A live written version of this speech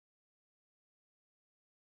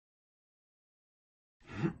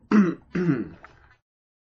Alright,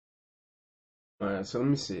 so let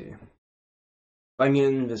me see. If I get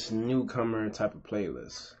in this newcomer type of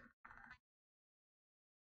playlist.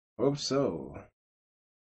 Hope so.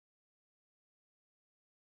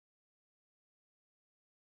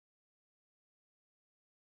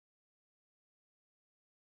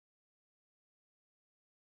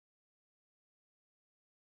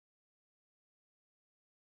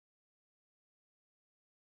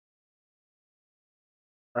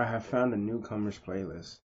 I have found a newcomers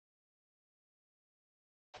playlist.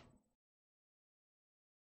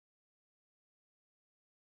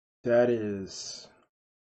 That is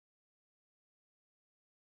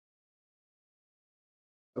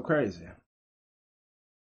so crazy.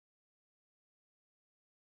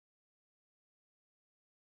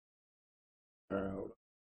 Alright, hold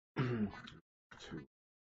on. Two.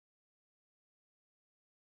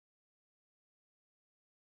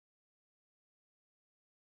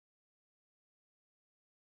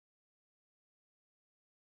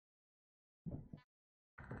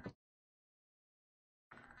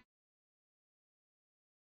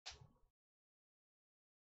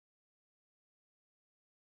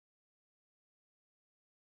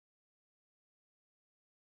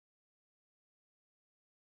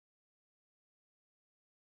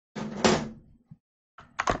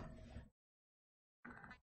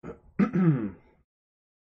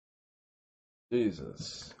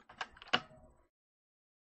 Jesus.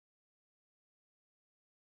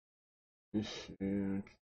 Shit.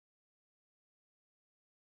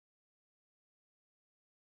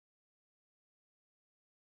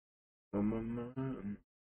 On my mind.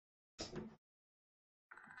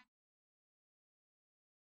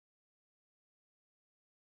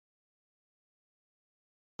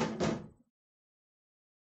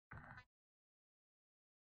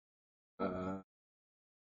 Uh,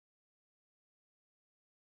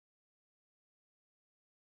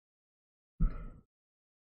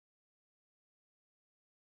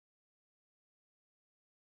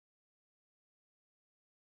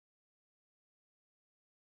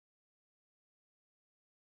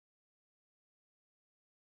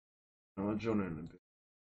 I'll join in a bit.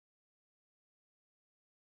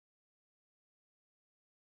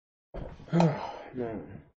 Man,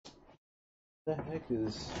 what the heck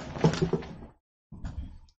is?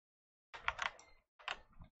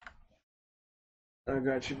 I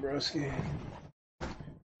got you, broski.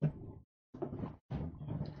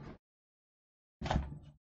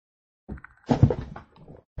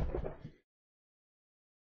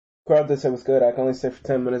 Crowd that said was good. I can only stay for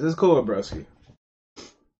 10 minutes. It's cool, broski.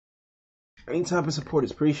 Any type of support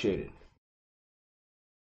is appreciated.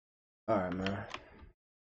 Alright, man.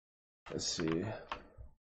 Let's see.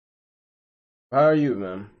 How are you,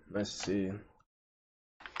 man? Nice to see you.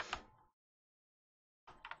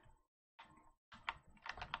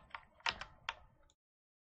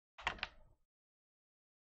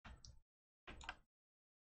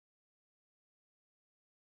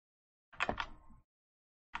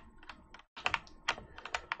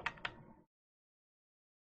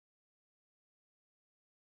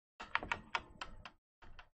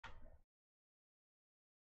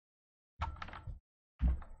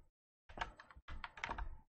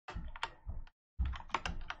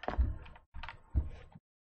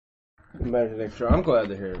 I'm back to the next show. I'm glad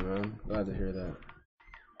to hear it, man. Glad to hear that.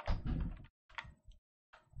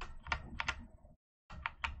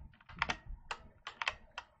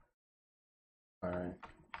 Alright.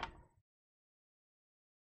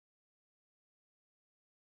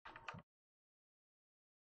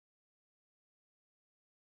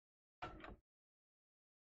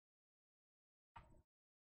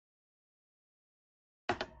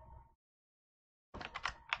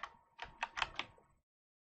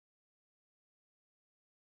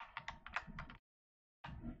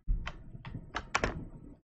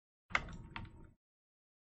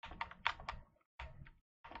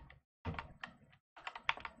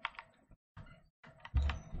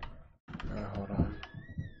 Hold on.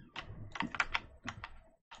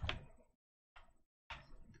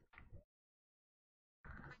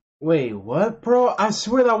 Wait, what, bro? I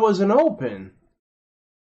swear that wasn't open.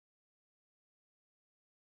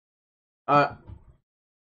 I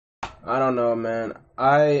don't know, man.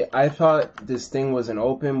 I thought this thing wasn't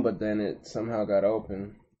open, but then it somehow got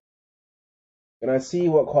open. And I see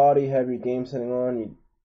what quality you have your game setting on. Your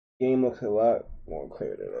game looks a lot more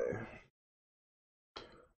clear today.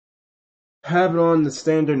 Have it on the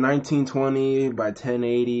standard 1920 by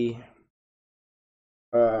 1080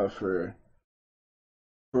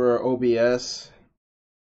 for OBS.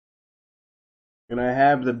 And I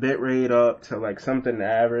have the bit rate up to like something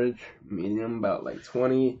average, medium, about like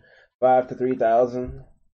 25 to 3,000.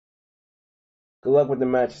 Good luck with the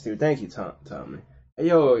matches, dude. Thank you, Tommy. Hey,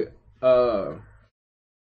 yo,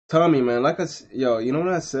 Tommy, man, yo, you know what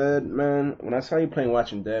I said, man? When I saw you playing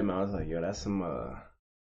Watching Dead, man, I was like, yo, that's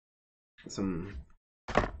some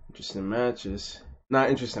interesting matches. Not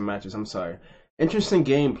interesting matches, I'm sorry. Interesting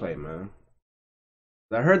gameplay, man.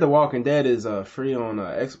 I heard The Walking Dead is free on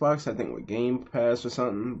Xbox, I think with Game Pass or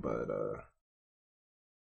something, but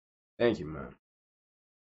thank you, man.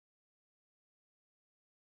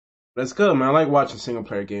 That's good, man. I like watching single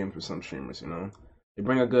player games with some streamers, you know. They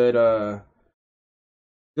bring a good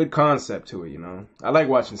concept to it, you know. I like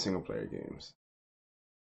watching single player games.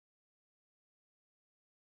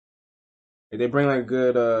 They bring like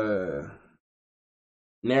good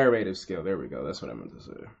narrative skill. There we go. That's what I meant to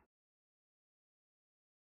say.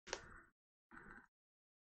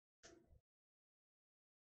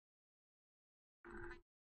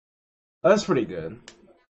 Oh, that's pretty good.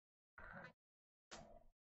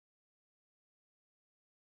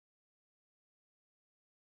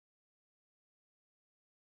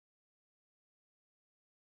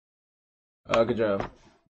 Good job.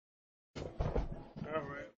 All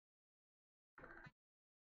right.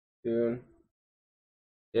 Dude.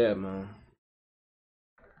 Yeah, man.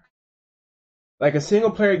 Like a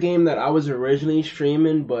single player game that I was originally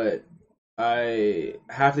streaming, but I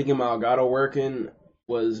have to get my Elgato working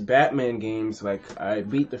was Batman games. Like I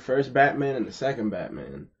beat the first Batman and the second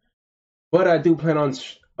Batman. But I do plan on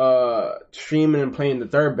streaming and playing the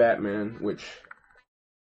third Batman,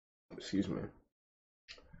 excuse me,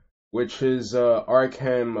 which is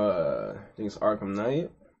Arkham. I think it's Arkham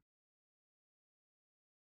Knight.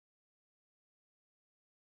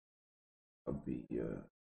 I'll be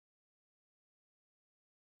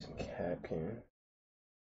Capcom.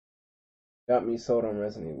 Got me sold on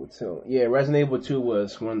Resident Evil 2. Yeah, Resident Evil 2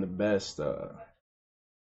 was one of the best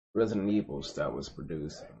Resident Evils that was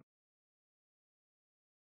produced.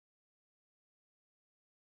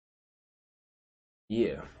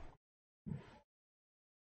 Yeah.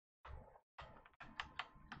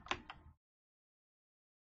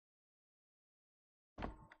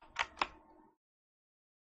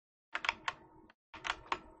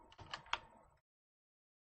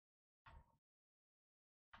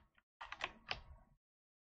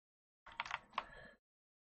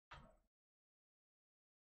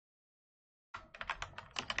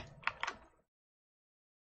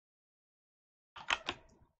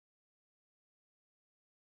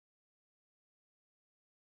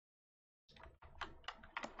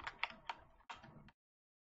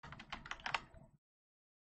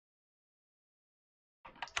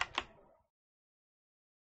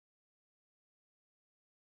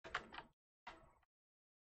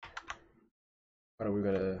 What are we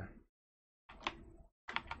gonna?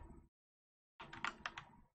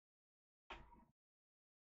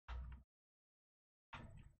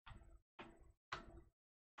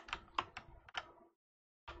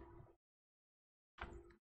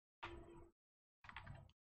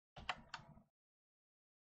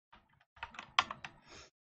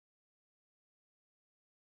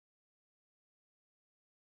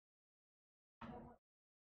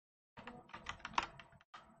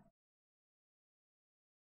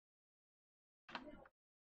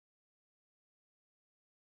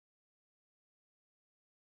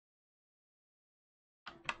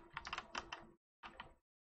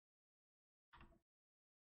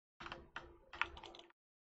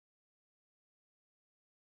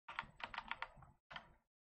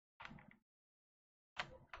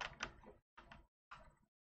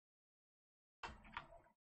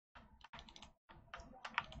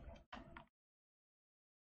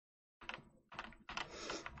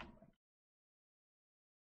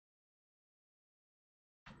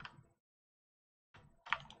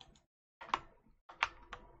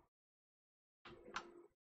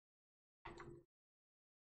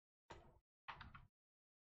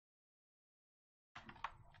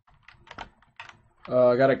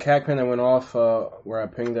 I got a CAC pin that went off where I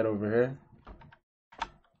pinged it over here.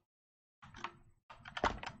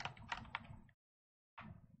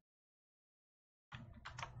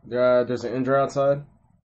 There's an injury outside.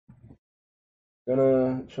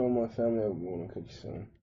 Gonna show my family I'm going to cook you soon.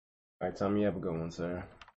 Alright, Tommy, you have a good one, sir.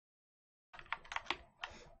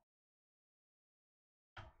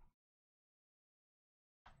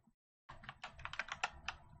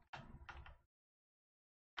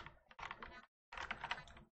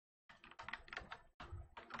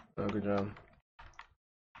 Oh, good job.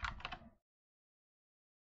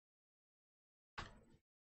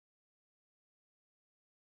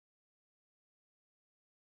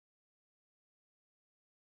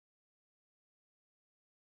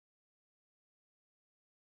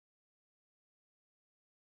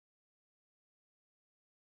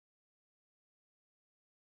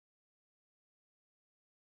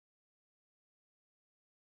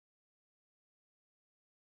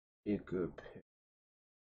 a good pick.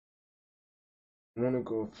 I want to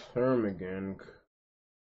go Therm again.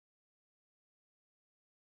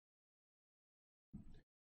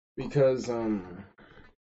 Because, I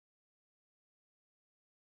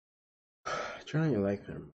trying to like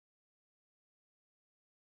him.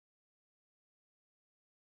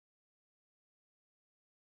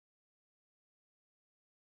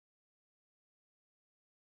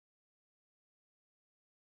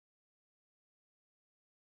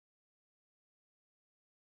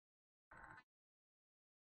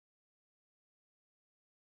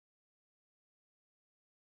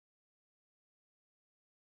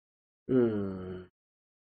 Hmm.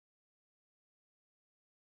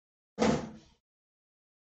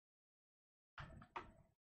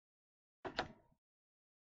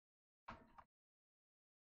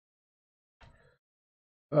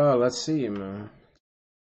 Let's see, man.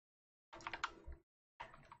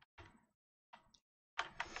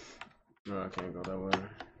 No, I can't go that way.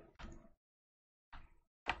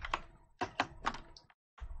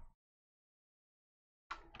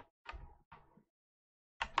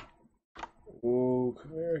 Whoa,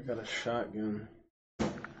 Caveira got a shotgun.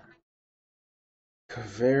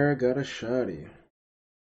 Caveira got a shotty.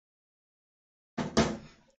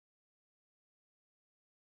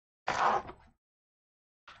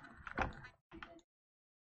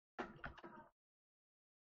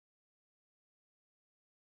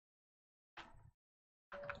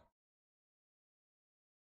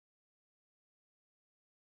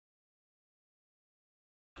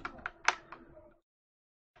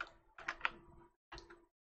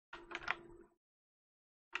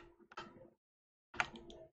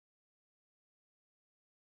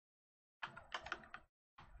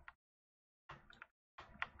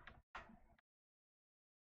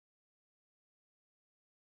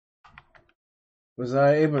 Was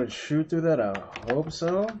I able to shoot through that? I hope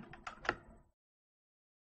so.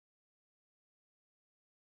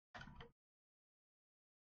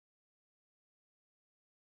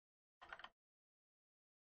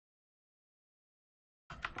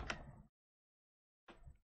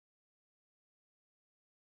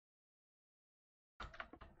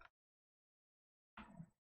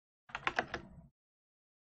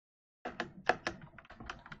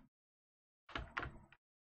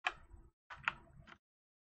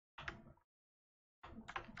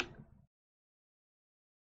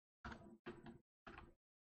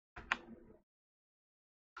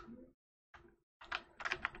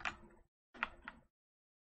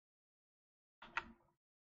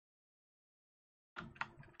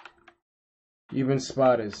 You've been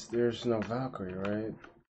spotted. There's no Valkyrie, right?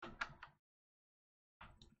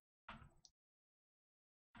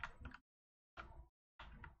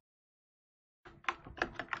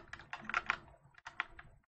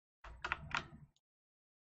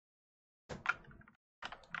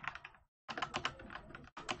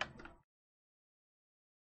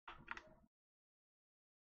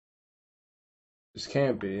 This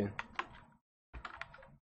can't be.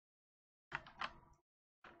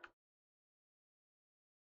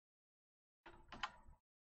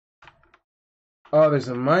 Oh, there's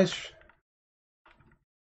a Maestro.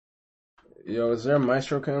 Yo, is there a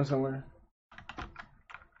Maestro cam somewhere?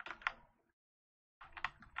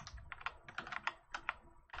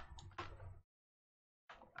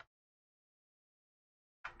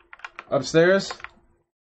 Upstairs?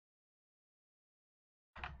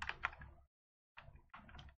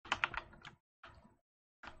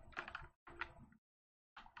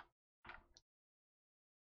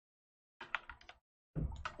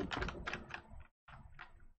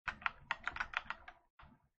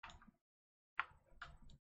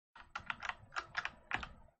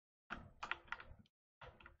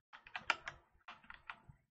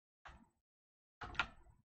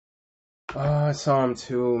 Oh, I saw him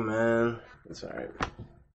too, man. It's alright.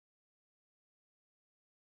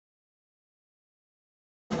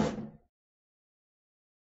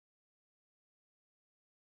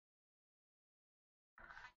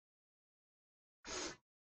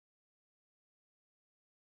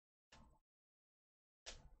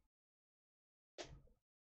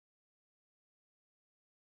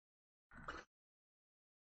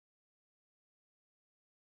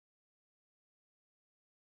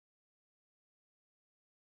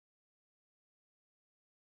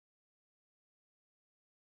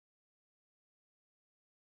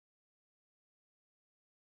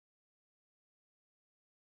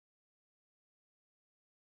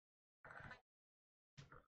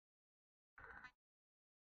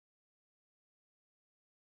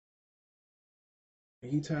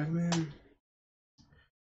 E-tag, man.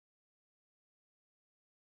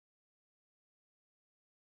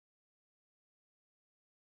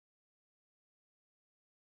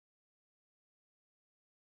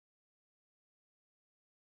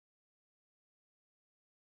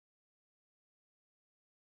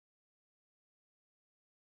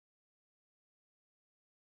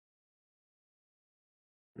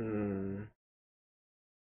 Hmm.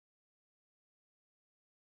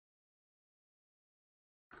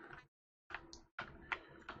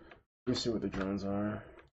 Let me see what the drones are.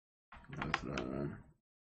 That's not one.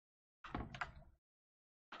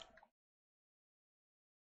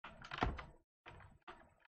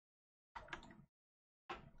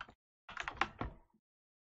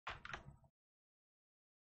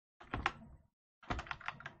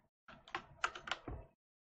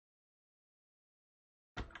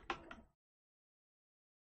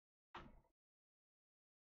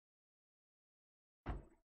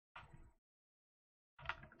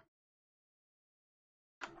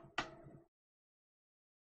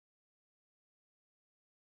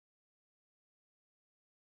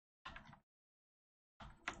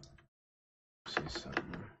 Let's see something.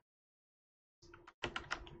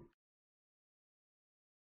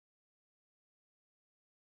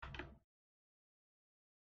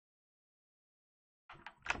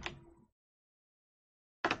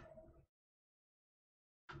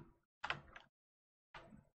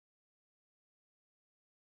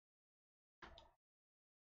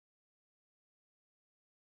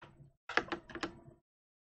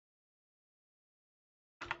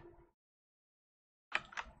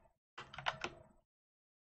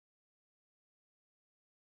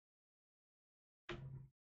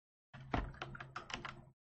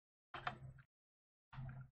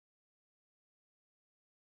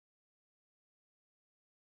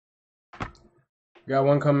 We got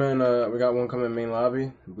one coming. We got one coming main lobby.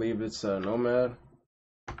 I believe it's Nomad.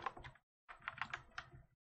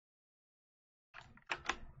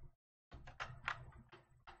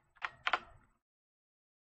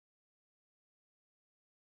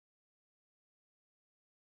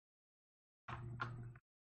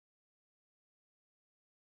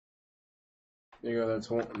 There you go. That's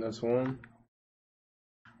one. That's one.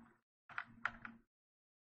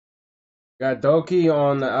 Got Doki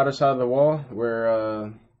on the outer side of the wall.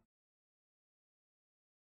 Where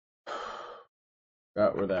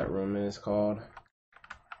got where that room is called.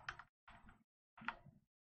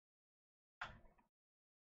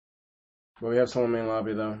 But we have someone main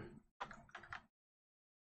lobby though.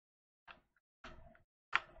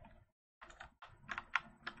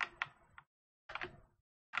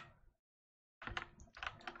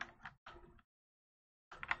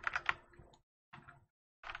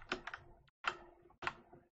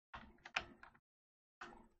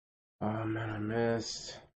 Oh man, I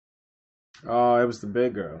missed. Oh, it was the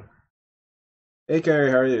big girl. Hey Carrie,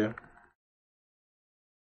 how are you?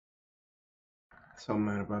 So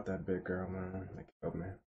mad about that big girl, man. They killed me.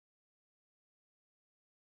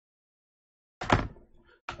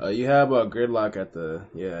 You have a gridlock at the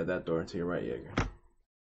that door to your right, Jaeger.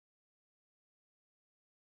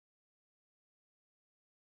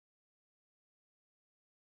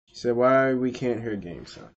 She said, "Why we can't hear game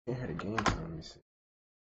sound? Can't hear the game sound." Let me see.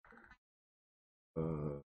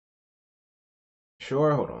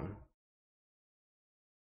 Sure. Hold on.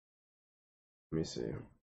 Let me see. Let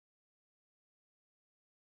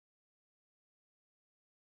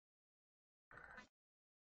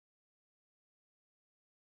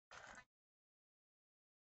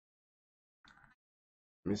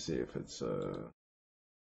me see if it's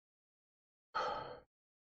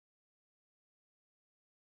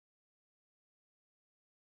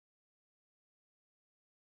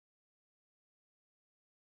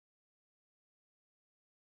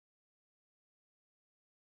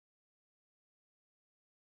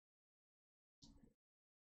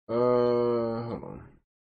hold on.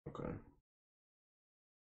 Okay. All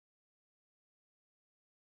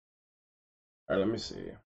right. Let me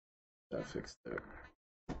see. I fixed it.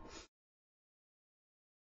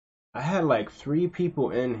 I had like 3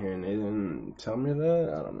 people in here and they didn't tell me that.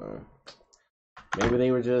 I don't know. Maybe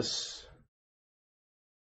they were just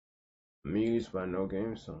amused by no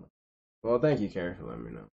game sound. Well, thank you, Carrie, for letting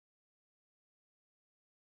me know.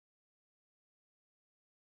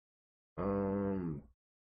 Um,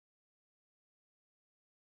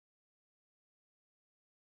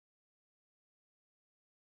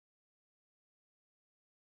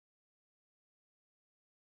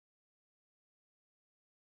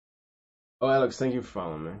 oh, Alex, thank you for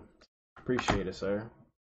following me. Appreciate it, sir.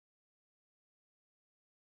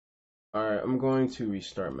 Alright, I'm going to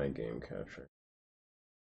restart my game capture.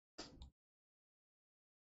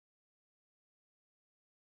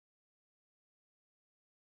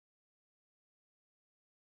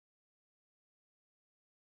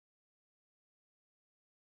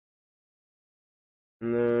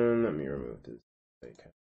 And then let me remove this fake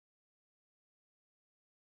capture.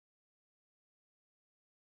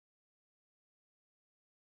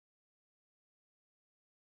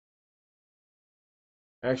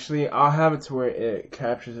 Actually, I'll have it to where it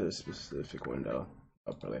captures a specific window.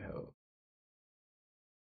 That'll probably help.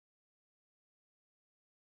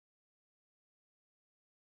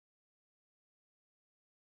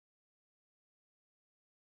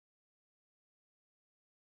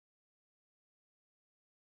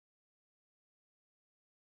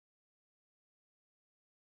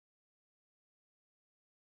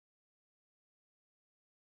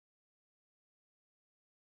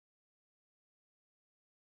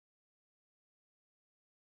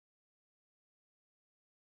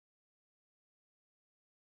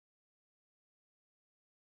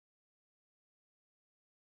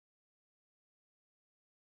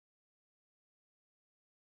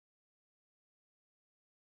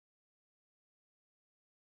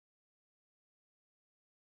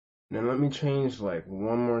 Now let me change like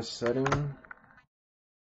one more setting,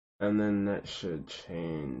 and then that should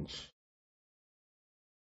change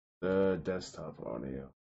the desktop audio.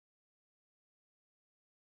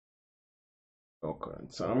 Okay,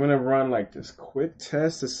 so I'm gonna run like this quick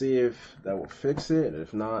test to see if that will fix it.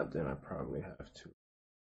 If not, then I probably have to.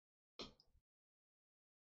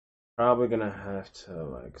 Probably gonna have to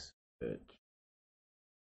like switch.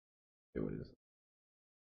 See what it is.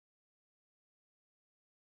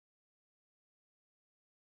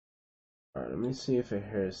 All right, let me see if it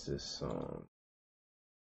hears this song.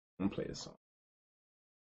 I'm gonna play this song.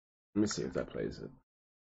 Let me see if that plays it.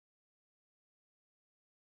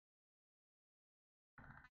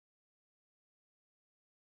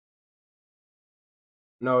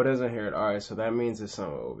 No, it doesn't hear it. All right, so that means it's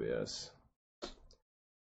on OBS.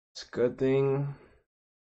 It's a good thing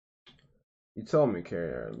you told me,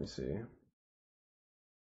 Carrier. Let me see.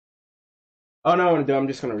 Oh no, I'm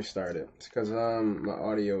just gonna restart it because my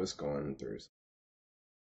audio is going through.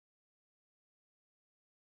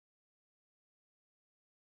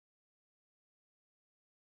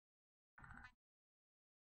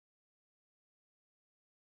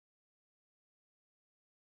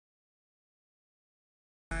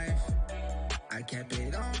 I kept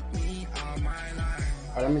it on me all my life.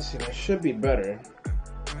 Alright, let me see. That should be better.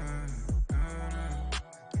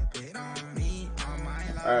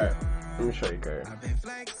 Alright, let me show you, Carrier. I've been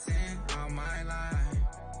flexing all my life.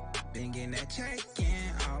 Been getting that check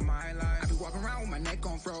in all my life. I be walking around with my neck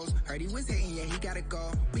on froze. Heard he was hating, yeah, he gotta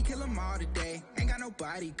go. We kill him all today. Ain't got no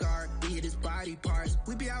bodyguard. We hit his body parts.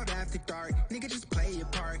 We be out after dark. Nigga, just play your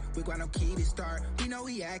part. We got no key to start. We know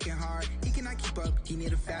he acting hard. He cannot keep up. He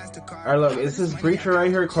need a faster car. Alright, look, it's this preacher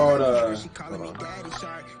right here called She calling me Daddy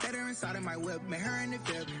Shark. Let her inside of my whip. Met her in the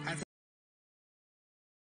field.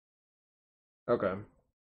 Okay.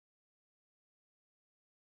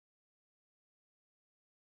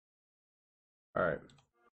 Alright.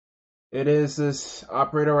 It is this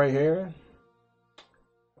operator right here.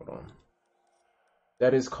 Hold on.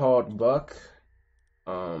 That is called Buck.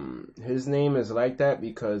 His name is like that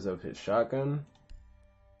because of his shotgun.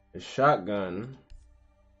 His shotgun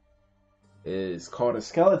is called a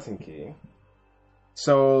skeleton key.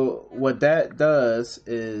 So what that does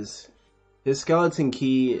is his skeleton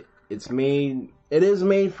key, it is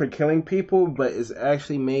made for killing people, but it's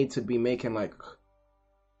actually made to be making like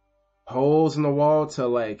holes in the wall to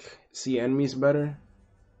like see enemies better,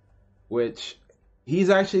 which he's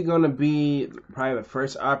actually going to be probably the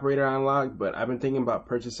first operator I unlock, but I've been thinking about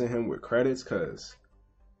purchasing him with credits because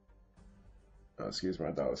excuse me,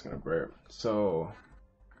 I thought I was going to burp. So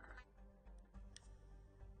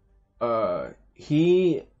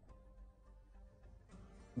he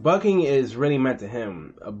bucking is really meant to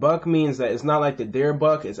him. A buck means that it's not like the dare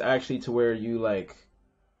buck, it's actually to where you like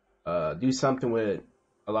do something with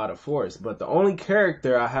a lot of force. But the only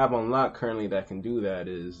character I have unlocked currently that can do that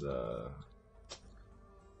is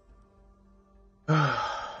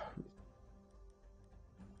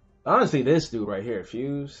honestly this dude right here,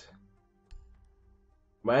 Fuse.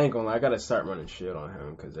 But I ain't gonna lie, I gotta start running shit on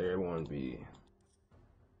him because everyone be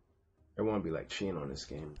like cheating on this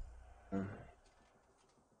game. You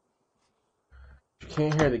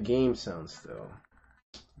can't hear the game sound still.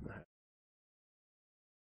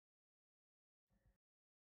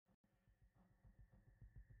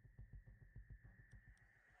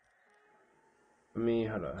 Let me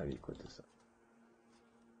hold on, how do you quit this up?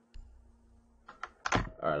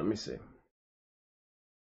 Alright, let me see. Let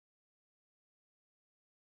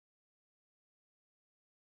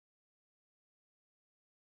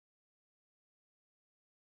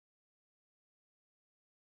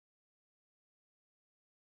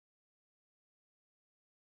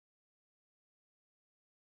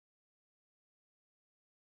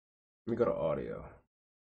me go to audio.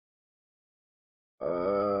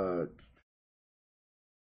 Uh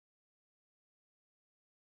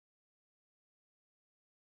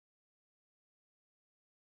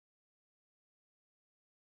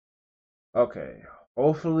Okay,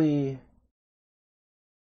 hopefully,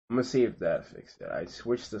 I'm gonna see if that fixed it. I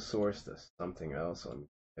switched the source to something else. Let me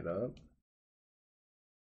pick it up.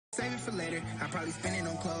 Save it for later. I probably spend it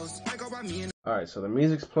on clothes. I go by me and All right, so the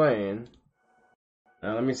music's playing.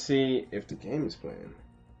 Now let me see if the game is playing.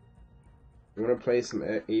 I'm gonna play some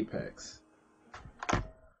Apex.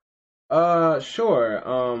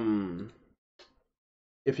 Sure.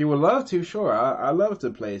 If you would love to, sure. I love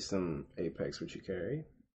to play some Apex with you, Carrie.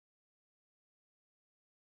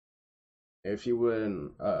 If you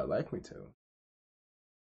wouldn't like me to.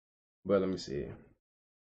 But let me see.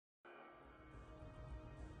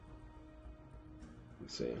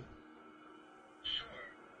 Let's see.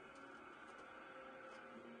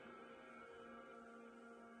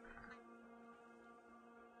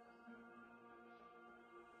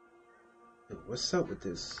 Yo, what's up with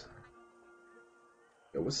this?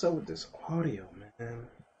 Yo, what's up with this audio, man?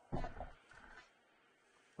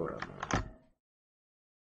 Hold up, man.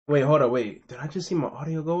 Wait, hold up, wait. Did I just see my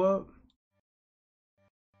audio go up?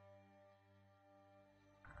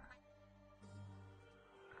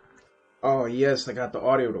 Oh, yes, I got the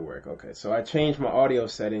audio to work. Okay, so I changed my audio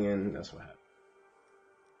setting and that's what happened.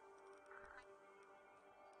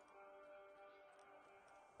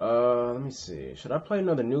 Let me see. Should I play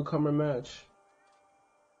another newcomer match?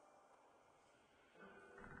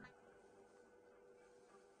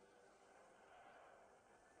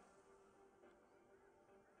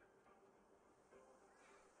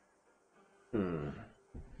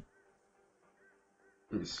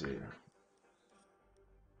 Let me see.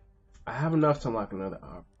 I have enough to unlock another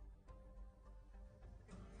op.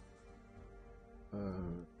 Uh,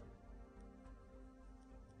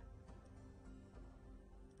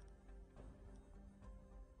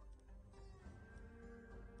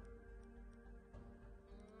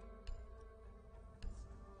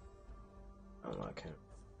 unlock him.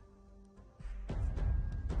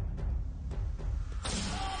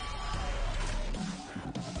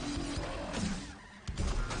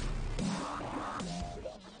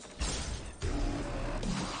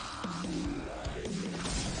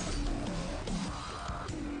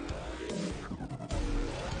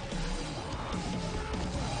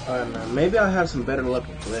 Alright, man. Maybe I'll have some better luck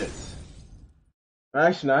with Blitz.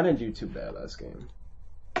 Actually, no, I didn't do too bad last game.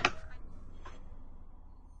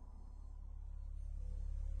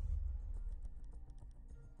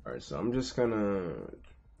 Alright, so I'm just gonna...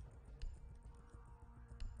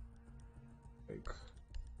 like...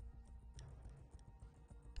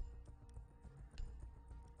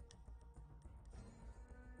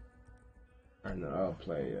 Alright, no, I'll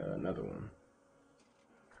play another one.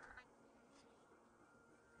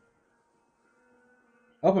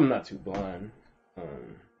 I hope I'm not too blind.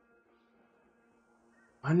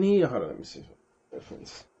 I need... Hold on, let me see.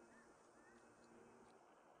 Difference.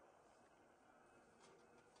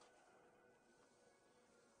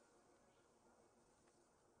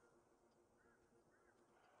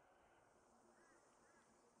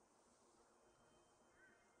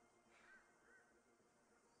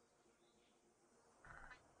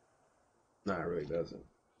 Nah, it really doesn't.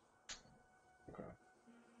 Okay.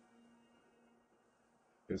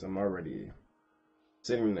 Because I'm already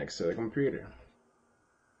sitting next to the computer.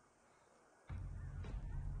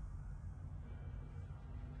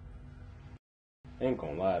 Ain't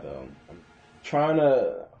gonna lie though, I'm trying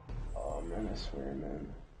to. Oh man, I swear, man.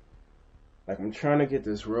 Like I'm trying to get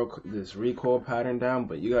this recoil pattern down,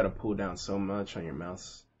 but you gotta pull down so much on your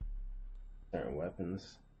mouse. Certain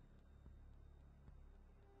weapons.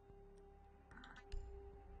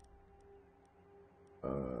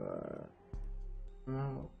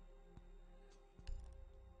 No.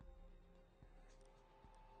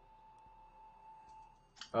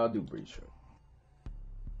 I'll do breach.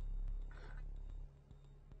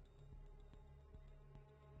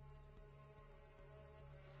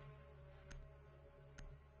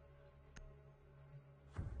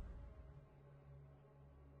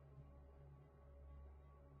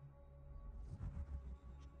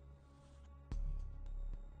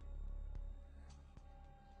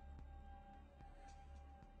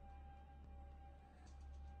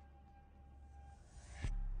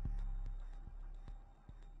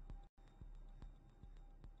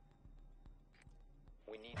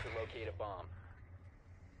 We need to locate a bomb.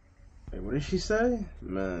 Hey, what did she say?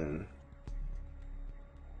 Man.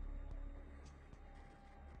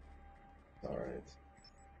 Alright.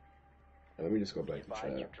 Let me just go back to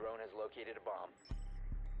chat. Your drone has located a bomb.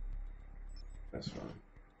 That's fine.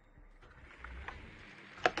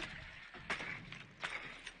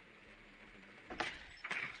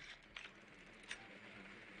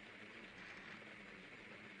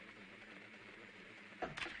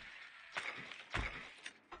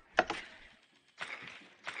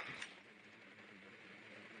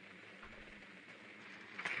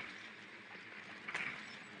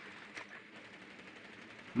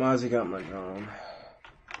 Mozzie got my drone.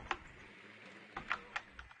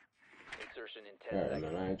 Insertion in 10 Alright,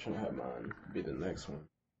 seconds. man, I ain't trying to have mine be the next one.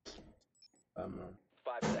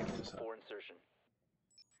 5 seconds before insertion.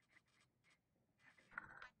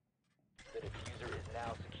 The diffuser is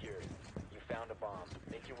now secured. You found a bomb.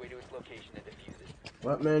 Make your way to its location and defuse it.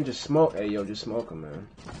 What, man? Just smoke. Hey, yo, just smoke 'em, man.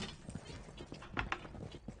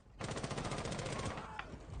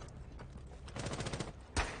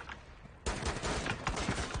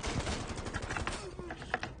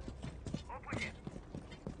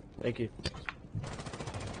 Thank you.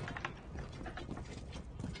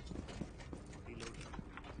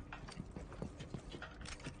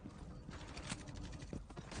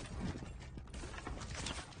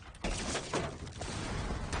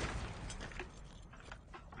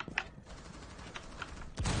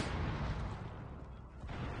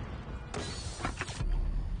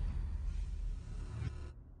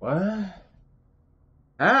 What?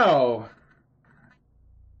 Ow!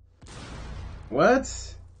 What?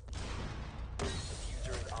 Diffuser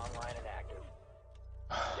is online and active.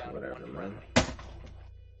 Down to Whatever, one man. friendly.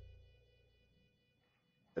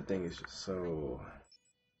 That thing is just so...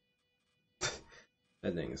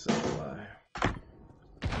 that thing is so fly.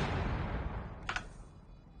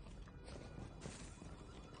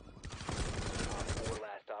 Op 4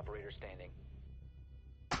 last operator standing.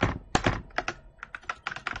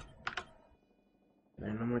 There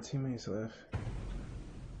ain't no more teammates left.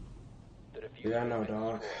 The diffuser Yeah, I know, has been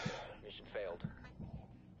dog. destroyed. Mission failed.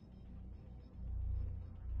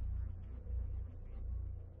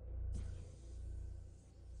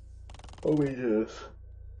 Homie just...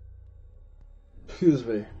 Excuse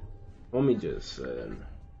me. Homie just said...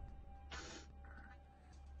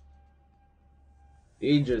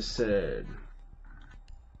 He just said...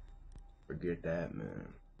 Forget that, man.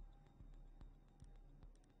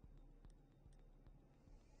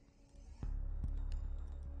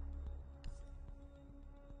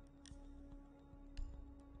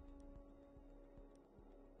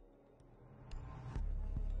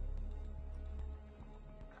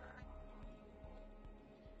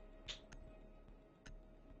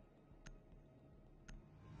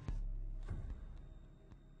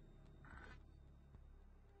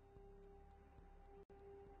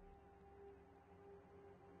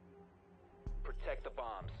 Protect the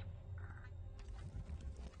bombs.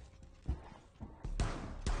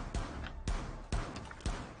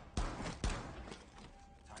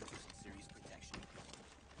 Time for some serious protection.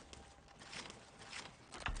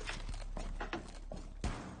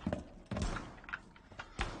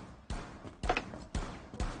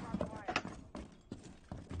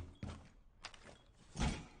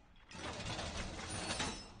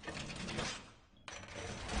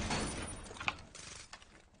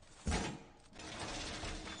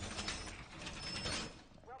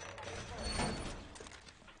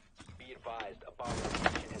 Be advised, a bomb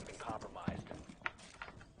location has been compromised.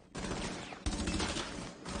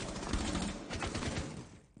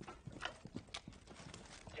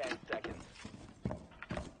 Ten seconds.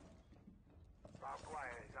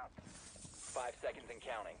 5 seconds and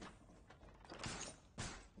counting.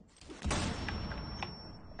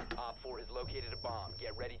 Op 4 has located a bomb.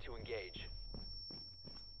 Get ready to engage.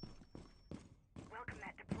 Welcome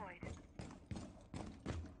that deployed.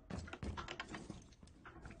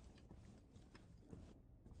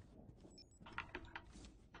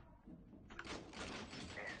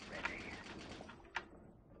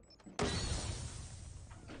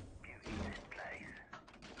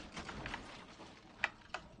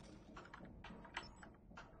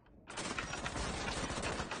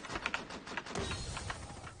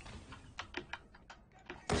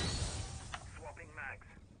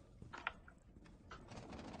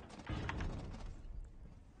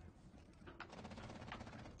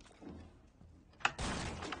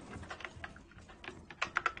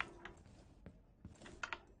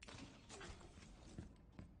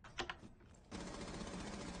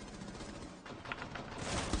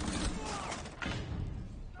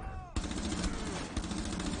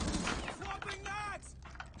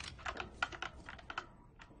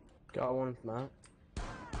 Got one, Matt.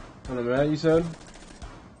 On the mat, you said?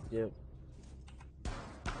 Yep.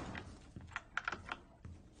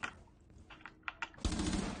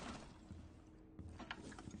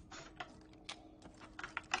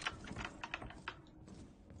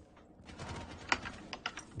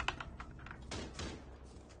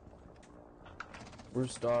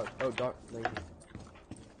 Where's Doc? Oh, Doc, thank you.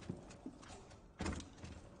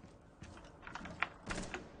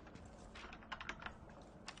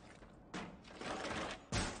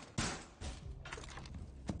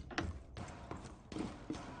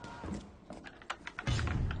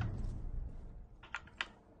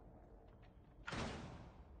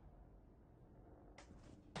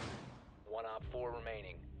 One op 4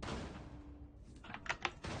 remaining.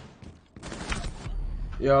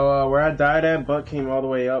 Yo, where I died at, Buck came all the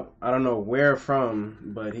way up. I don't know where from,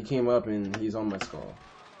 but he came up and he's on my skull.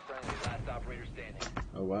 Friendly, last operator standing.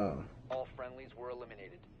 Oh, wow. All friendlies were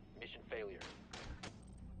eliminated. Mission failure.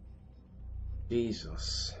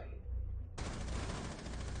 Jesus.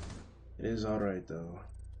 It is alright, though.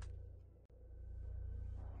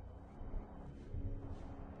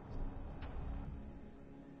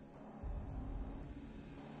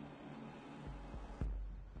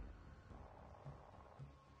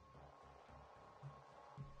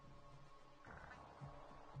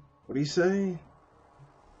 What'd he say?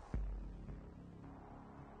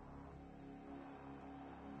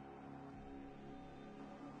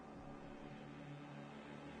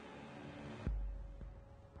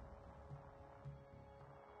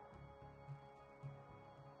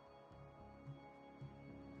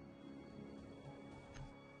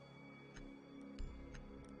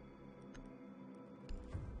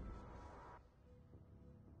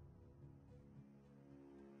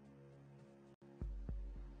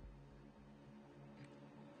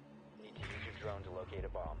 Need to use your drone to locate a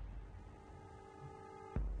bomb.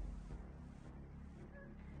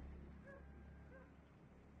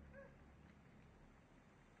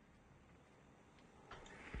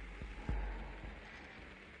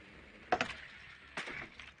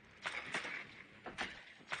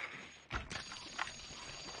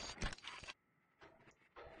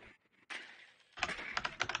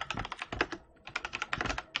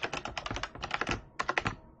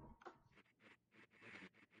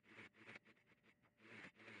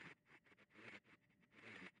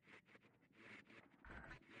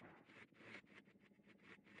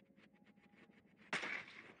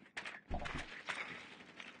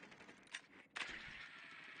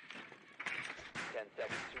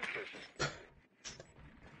 Seconds to insertion.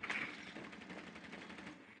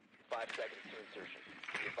 5 seconds to insertion.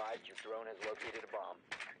 Be advised your drone has located a bomb.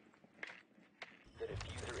 The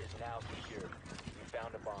diffuser is now secure. You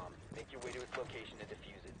found a bomb. Make your way to its location and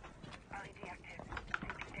defuse it. LED active.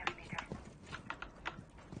 Taking detonator.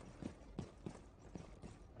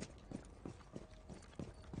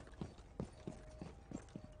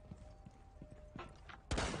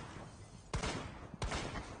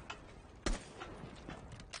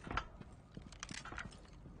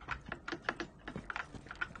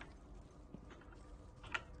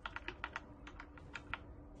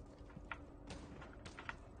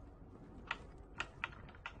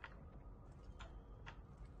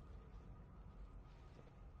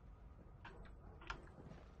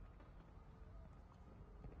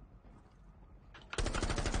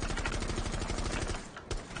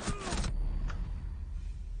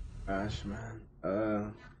 Gosh,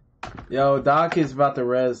 man. Yo, Doc is about to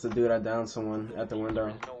res the dude I downed someone at the window.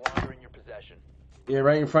 Is no longer in your possession. Yeah,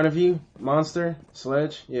 right in front of you. Monster.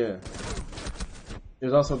 Sledge. Yeah.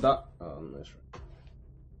 There's also Doc. Oh, that's right.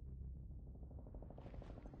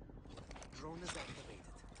 Drone is activated.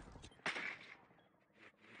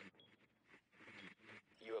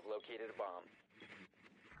 You have located a bomb.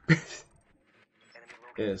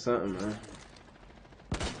 Yeah, something, man.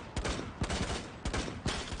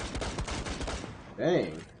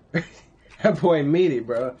 Dang. That boy meaty,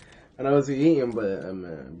 bro. I know it's eating, but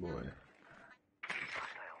man, boy.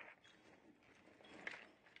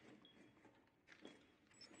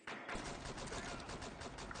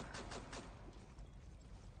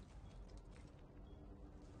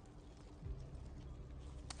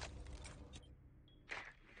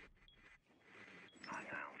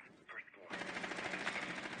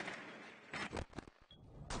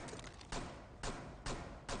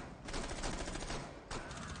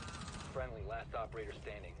 Friendly, last operator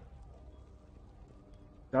standing.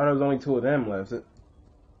 Thought there was only 2 of them left.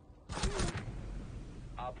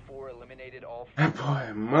 Op 4 eliminated all That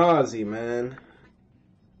boy Mozzie, man.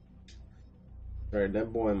 Right,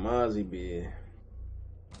 that boy Mozzie be.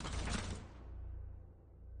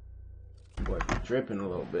 Boy be dripping a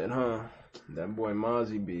little bit, huh? That boy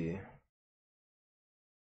Mozzie be.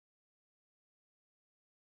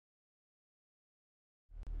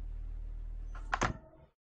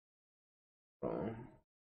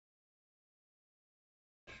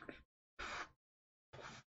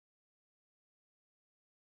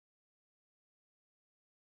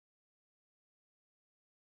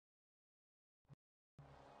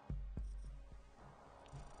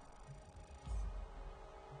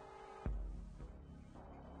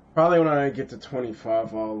 Probably when I get to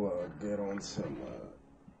 25, I'll get on some,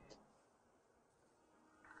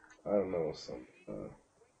 I don't know, some,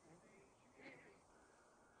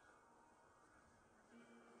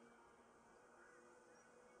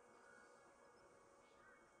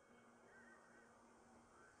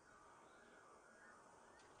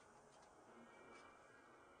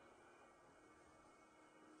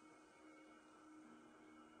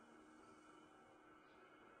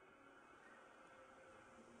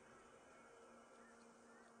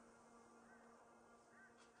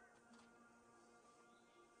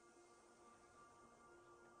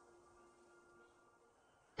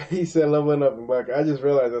 He said leveling up and black. I just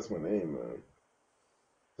realized that's my name, man.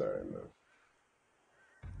 Sorry, man.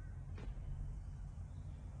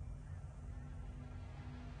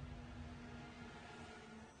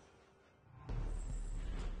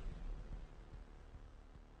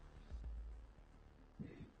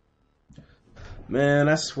 Man,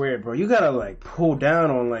 I swear, bro, you gotta like pull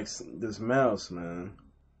down on like this mouse, man.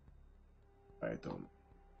 Alright, though.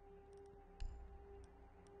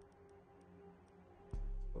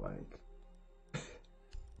 Like,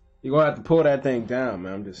 you gonna have to pull that thing down,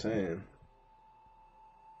 man. I'm just saying.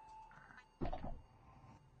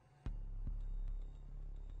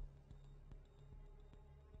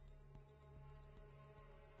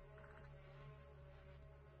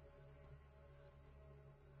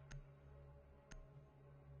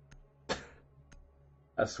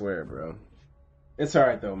 I swear, bro. It's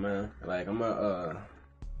alright though, man. Like, I'm a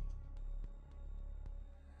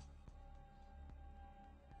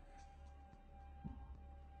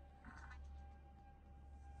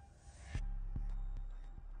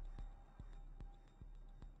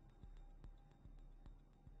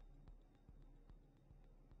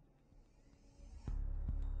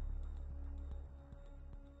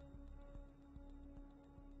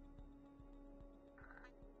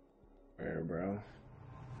Where, bro?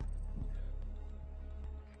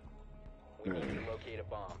 We need to locate a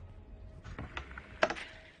bomb.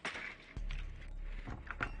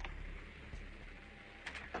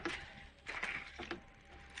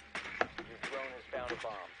 Your drone has found a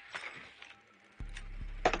bomb.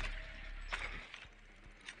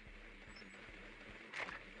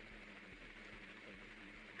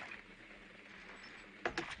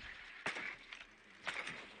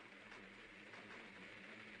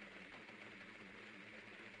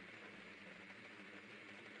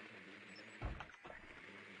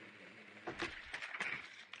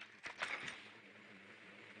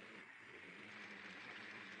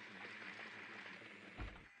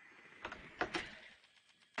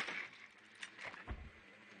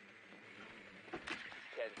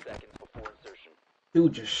 Seconds before insertion.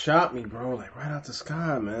 Dude just shot me, bro. Like right out the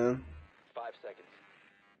sky, man. 5 seconds.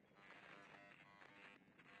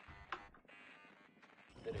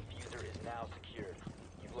 The diffuser is now secured.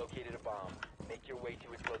 You've located a bomb. Make your way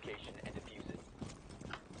to its location and defuse it.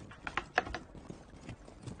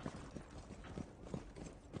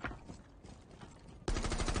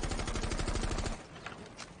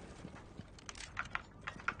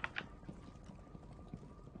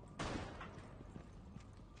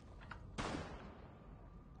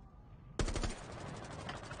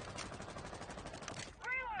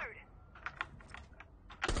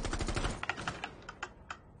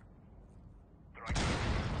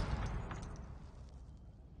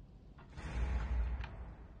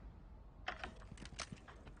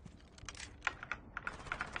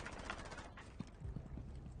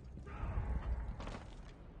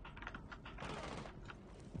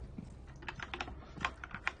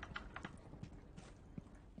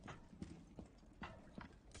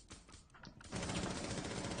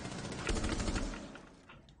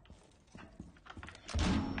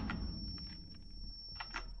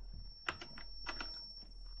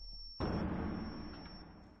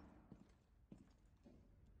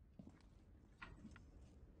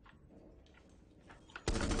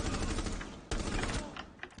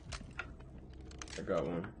 I got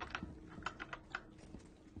one.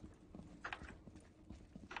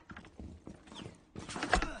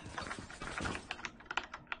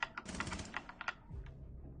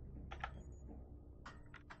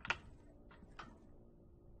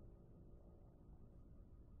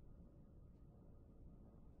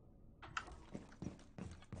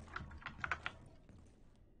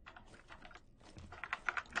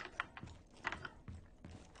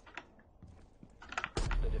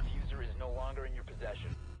 The diffuser is no longer in your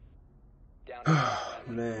possession. Down to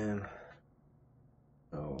Oh, man.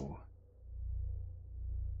 Oh.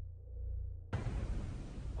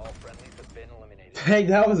 all friendlies have been eliminated. Hey,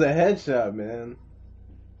 that was a headshot, man.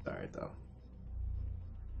 Alright, though.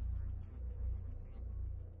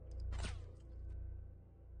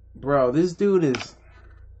 Bro, this dude is...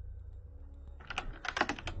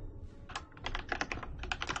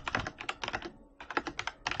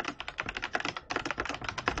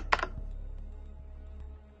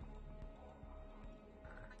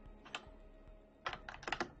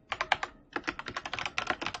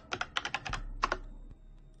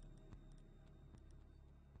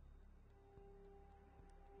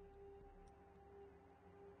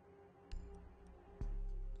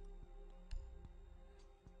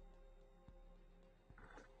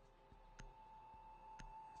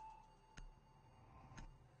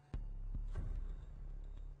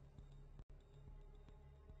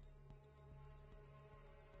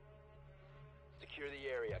 Secure the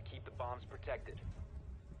area. Keep the bombs protected.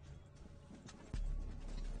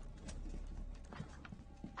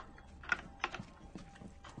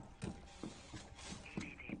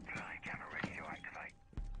 EDD Prime camera ready to activate.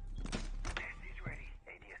 Test is ready.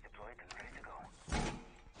 ADS deployed and ready to go.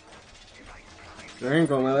 Device Prime. I ain't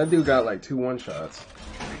gonna lie, that dude got like 2 1-shots.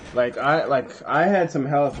 Like I had some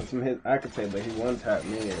health and some hits I could say, but he one-tapped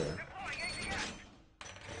me.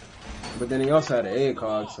 But then he also had an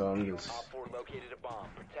ACOG, so I'm just. Op 4 located a bomb.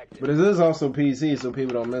 Protect it. But it is also PC, so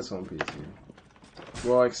people don't miss on PC.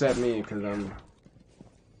 Well, except me, because I'm.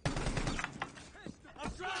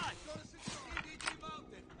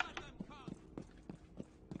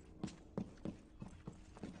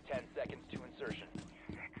 10 seconds to insertion.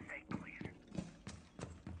 Stay clear.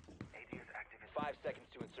 ADS active. 5 seconds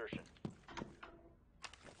to insertion.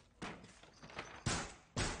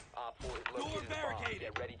 Op 4 has located a bomb.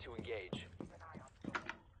 Get ready to engage.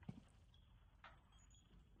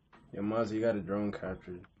 Yo, Mozzie, you got a drone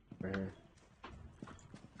captured right here.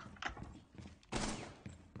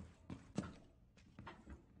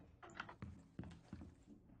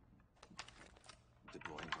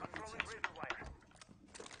 Controlling razor wire.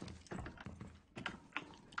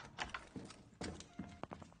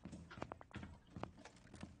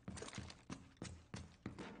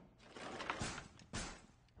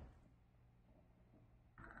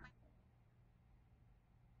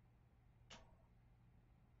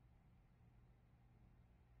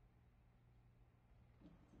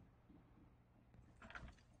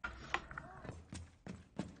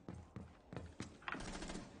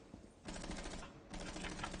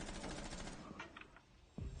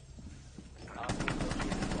 Op 4 located a bomb.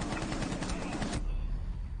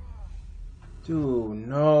 Dude,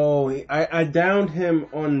 no. I downed him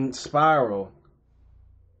on Spiral.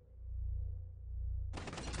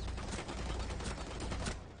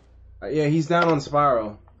 Yeah, he's down on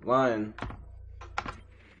Spiral. Lying.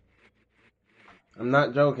 I'm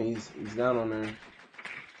not joking. He's down on there.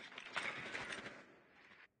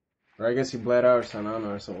 Or I guess he bled out or something. I don't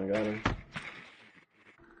know, or something got him.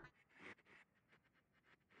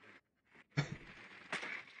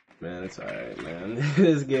 Man, it's alright, man.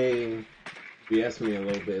 This game BS me a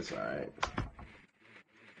little bit. It's alright.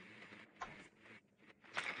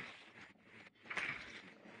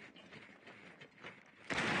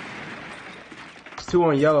 It's 2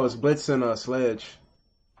 on yellow. It's Blitz and Sledge.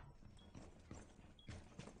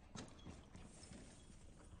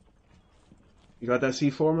 You got that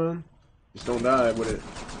C4, man? Just don't die with it.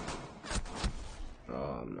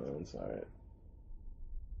 Oh, no, it's alright.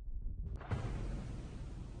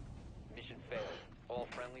 Mission failed. All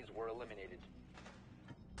friendlies were eliminated.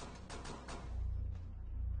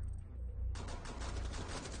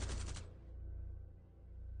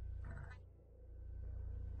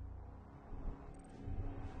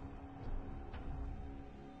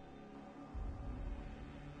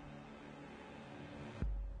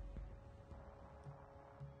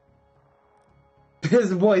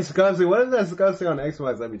 This boy Scuffsy. What is that Scuffsy on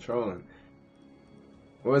Xbox? I be trolling.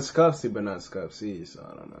 Well, it's Scuffsy, but not Scuffsy, so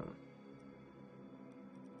I don't know.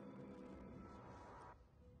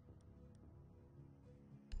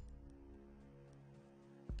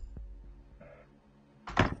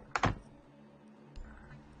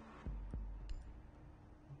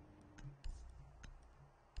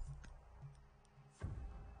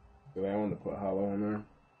 I wanted to put Hollow on there.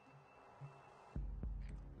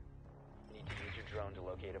 Need to use your drone to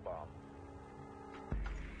locate a bomb.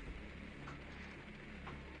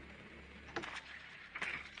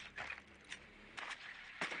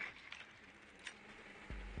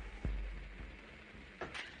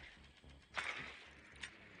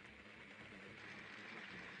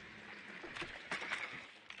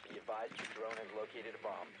 Be advised your drone has located a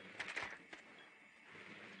bomb.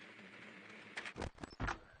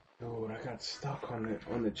 Dude, I got stuck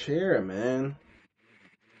on the chair, man.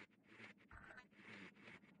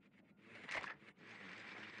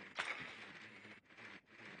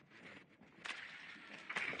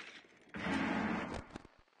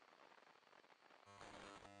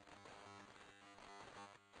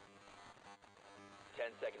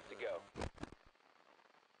 Seconds to go.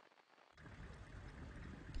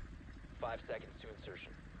 5 seconds to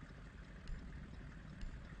insertion.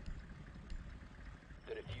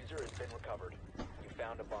 The diffuser has been recovered. You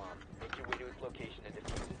found a bomb. Make your way to its location and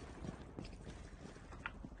defuse it.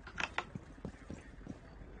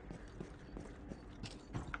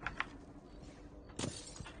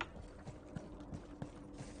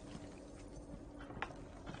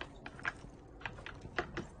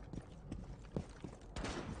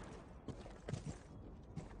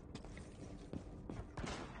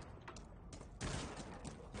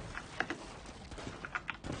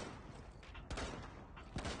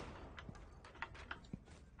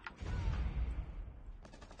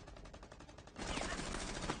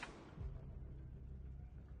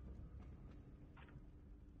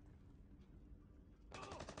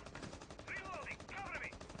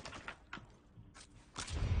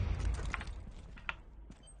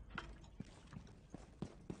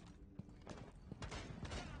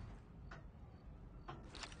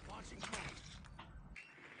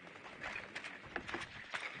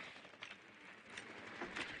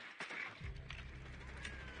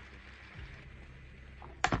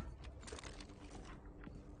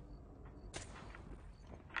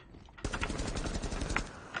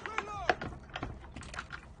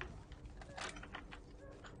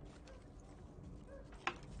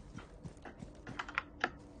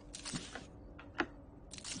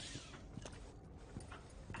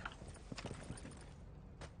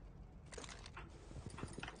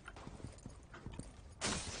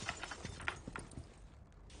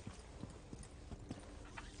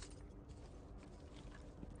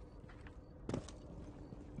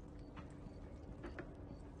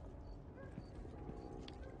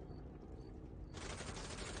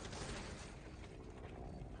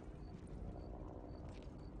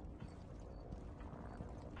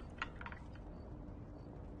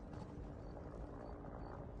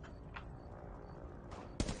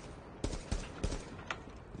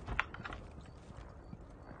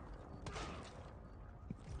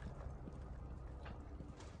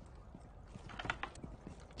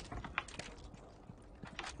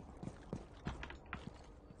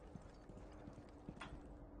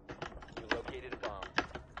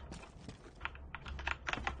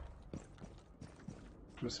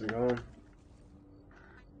 Must be going.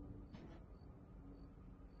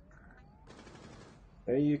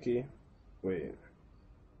 Hey Yuki. Wait.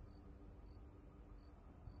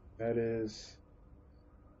 That is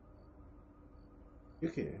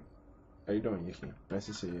Yuki. How you doing, Yuki? Nice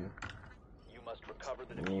to see you. You must recover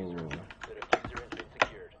the Ooh. diffuser. The diffuser has been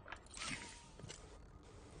secured.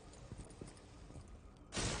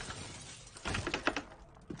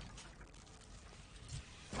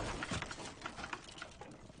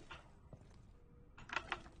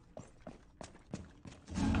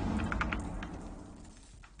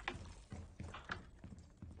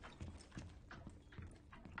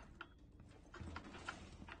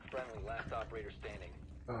 Friendly, last operator standing.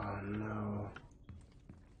 Oh no.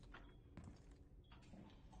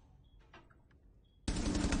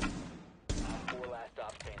 Four last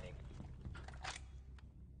stop standing.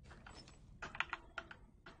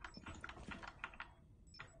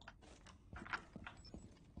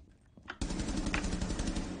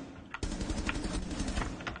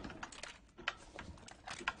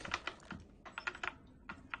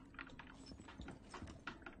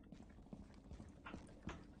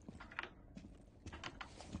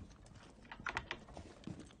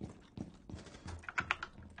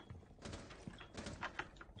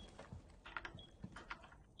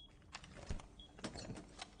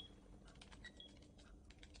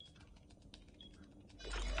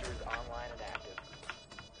 Diffuser is online and active.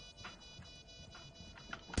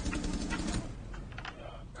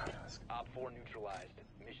 Op 4 neutralized.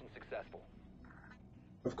 Mission successful.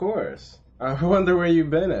 Of course. I wonder where you've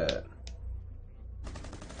been at.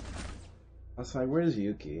 I was like, where's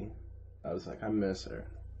Yuki? I was like, I miss her.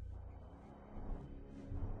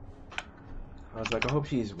 I was like, I hope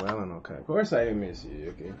she's well and okay. Of course I miss you,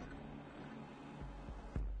 Yuki.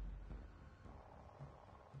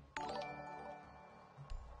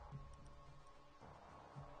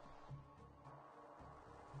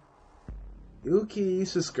 Yuki, you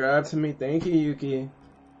subscribe to me. Thank you, Yuki.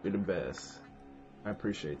 You're the best. I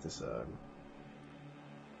appreciate the sub.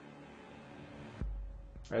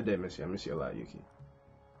 I did miss you. I miss you a lot, Yuki.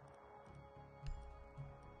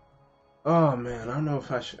 Oh man, I don't know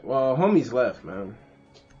if I should. Well, homies left, man.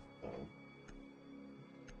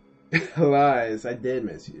 Lies. I did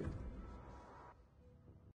miss you.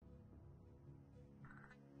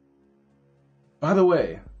 By the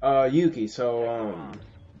way, Yuki. So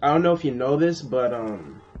I don't know if you know this, but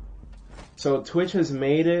so Twitch has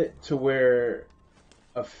made it to where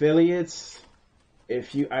affiliates,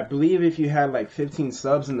 I believe if you had like 15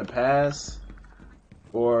 subs in the past,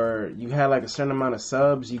 or you had like a certain amount of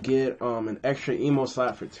subs, you get an extra emo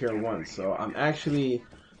slot for tier 1. So I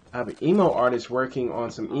have an emo artist working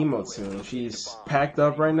on some emotes soon. She's packed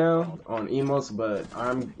up right now on emotes, but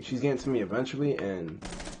she's getting to me eventually, and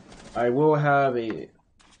I will have a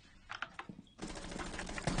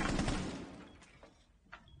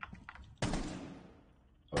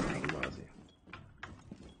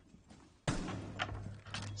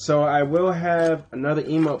So I will have another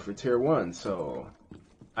emote for tier 1, so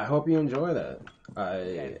I hope you enjoy that.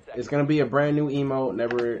 It's gonna be a brand new emote,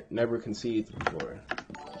 never conceived before.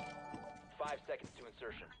 5 seconds to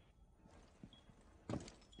insertion.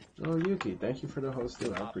 Oh Yuki, thank you for the host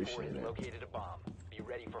too. I Op 4 appreciate has it. located a bomb. Be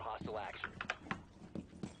ready for hostile action.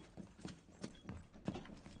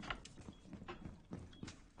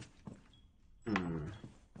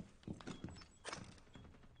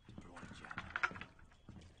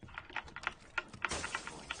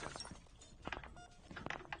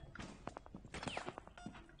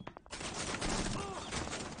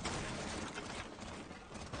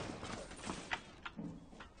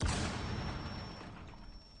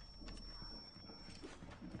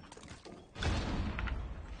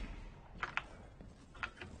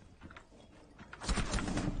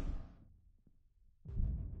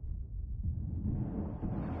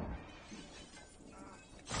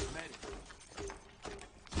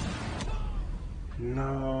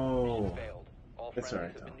 No. Failed. All It's friendlies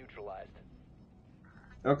alright, have been though. neutralized.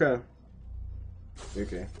 Okay.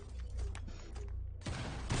 Okay.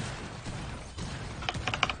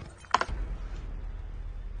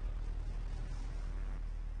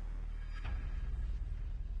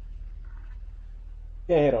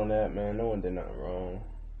 Can't hit on that, man. No one did nothing wrong.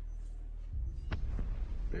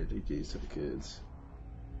 They're GGs to the kids.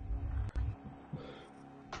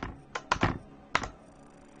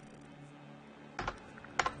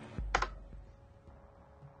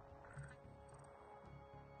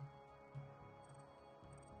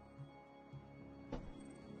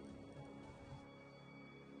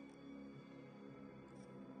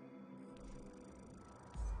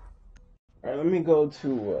 Alright, let me go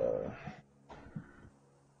to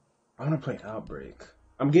I want to play Outbreak.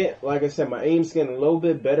 I'm getting, like I said, my aim's getting a little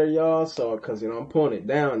bit better, y'all. So, cause I'm pulling it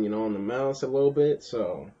down, on the mouse a little bit.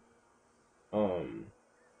 So, and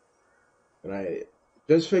I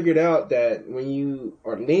just figured out that when you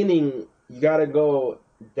are leaning, you gotta go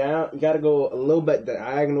down. You gotta go a little bit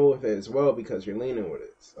diagonal with it as well because you're leaning with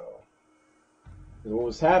it. So, what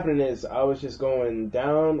was happening is I was just going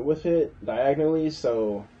down with it diagonally.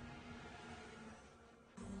 So,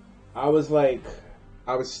 I was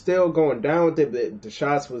still going down with it, but the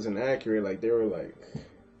shots wasn't accurate. Like, they were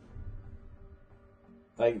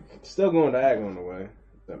like still going diagonal in a way.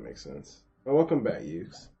 If that makes sense. But welcome back,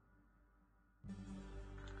 Ukes.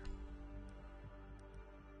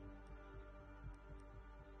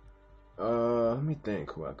 Let me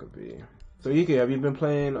think who I could be. So Yuki, have you been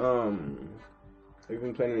playing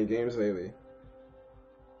any games lately?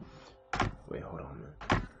 Wait, hold on,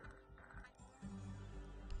 man.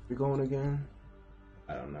 We going again?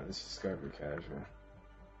 I don't know. This is Discovery Casual.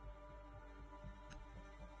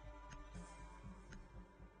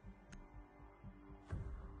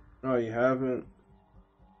 Oh, you haven't?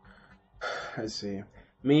 I see.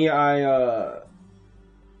 Me, I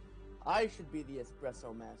should be the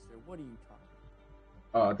espresso master. What are you talking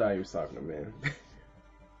about? Oh, I thought you was talking to me.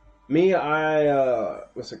 Me,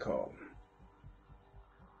 what's it called?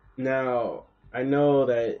 Now, I know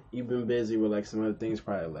that you've been busy with like some other things,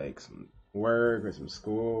 probably like some work or some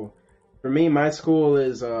school. For me, my school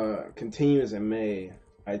is continues in May.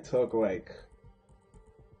 I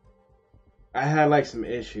had like some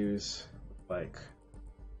issues, like,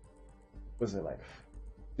 was it like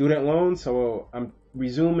student loans? So I'm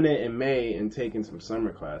resuming it in May and taking some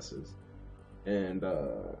summer classes, and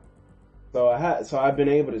so I've been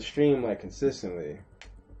able to stream like consistently.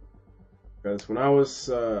 Because when I was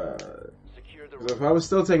if I was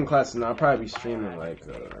still taking classes, now I'd probably be streaming like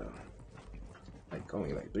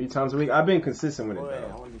only like 3 times a week. I've been consistent with it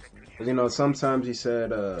though. Because sometimes you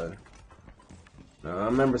said I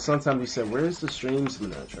remember sometimes you said, where's the streams in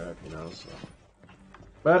that track, so.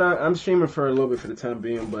 But I'm streaming for a little bit for the time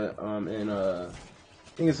being, but in I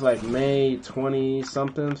think it's like May 20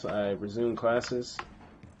 something, so I resumed classes.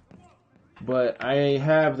 But I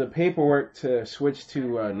have the paperwork to switch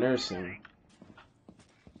to nursing.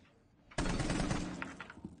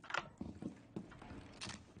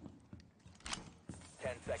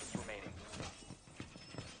 10 seconds remaining.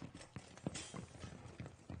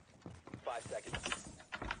 5 seconds.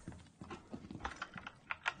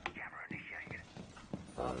 Camera initiated.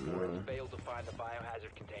 Op 4 has failed to find the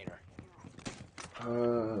biohazard container.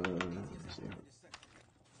 Let's see.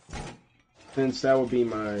 Since that would be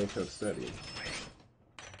my first study.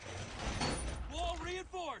 Wall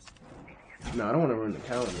reinforced. No, I don't want to ruin the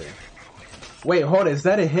calendar. Wait, hold it. Is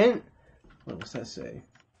that a hint? Wait, what's that say?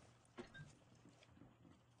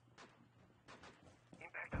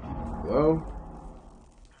 Hello?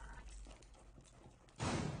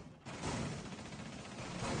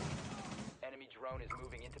 Enemy drone is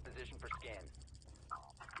moving into position for scan.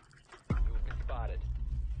 You've been spotted.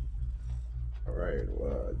 Alright,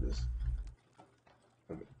 well,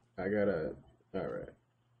 I gotta. Alright.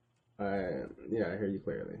 Yeah, I hear you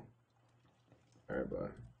clearly. Alright,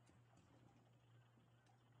 bye.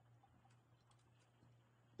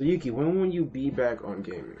 So, Yuki, when will you be back on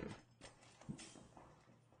gaming?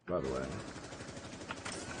 By the way.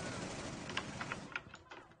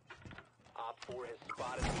 Op 4 has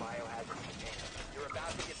spotted the biohazard container. You're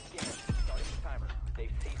about to get scanned. Starting the timer.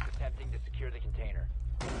 They've ceased attempting to secure the container.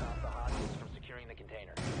 Stop the hostiles from securing the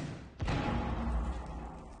container.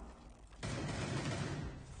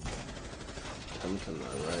 Come to my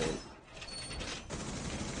right.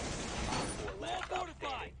 Op 4 last stop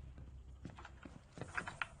standing.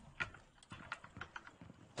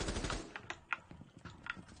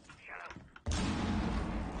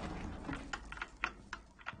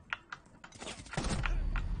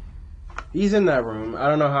 He's in that room. I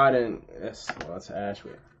don't know how I didn't. That's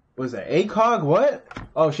Ashwood. Was that ACOG? What?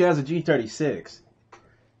 Oh, she has a G36.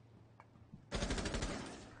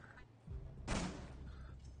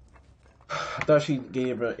 I thought she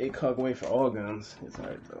gave her ACOG away for all guns. It's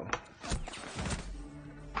alright though.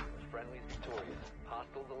 Friendly's victorious.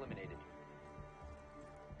 Hostiles eliminated.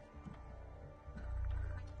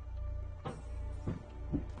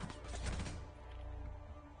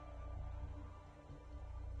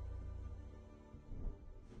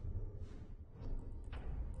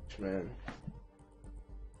 Man.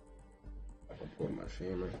 I can pull my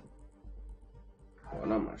femur. Well,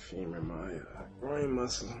 not my femur, my groin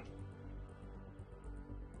muscle.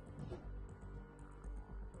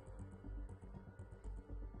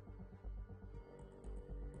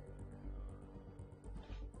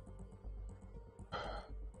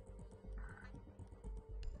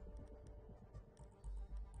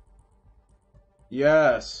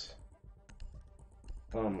 Yes.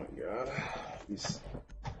 Oh my god. These.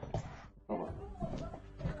 Oh my.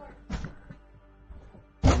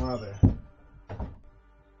 Mother.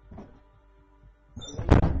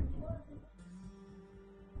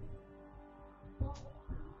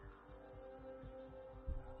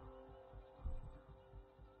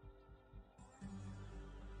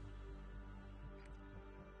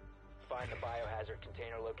 Find the biohazard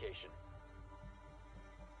container location.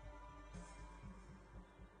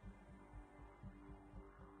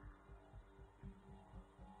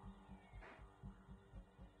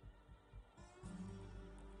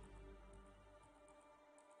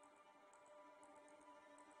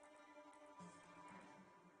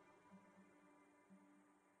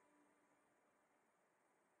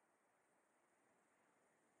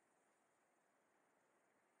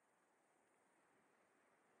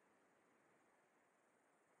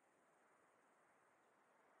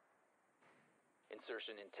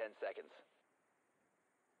 Insertion in 10 seconds.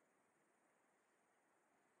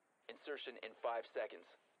 Insertion in 5 seconds.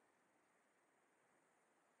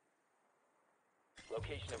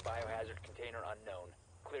 Location of biohazard container unknown.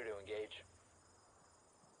 Clear to engage.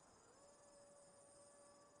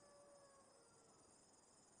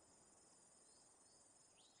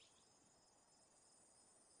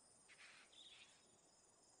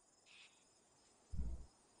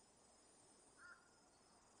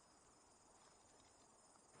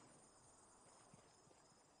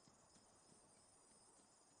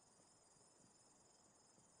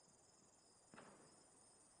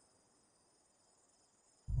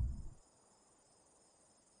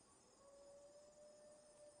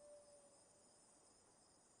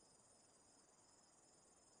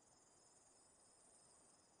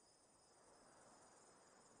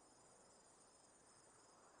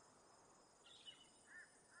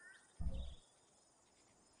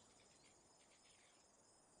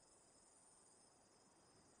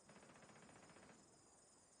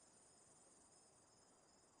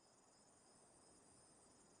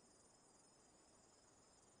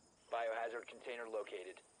 Biohazard container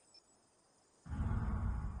located.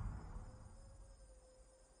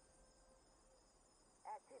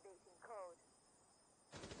 Activating code.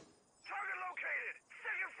 Target located!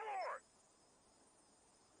 Second floor!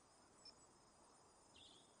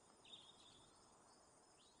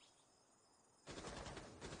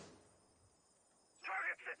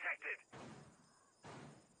 Targets detected!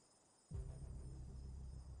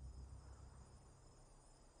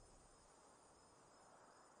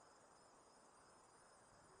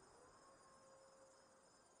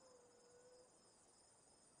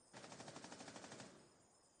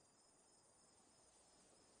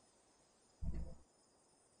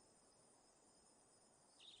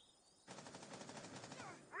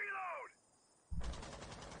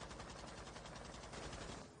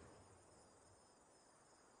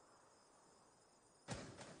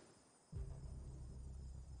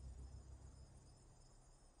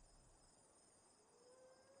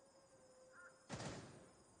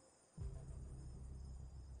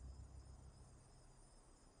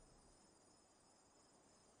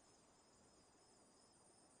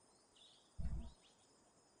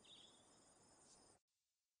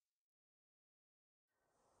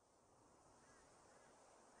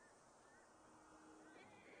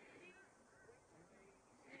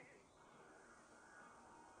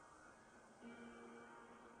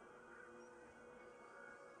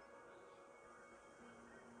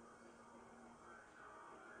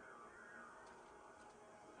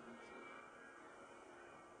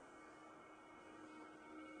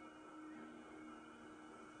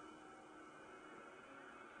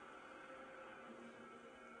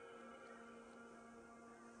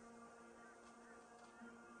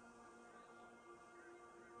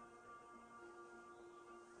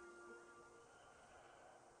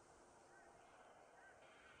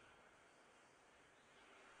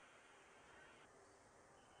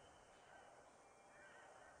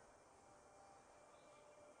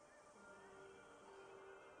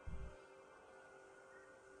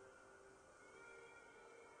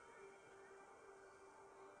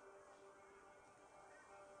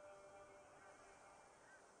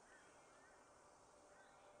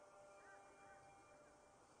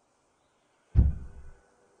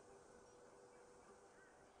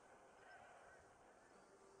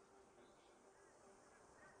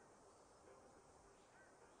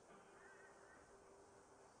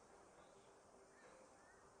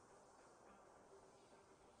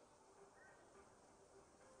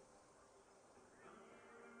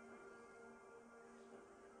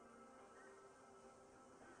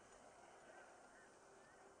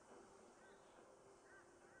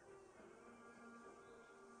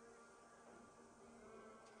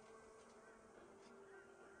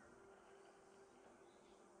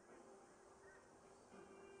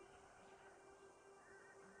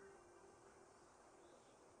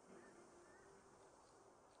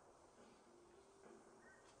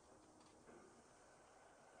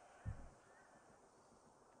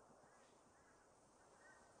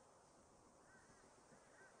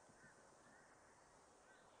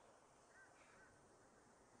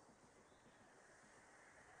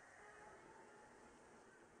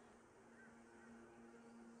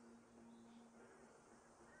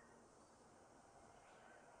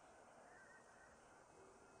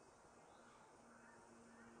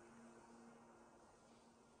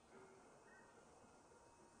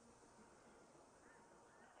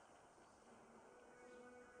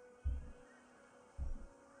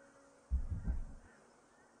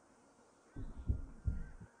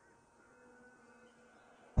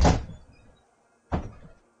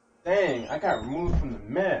 Dang, I got removed from the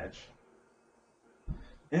match.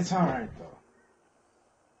 It's alright though.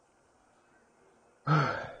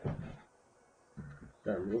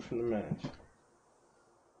 Got removed from the match.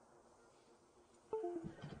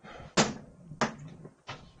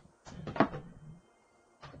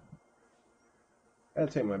 I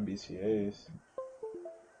gotta take my BCAs,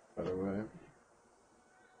 by the way.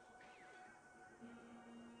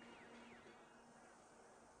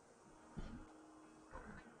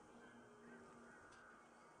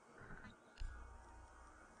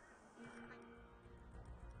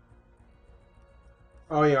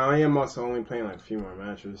 Oh yeah, I am also only playing like a few more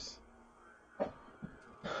matches.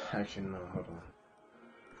 Actually, no, hold on.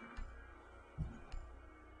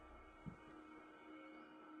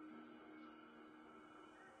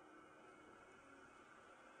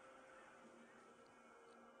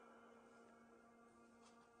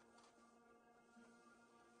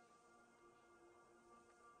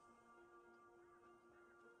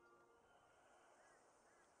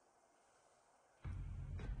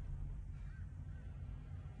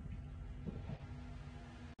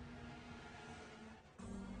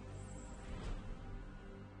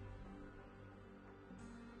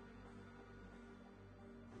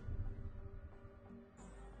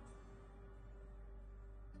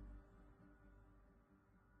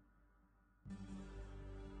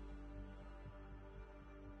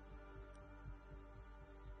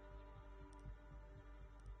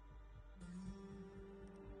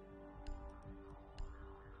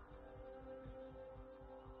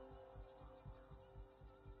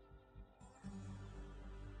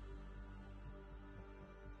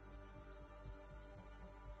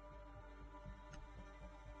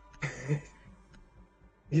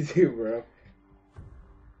 You too, bro.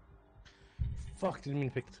 Fuck, didn't mean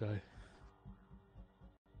to pick this guy.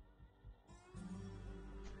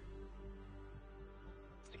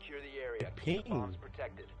 Secure the area. Ping. Keep the bombs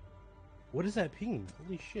protected. What is that ping?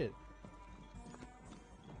 Holy shit.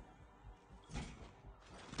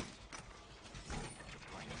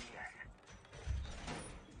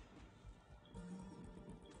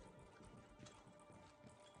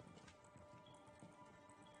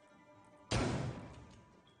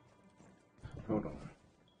 Hold on.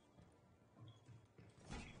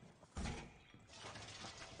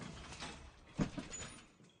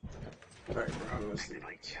 Alright, bro, I'm listening.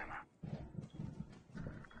 Activate jammer.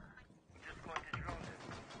 Just going to drone this.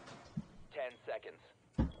 10 seconds.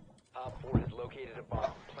 Op 4 has located a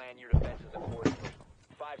bomb. Plan your defenses accordingly.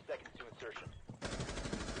 5 seconds to insertion.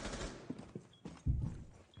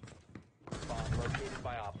 Bomb located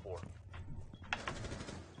by Op 4.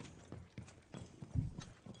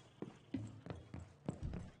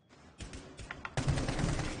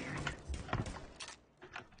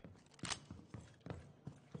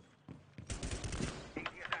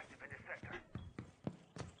 ADS active in this sector.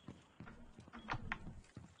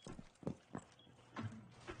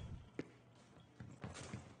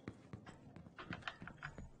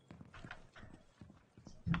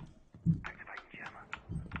 Activating jammer.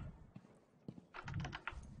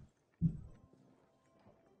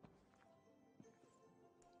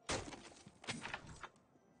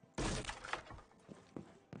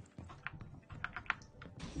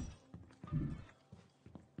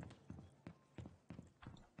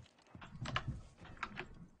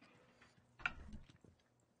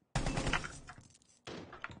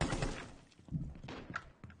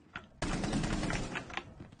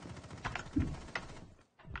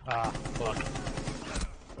 Ah, fuck.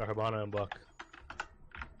 Got Hibana and Buck.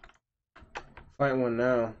 Fight one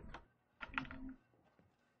now.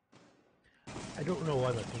 I don't know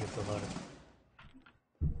why my ping is so high.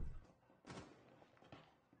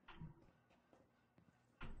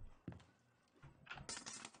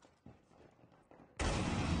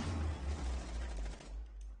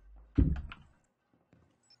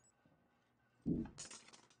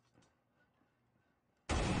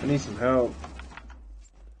 I need some help.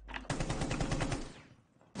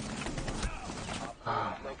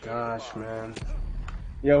 Oh my gosh, man.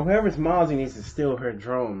 Yo, whoever's Mozzie needs to steal her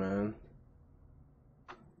drone, man.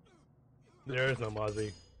 There is no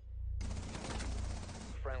Mozzie.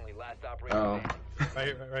 Friendly, last operator Oh.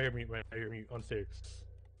 standing. Right here, mute, on stairs.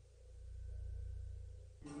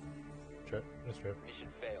 Trap, that's trap. Mission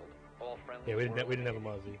failed. All friendly. Yeah, we didn't have a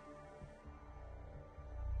Mozzie.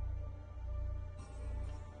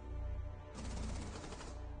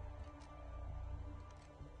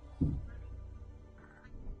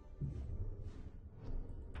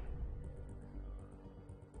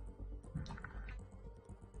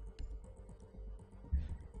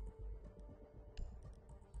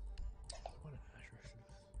 What an Asher shit.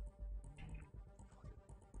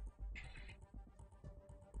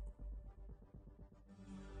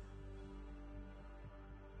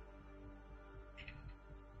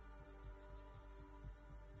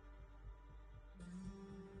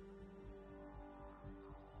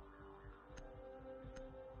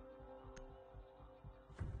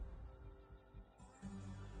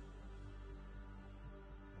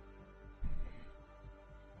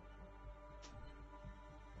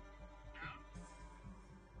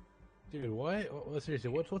 Dude, what? Seriously,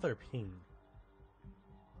 what's with our ping?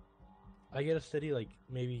 I get a steady like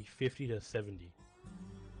maybe 50 to 70.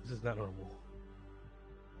 This is not normal.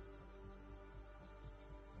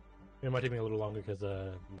 It might take me a little longer because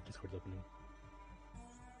Discord's opening.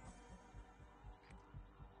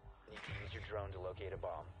 Need to use your drone to locate a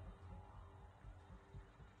bomb.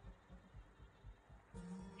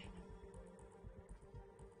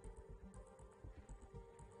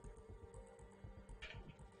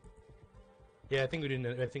 Yeah, I think we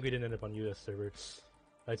didn't. I think we didn't end up on U.S. servers.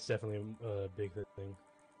 That's definitely a big thing.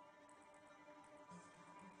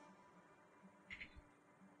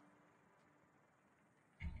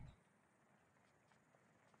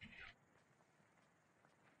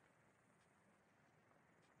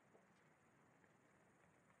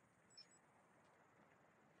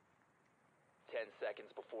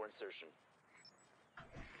 Seconds before insertion.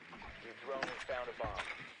 Your drone has found a bomb.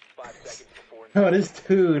 5 seconds before insertion. Oh, this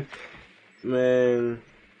dude, man.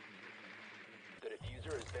 The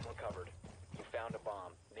diffuser has been recovered. You found a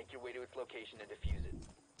bomb. Make your way to its location and defuse it.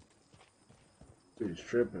 Dude's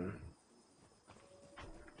tripping.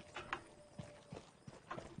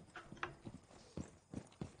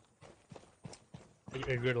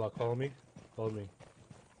 Hey, Gridlock, follow me. Follow me.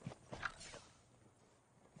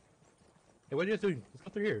 Hey, what are you guys doing? Let's go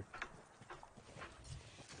through here.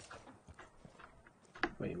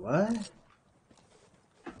 Wait, what?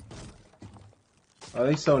 Oh,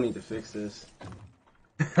 they so need to fix this.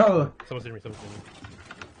 Oh, Someone's hitting me. Someone's hitting me.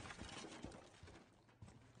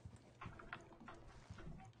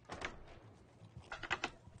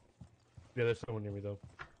 Yeah, there's someone near me though.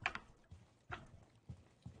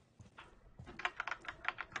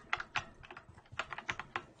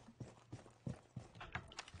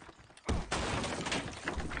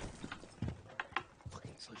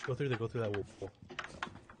 Fucking sludge. Go through that wall.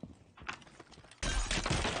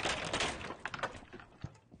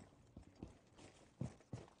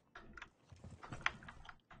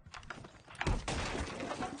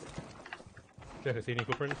 Check, I see any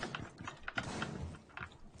footprints?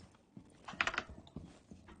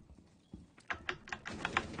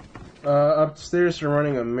 upstairs you're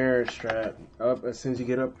running a mirror strat. Up as soon as you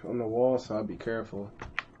get up on the wall, so I'll be careful.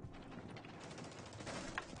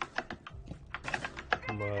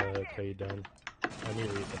 I'm cut you down. I need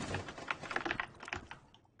to read that thing.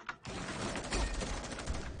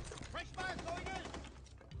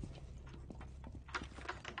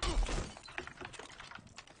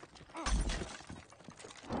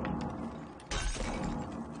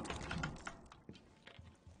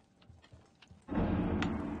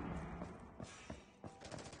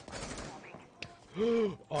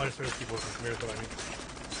 Oh, I just heard people with mirrors behind me.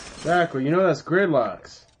 Exactly, you know that's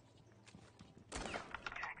gridlocks.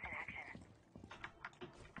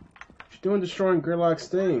 What you doing destroying gridlocks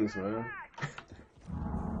things, man?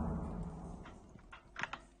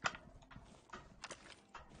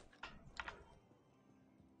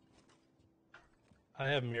 I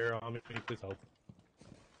have mirror on me, please help.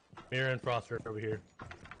 Mirror and Frost are over here.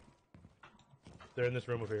 They're in this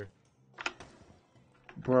room over here.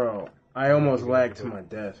 Bro, I almost lagged to my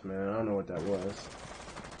death, man. I don't know what that was.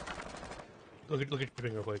 Look at your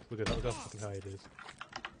finger real quick. Look how fucking high it is.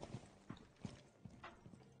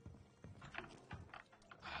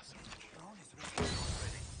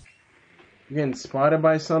 You're getting spotted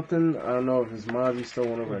by something? I don't know if it's Mozzie stole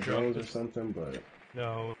one of our drones or something, but...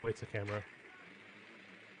 No, wait, it's a camera.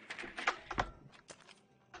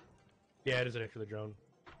 Yeah, it is actually a drone.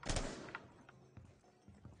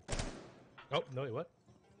 Oh, no, wait, what?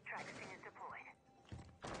 Traxton is deployed.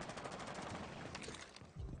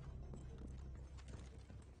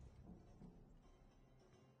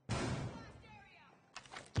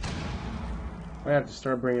 I have to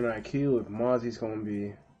start bringing IQ if Mozzie's gonna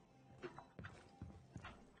be...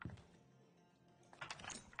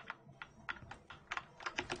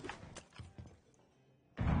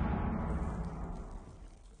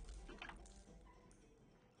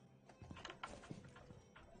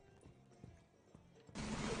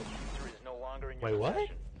 Wait, what?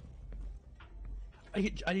 I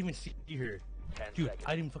didn't even see her. Dude, seconds.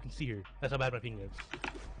 I didn't even fucking see her. That's how bad my ping is.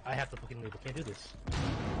 I have to fucking leave. I can't do this. 5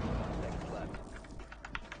 seconds left.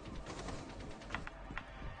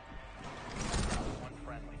 One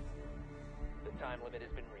friendly. The time limit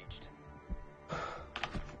has been reached.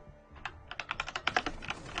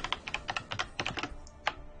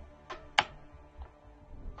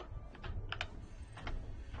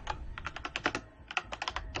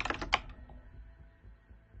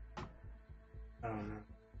 I don't know.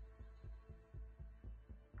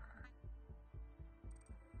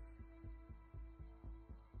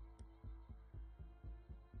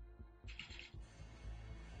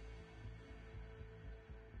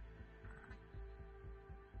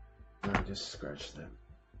 just scratched that.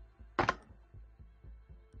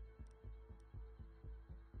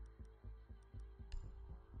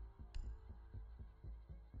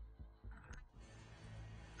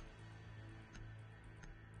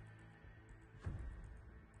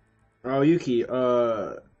 Oh, Yuki,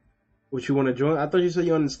 what you want to join? I thought you said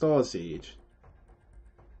you uninstalled Siege.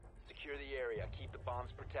 Secure the area. Keep the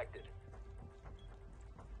bombs protected.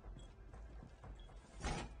 Be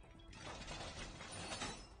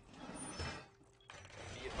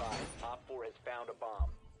advised, Op 4 has found a bomb.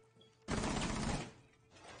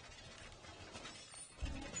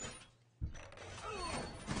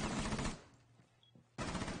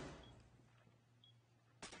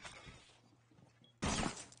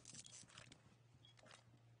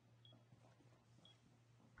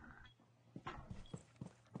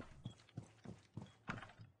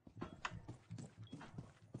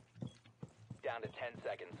 Down to 10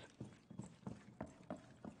 seconds.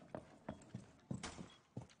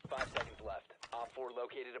 5 seconds left. Op 4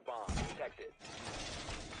 located a bomb. Protect it.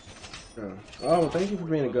 Oh, thank you for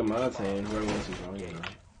being a good mod team. Whoever wants to join, you know.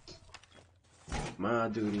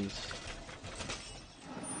 Mod duties.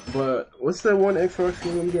 But what's that one Xbox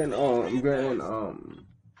game I'm getting? Oh, I'm getting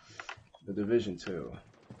the Division 2.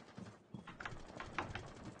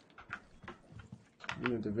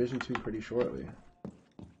 I'm in Division 2 pretty shortly.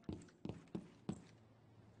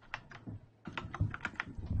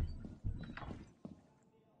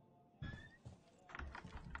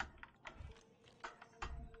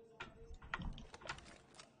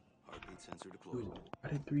 Heartbeat sensor deployed. Why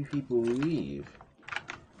did 3 people leave?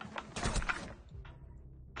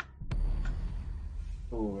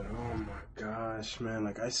 Oh my gosh, man.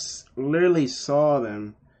 Like, I literally saw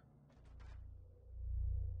them.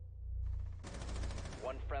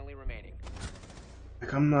 One friendly remaining.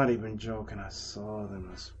 Like, I'm not even joking. I saw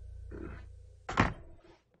them. I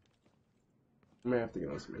may have to get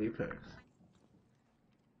on some Apex.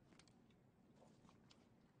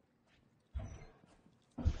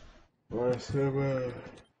 Or some,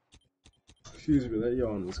 excuse me, that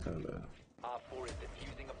yawn was kind of. Op 4 is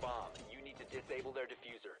defusing a bomb. You need to disable their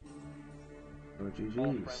diffuser. Oh, All GG's.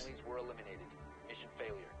 friendlies were eliminated. Mission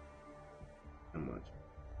failure. How much?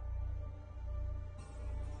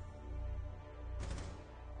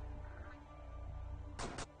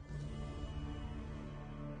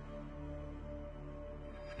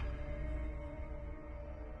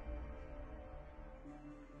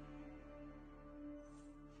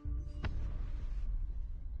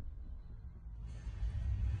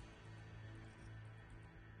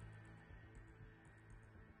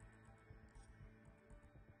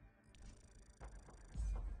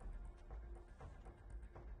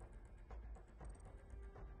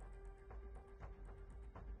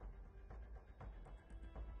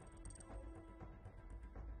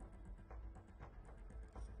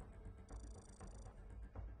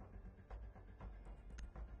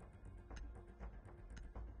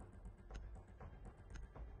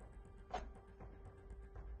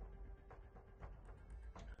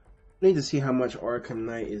 Need to see how much Arkham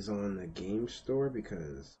Knight is on the game store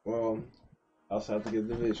because, well, I also have to get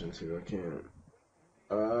Division 2. I can't.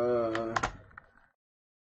 I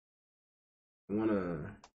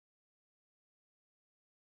wanna.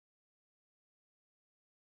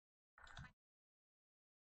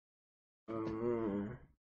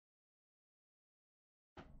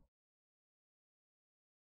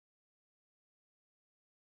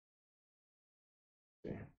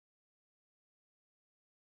 Yeah.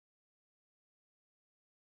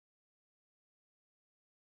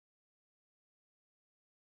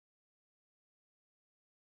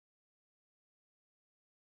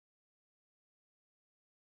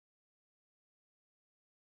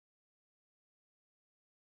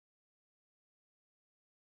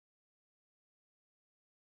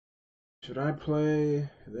 Should I play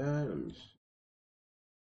that?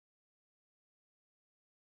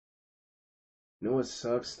 You know what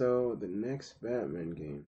sucks though? The next Batman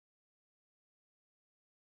game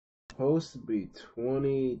supposed to be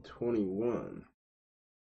 2021.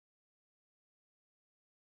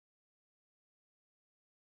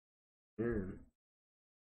 Yeah.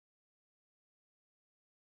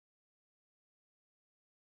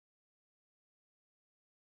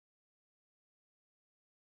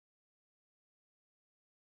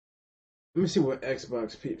 Let me see what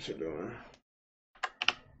Xbox peeps are doing.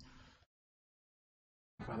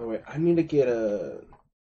 By the way, I need to get a.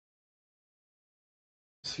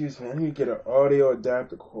 Excuse me, I need to get an audio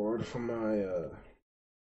adapter cord for my.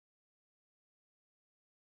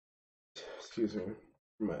 Excuse me,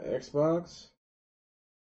 for my Xbox.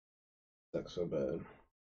 Sucks so bad.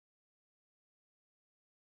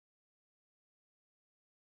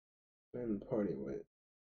 And party with.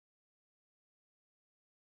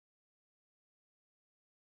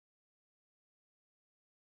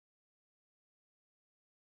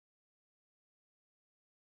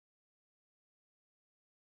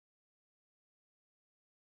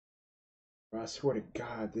 Bro, I swear to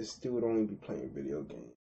God, this dude only be playing video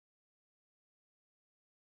games.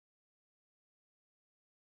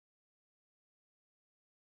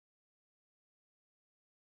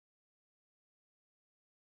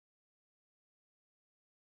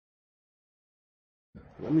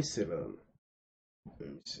 Let me sit up. Let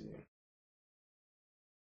me see.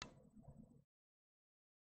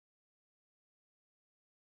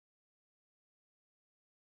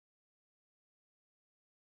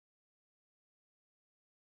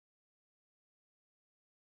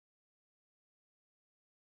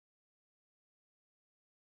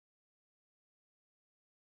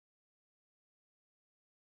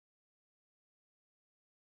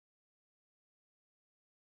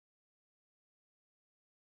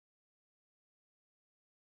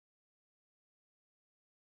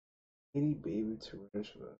 Itty baby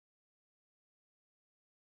tarantula.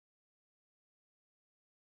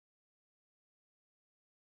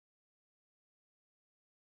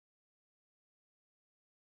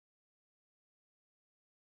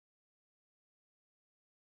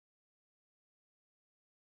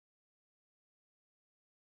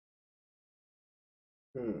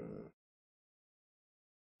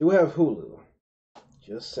 Do have Hulu.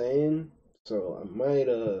 Just saying. So I might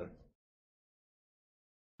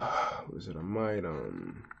what is it? I might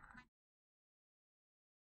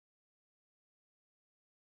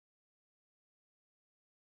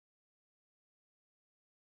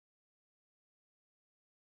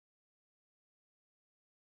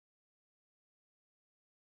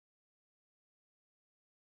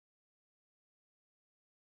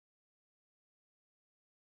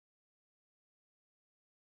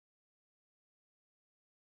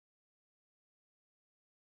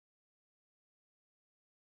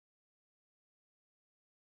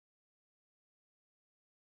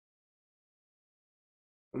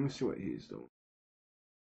let me see what he's doing.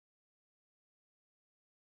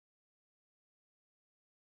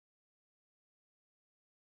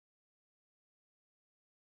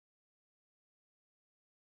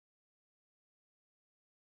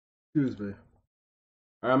 Excuse me. Alright,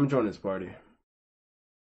 I'm gonna join this party.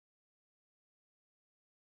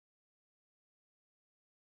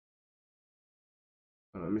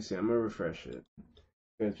 Let me see. I'm gonna refresh it.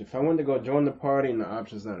 Because if I want to go join the party and the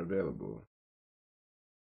option's not available,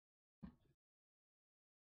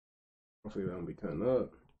 hopefully that won't be cutting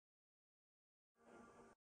up.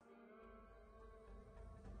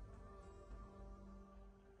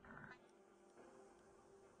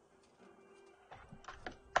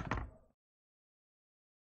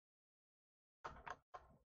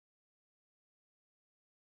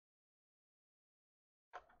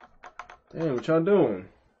 Damn, what y'all doing?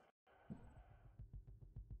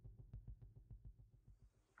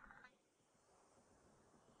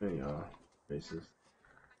 Hey, y'all. Racist.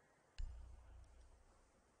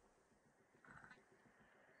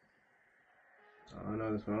 I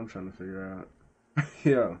know that's what I'm trying to figure out.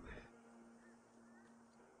 Yo.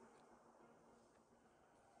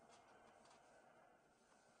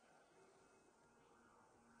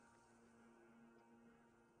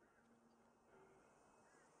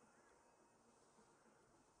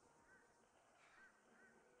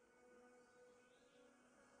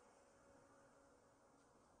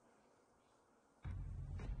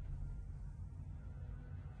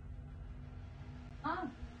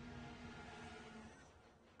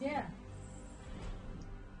 Yeah.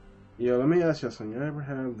 Yo, let me ask you something. You ever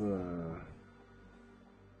have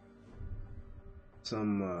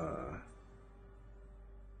some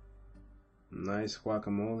nice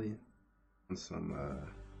guacamole and some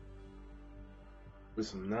with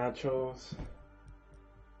some nachos?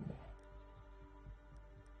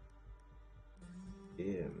 Yeah,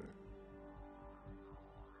 man.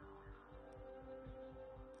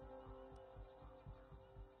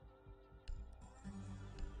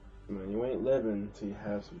 Man, you ain't living until you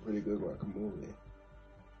have some pretty good guacamole.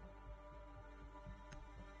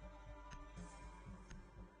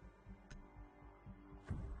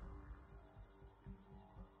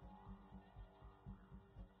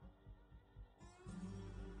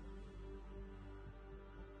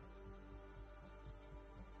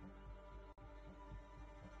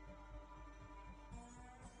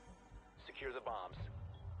 Secure the bombs.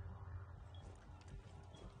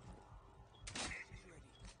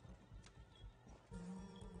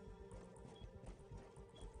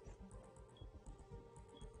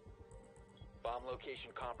 Bomb Bomb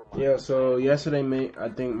location compromised. Yeah, so yesterday, I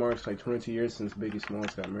think marks like 22 years since Biggie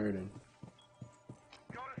Smalls got murdered.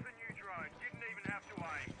 Got us a new drone. Didn't even have to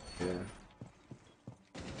aim. Yeah.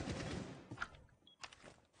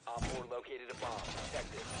 Op 4 located a bomb.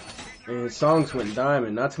 Protect it. And his songs went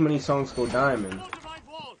diamond. Not too many songs go diamond.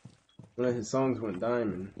 One of his songs went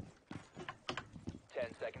diamond.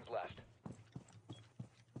 10 seconds left.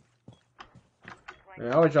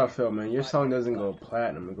 Man, how would y'all feel, man? Your song doesn't go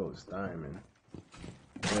platinum, it goes diamond.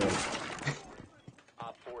 Yeah.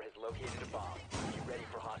 Op 4 has located a bomb. Be ready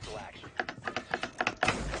for hostile action.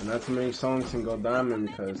 And not too many songs can go diamond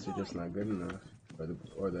because they're just not good enough.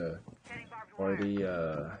 Or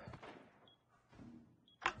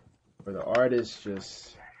the artist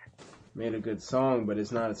just made a good song, but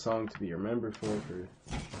it's not a song to be remembered for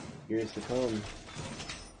years to come.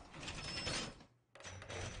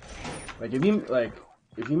 Like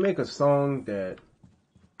if you make a song that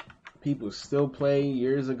people still play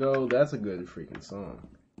years ago, that's a good freaking song.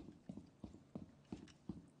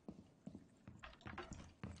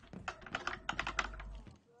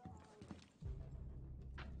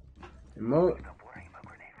 And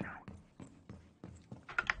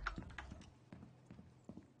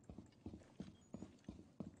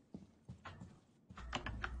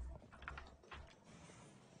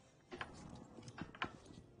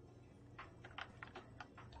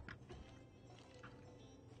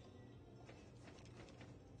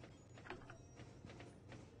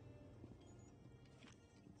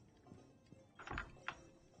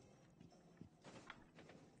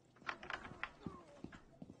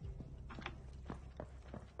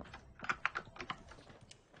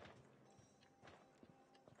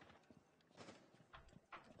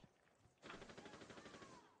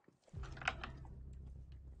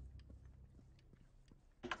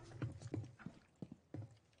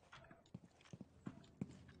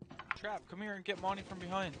Trap, come here and get Monty from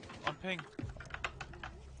behind. On ping.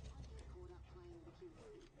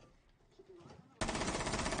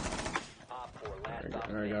 Op 4 last I stop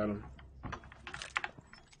got him.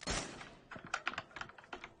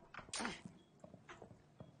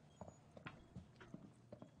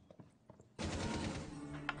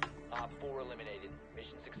 Op 4 eliminated.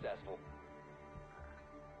 Mission successful.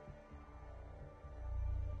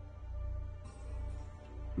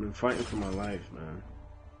 I've been fighting for my life, man.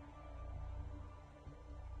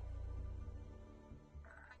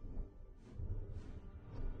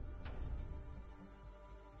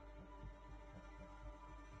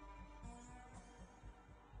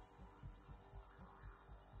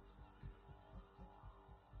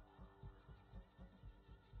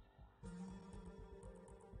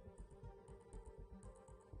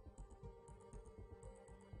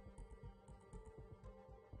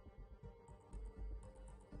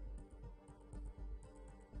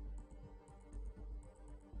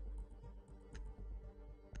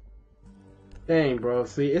 Dang, bro.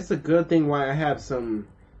 See, it's a good thing why I have some.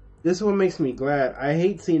 This is what makes me glad. I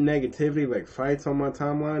hate seeing negativity like fights on my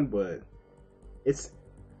timeline, but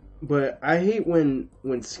I hate when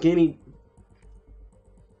skinny.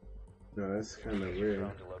 No, that's kind of weird.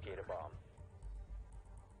 Drone to locate a bomb.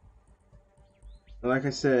 Like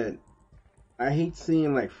I said, I hate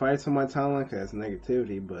seeing like fights on my timeline because it's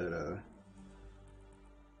negativity,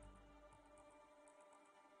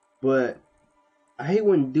 but I hate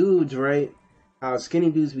when dudes, right? How skinny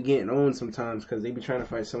dudes be getting owned sometimes because they be trying to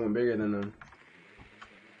fight someone bigger than them.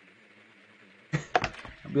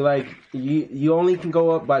 I'd be like, you only can go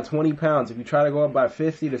up by 20 pounds. If you try to go up by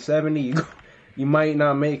 50 to 70, you might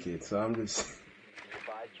not make it. So I'm just.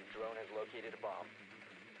 Advised your drone has located a bomb.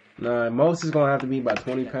 Nah, most is gonna have to be by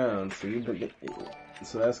 20 pounds.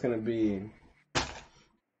 So that's gonna be. 5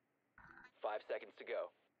 seconds to go.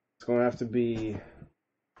 It's gonna have to be.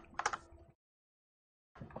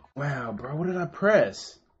 Wow, bro, what did I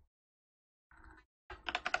press?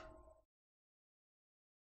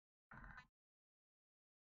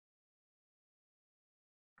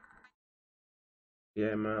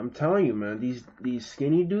 Yeah, man, I'm telling you, man, these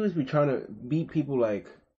skinny dudes be trying to beat people like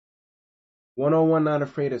 101 not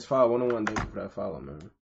afraid as follow. 101, thank you for that follow,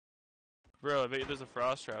 man. Bro, I bet you there's a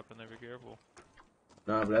frost trap in there, be careful.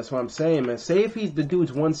 Nah, but that's what I'm saying, man. Say if the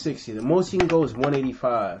dude's 160, the most he can go is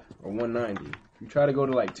 185 or 190. If you try to go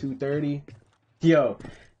to like 230, yo,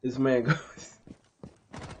 this man goes.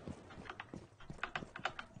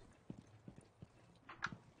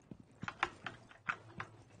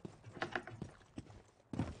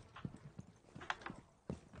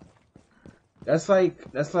 That's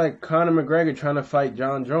like Conor McGregor trying to fight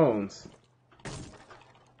John Jones.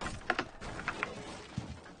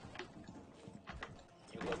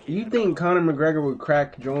 You located You a think bomb. Conor McGregor would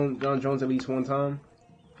crack John Jones at least one time?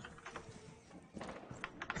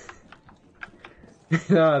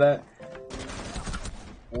 No, that.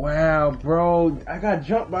 Wow, bro, I got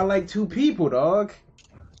jumped by like 2 people, dog.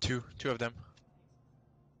 Two of them.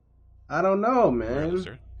 I don't know, Where are those,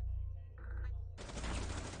 man. sir?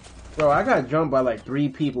 Bro, I got jumped by like 3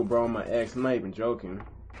 people, bro. On my ex, I'm not even joking.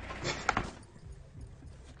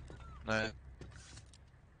 Nice.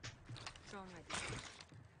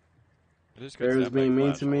 This Barry's guy's being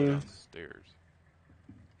mean to me. downstairs.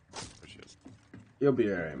 Oh, shit. You'll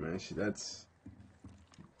be alright, man. That's.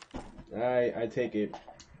 I take it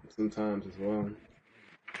sometimes as well.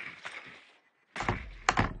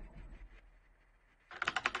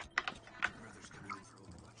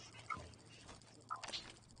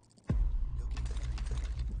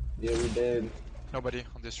 Yeah, we did. Nobody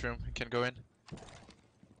on this room. You can go in.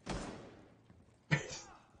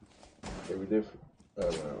 Yeah, we did. Oh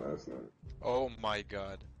no, that's not. Oh my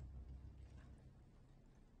god.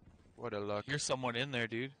 What a luck. You're someone in there,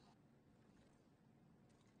 dude.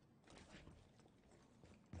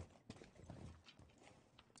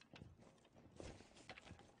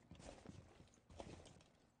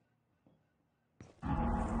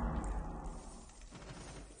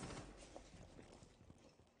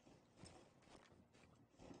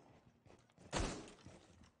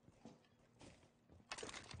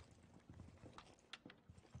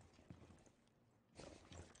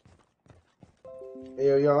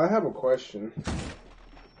 Yo, I have a question.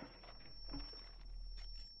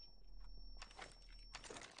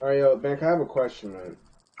 Alright, yo, Bank, I have a question, man.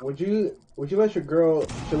 Would you let your girl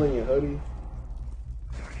chill in your hoodie?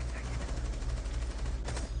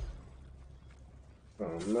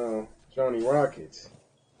 Oh no, Johnny Rockets.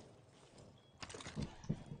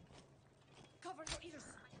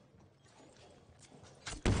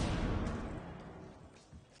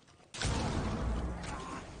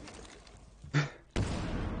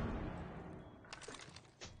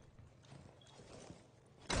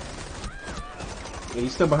 Yeah,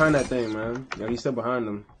 he's still behind that thing, man. Yo, he's still behind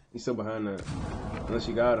him. He's still behind that. Unless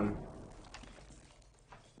you got him.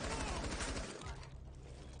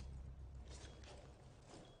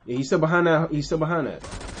 Yeah, he's still behind that. He's still behind that.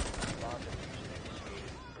 Protect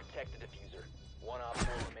the diffuser. One op 4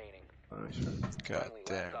 remaining. Alright, sure. God Friendly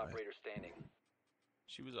damn last it. operator standing.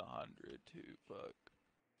 She was 100 too. Fuck.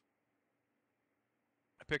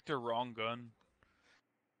 I picked her wrong gun.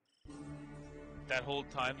 That whole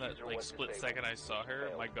time, that User like was split disabled. second I saw her,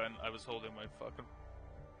 Failed. my gun, I was holding my fucking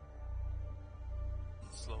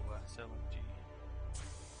slow ass LMG.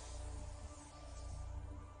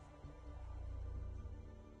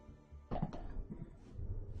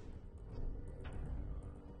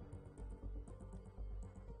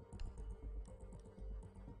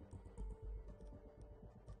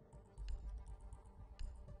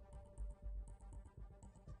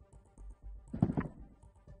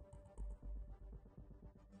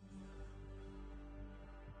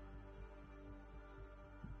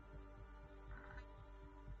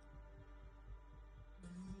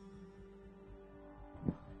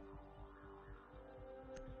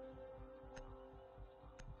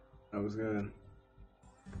 That was good.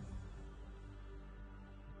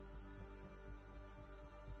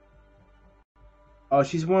 Oh,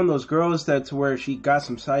 she's one of those girls that's where she got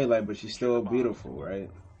some cellulite, but she's still beautiful, right?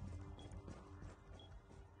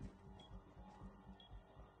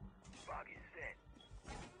 Fog is set.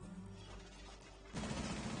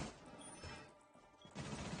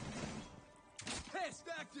 Test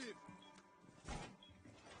active.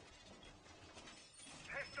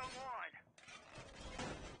 Test online.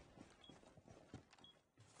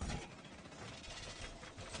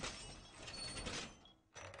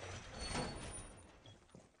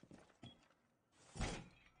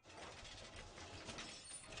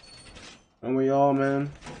 And we all,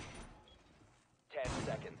 man. 10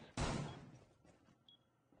 seconds.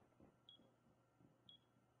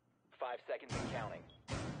 5 seconds and counting.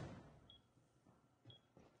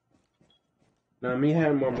 Now, me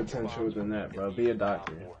having more potential than that, bro. Be a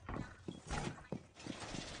doctor.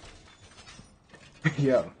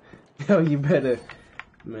 Yo, you better,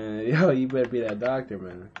 man. Yo, you better be that doctor,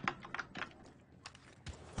 man.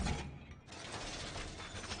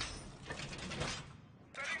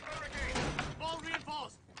 Ball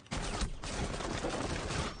reinforced.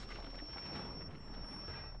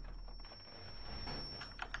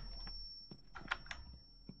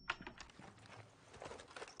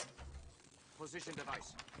 Position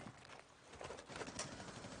device.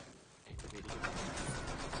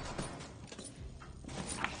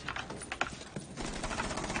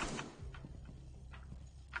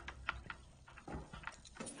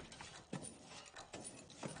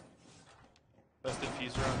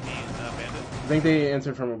 diffuser on me and Bandit. I think they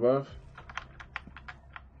entered from above.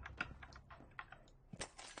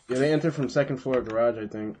 Yeah, they entered from second floor garage, I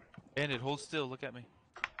think. Bandit, hold still. Look at me.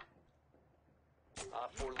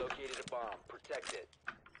 Op 4 located a bomb. Protect it.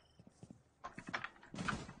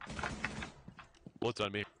 Bullets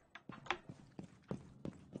on me.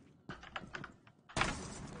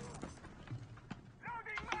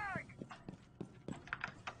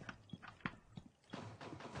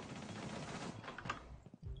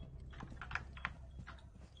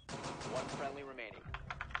 One friendly remaining.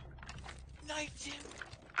 Knifed him.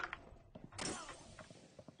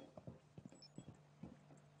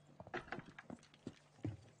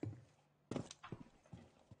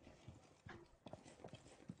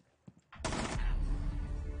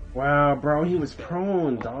 Wow, bro, he was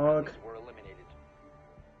prone, dog. Were eliminated.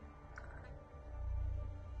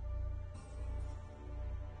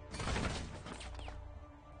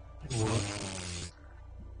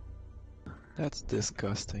 That's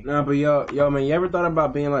disgusting. Nah, but yo, man, you ever thought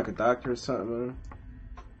about being like a doctor or something, man?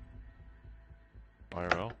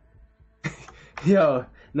 IRL? Yo,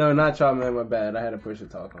 no, not y'all, man, my bad. I had to push the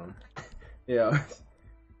talk on. Yo.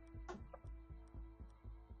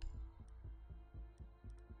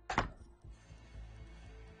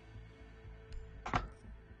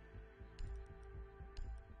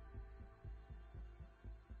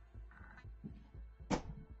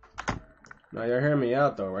 Now, you're hearing me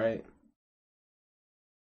out, though, right?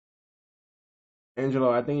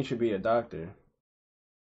 Angelo, I think you should be a doctor.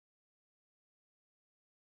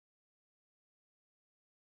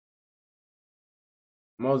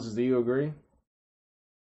 Moses, do you agree?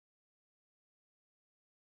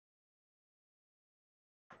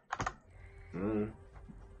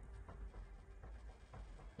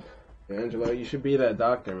 Angelo, you should be that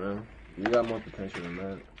doctor, man. You got more potential than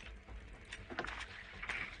that.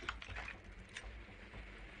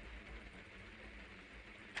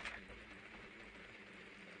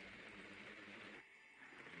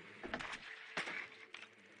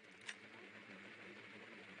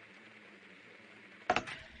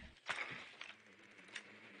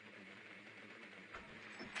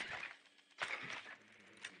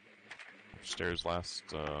 Stairs last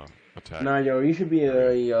attack. Nah, yo, you should be a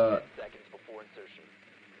Seconds before insertion.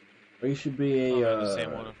 or you should be a The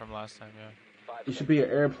same one from last time, yeah. 5 you should be an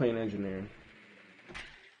airplane engineer.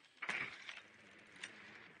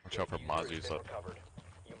 Watch out for Diffuser has Mozzie's been up. recovered.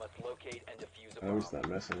 You must locate and defuse a I bomb. was not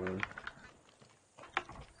messing with him.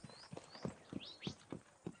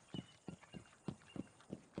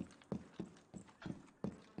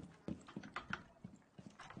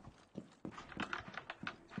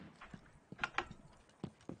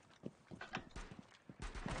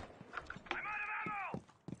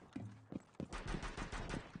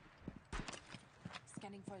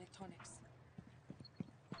 Scanning for electronics.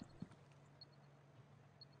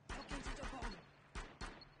 Located a bomb.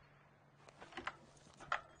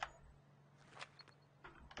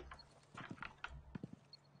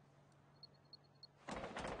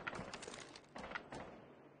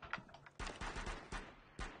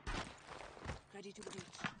 Ready to breach.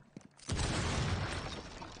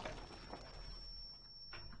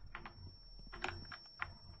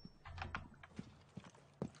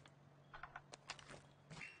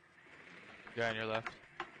 Guy on your left.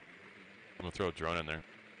 I'm gonna throw a drone in there.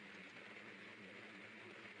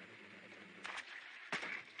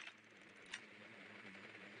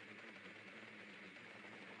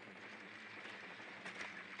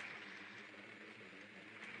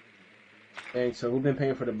 Hey, so who been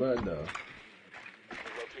paying for the bud though?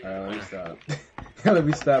 Alright, let me stop. Let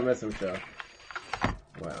me stop messing with y'all.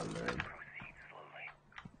 Wow, man.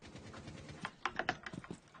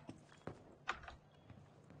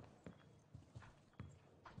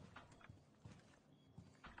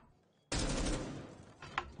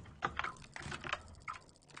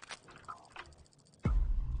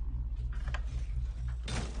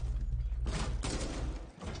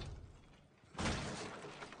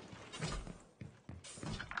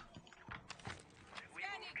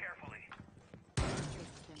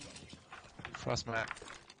 Fast Matt.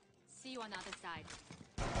 See you on the other side.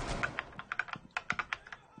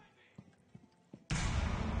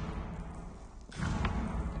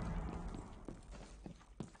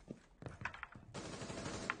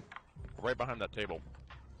 Right behind that table.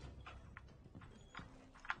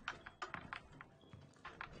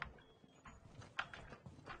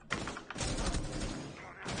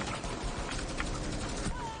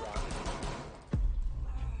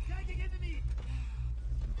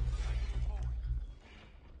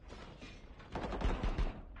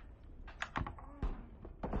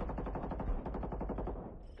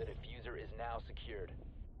 The diffuser is now secure. secured.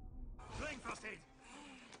 Playing first aid.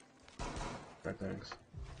 Right, thanks.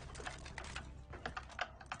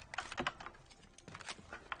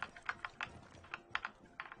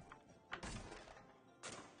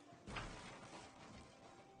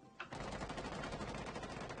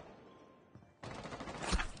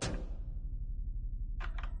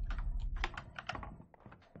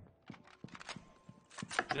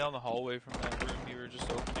 Down the hallway from that room you were just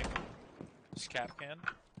opening. This cap can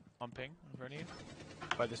on ping in front of you.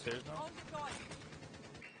 By the stairs now.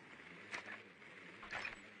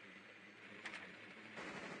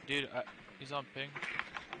 Dude, he's on ping.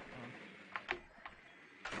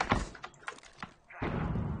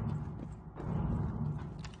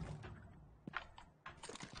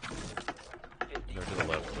 They're to the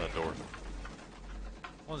left of that door.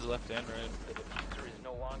 One's left and right. The diffuser is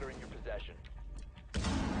no longer in your possession.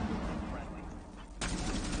 Friendly.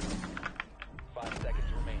 5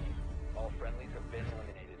 seconds remaining. All friendlies have been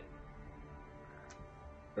eliminated.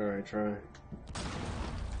 Alright, try.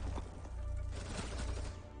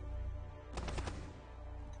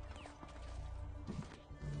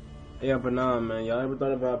 Yeah, but nah, man. Y'all ever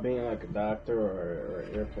thought about being like a doctor or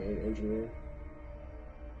an airplane engineer?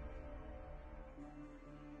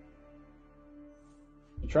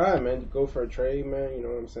 Try it, man. Go for a trade, man. You know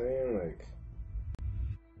what I'm saying? Like,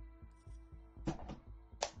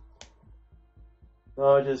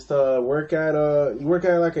 just work at you work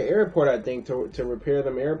at like an airport. I think to repair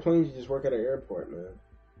them airplanes, you just work at an airport, man.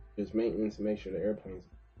 Just maintenance to make sure the airplanes.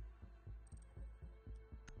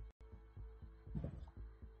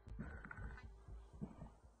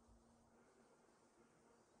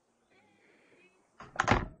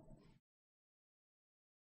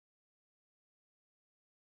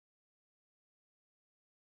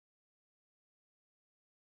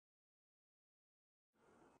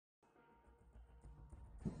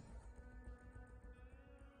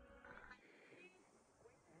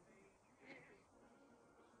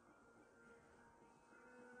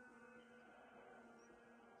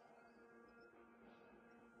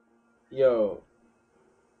 Yo.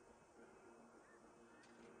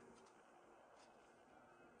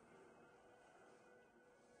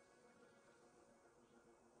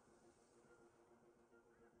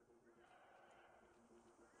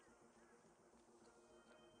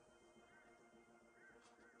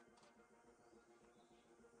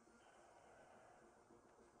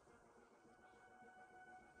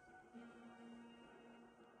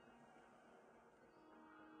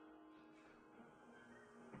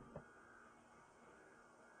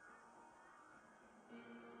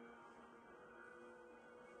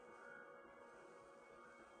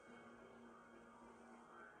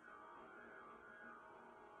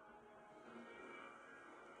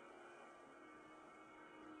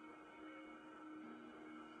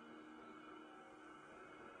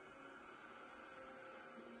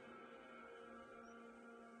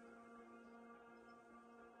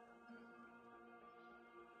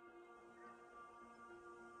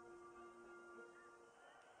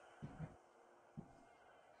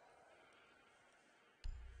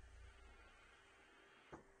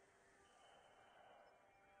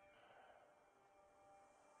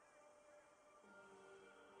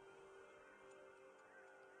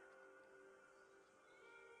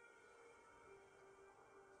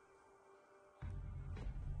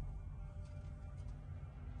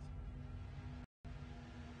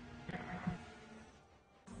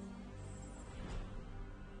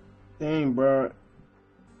 Dang, bro.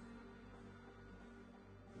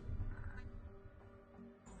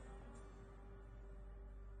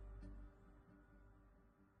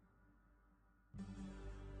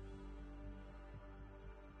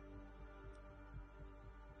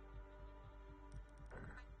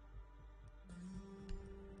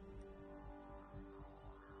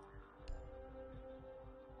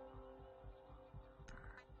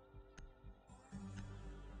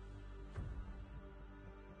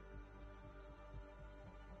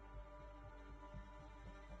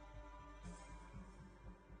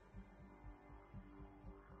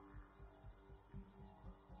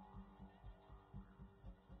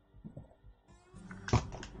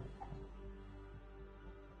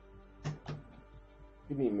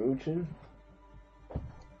 You be mooching?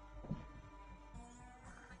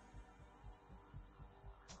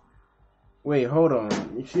 Wait, hold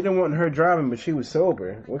on. She didn't want her driving, but she was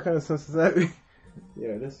sober. What kind of sense does that make?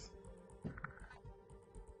 Yeah, this.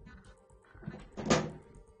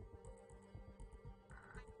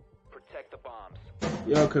 Protect the bombs.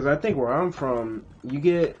 Yo, cause I think where I'm from, you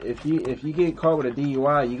get if you get caught with a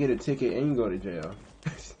DUI, you get a ticket and you go to jail.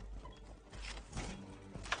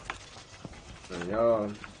 So y'all,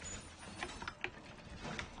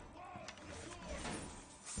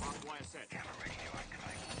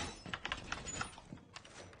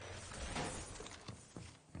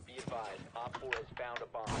 Op 4 has found a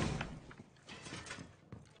bomb.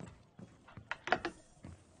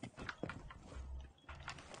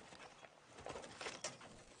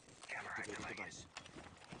 Camera activated. Device.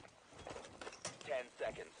 10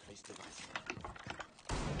 seconds. Place device.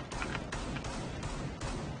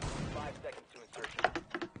 5 seconds to insertion.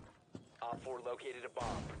 Op 4 located a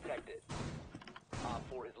bomb. Protect it. Op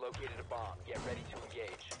 4 has located a bomb. Get ready to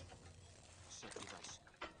engage. Set device.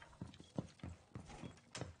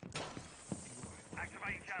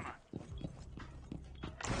 Activating jammer.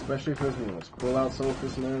 Especially for those ones. Pull out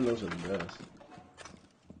sofas, man. Those are the best.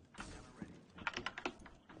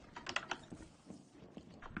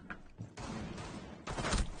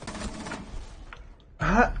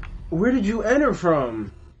 Where did you enter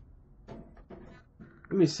from?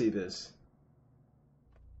 Let me see this.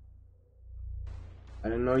 I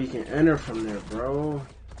didn't know you can enter from there, bro.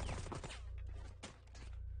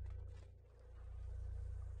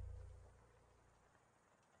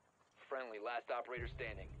 Friendly, last operator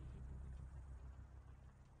standing.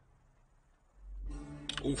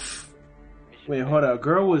 Oof. Wait, hold up. A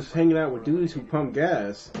girl was hanging out with dudes who pump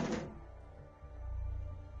gas.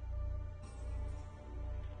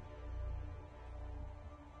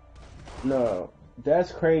 No,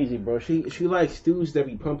 that's crazy, bro. She likes dudes that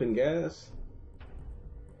be pumping gas.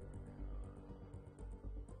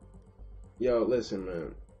 Yo, listen,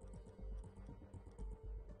 man.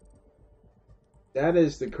 That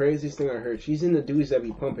is the craziest thing I heard. She's in the dudes that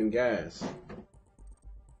be pumping gas.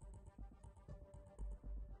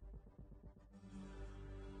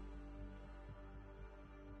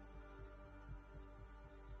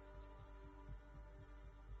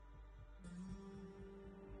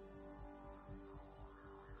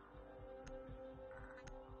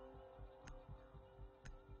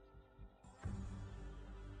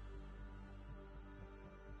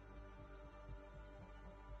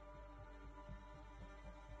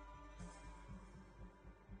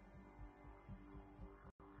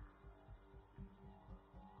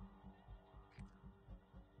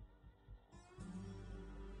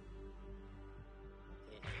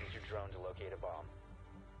 Use your drone to locate a bomb.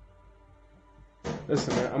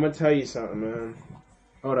 Listen, man, I'm gonna tell you something, man.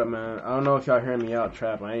 Hold up, man. I don't know if y'all hearing me out,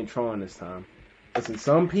 Trap. I ain't trolling this time. Listen,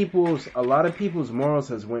 a lot of people's morals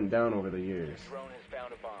has went down over the years. Drone has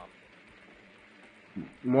found a bomb.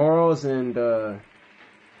 Morals and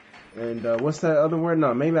what's that other word?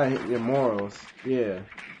 No, maybe I hit your morals. Yeah.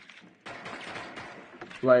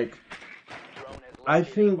 Like, I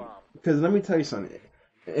think, because let me tell you something.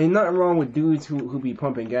 Ain't nothing wrong with dudes who be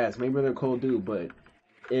pumping gas. Maybe they're a cool dude, but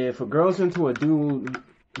if a girl's into a dude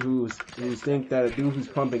who's think that a dude who's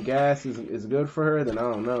pumping gas is good for her, then I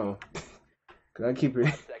don't know. Cause I keep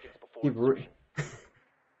it. The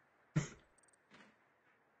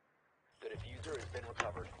diffuser has been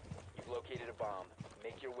recovered. You've located a bomb.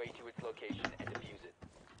 Make your way to its location and defuse it.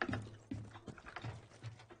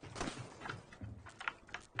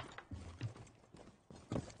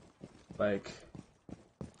 Like,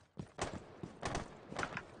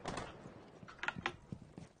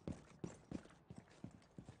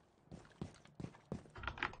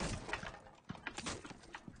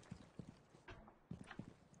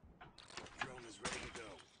 Drone is ready to go.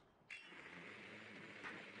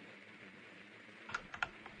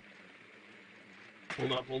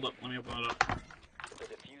 Hold up. Let me open it up. The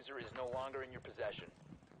diffuser is no longer in your possession.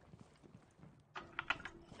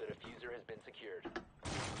 The diffuser has been secured.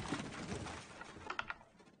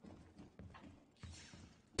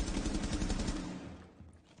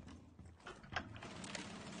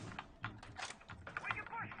 We can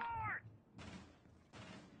push forward.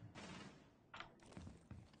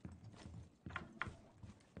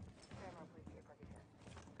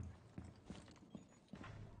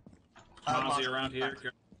 Mozzie around here.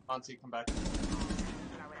 Monty, come back.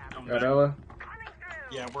 Come got back. Ella?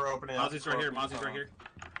 Yeah, we're opening up. Mozzie's right here. Mozzie's right here.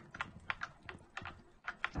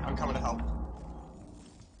 I'm coming to help.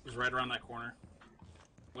 He's right around that corner.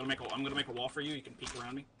 I'm gonna make a wall for you. You can peek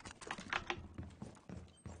around me.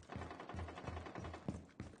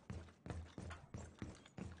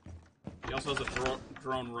 He also has a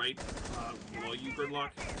drone right below you,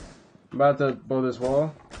 Gridlock. I'm about to blow this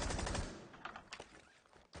wall.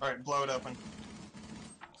 Alright, blow it open.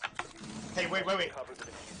 Hey, wait.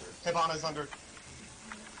 Hibana's under.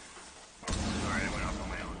 Sorry, I went off on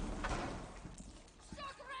my own.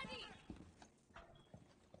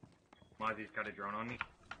 Mozzie's got a drone on me.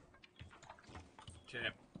 Okay.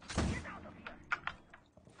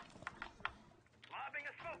 Lobbing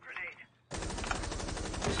a smoke grenade.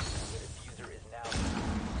 The diffuser is now.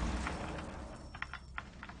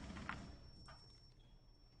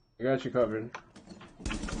 I got you covered.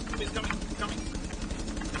 He's coming. He's coming.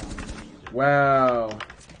 Wow.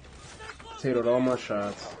 Potatoed all my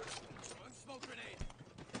shots.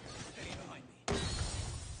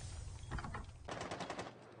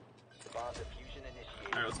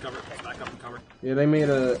 Alright, let's cover. Let's back up and cover. Yeah, they made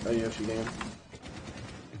a Yoshi game.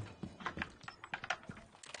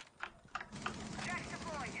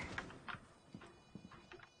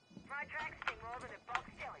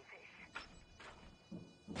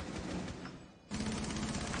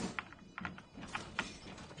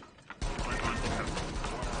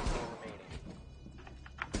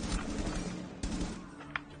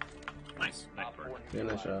 Nice. Yeah,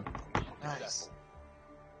 nice shot. Nice.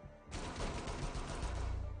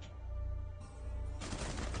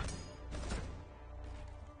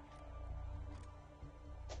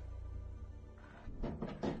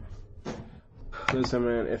 Listen,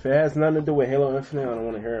 man, if it has nothing to do with Halo Infinite, I don't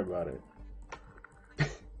want to hear about it.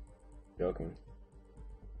 Joking.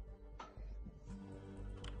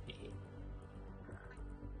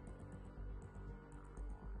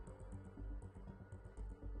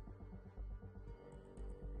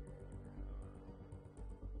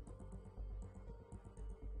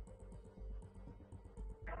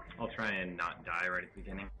 I'll try and not die right at the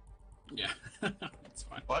beginning. Yeah, that's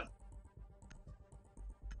fine. What?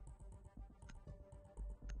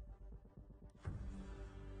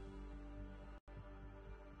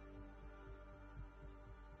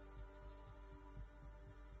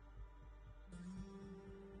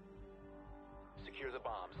 Secure the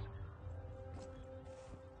bombs.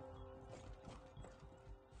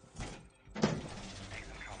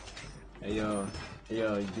 Hey, yo,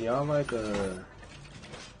 do y'all like,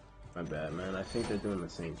 my bad, man. I think they're doing the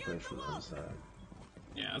same push from the other side.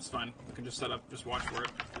 Yeah, that's fine. We can just set up, just watch for it.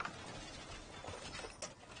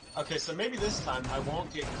 Okay, so maybe this time I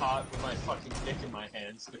won't get caught with my fucking dick in my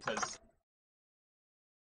hands because...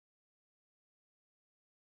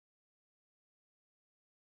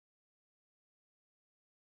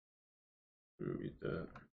 Mute that.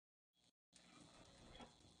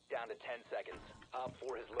 Down to 10 seconds. Op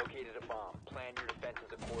 4 has located a bomb. Plan your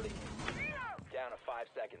defenses accordingly. Down to 5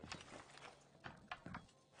 seconds.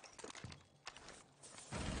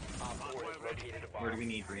 Op 4 has located a bomb. Where do we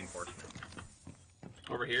need reinforcement?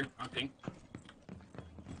 Over here, on ping.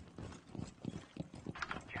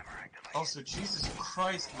 Also, Jesus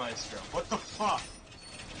Christ, Maestro, what the fuck?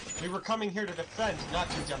 We were coming here to defend, not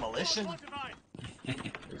do demolition.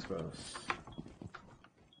 Exposed.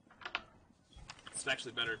 It's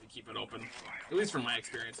actually better if you keep it open. At least from my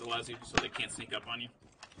experience, it allows you so they can't sneak up on you.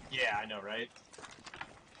 Yeah, I know, right?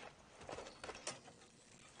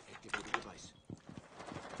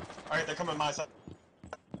 Alright, they're coming my side.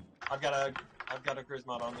 I've got a cruise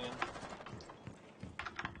mod on the end.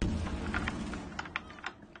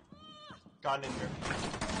 Got an injured.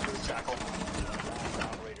 Cruise jackal.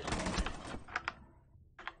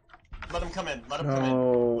 Let him come in. Let him come in.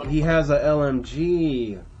 No, he has a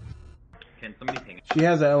LMG. Can somebody ping it? She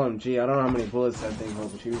has a LMG. I don't know how many bullets that thing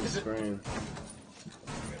holds, but she was spraying.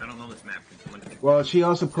 I don't know this map. Can someone ping it? Well, she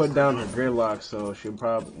also put down her gridlock, so she'll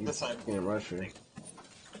probably This side. can't rush her.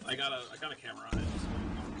 I got a camera on it.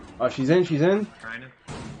 Oh, she's in. She's in. Trying to.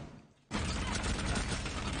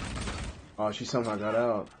 Oh, she somehow got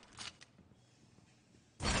out.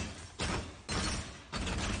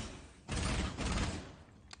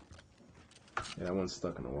 Yeah, that one's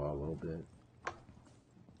stuck in the wall a little bit.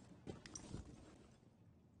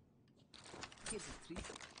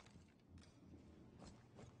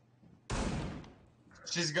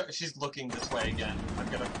 She's looking this way again. I'm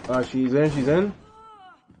gonna. She's in. She's in.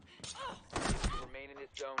 Remain in this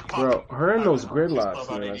zone. Bro, her and those She's gridlocks,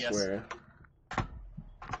 above man, I ADS. swear.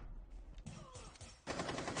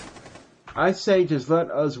 I say just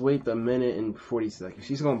let us wait the minute and 40 seconds.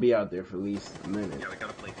 She's gonna be out there for at least a minute. Yeah, we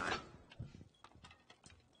gotta play time.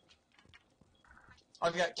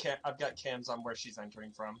 I've got cams on where she's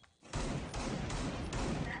entering from.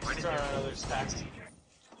 Right She's in throwing here. another stacks.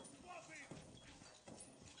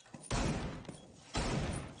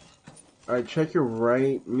 Alright, check your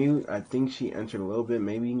right mute. I think she entered a little bit.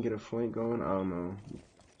 Maybe you can get a flank going. I don't know.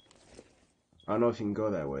 I don't know if you can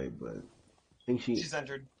go that way, but I think She's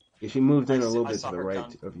entered. Yeah, she moved in a little I bit saw to the her right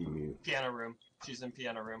gun. of you mute. Piano room. She's in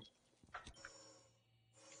piano room.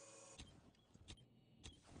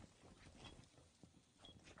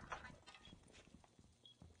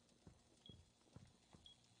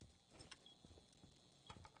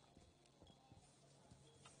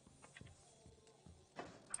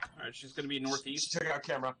 Alright, she's gonna be northeast. She took out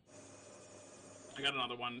camera. I got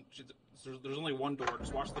another one. There's only one door.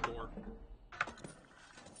 Just watch the door.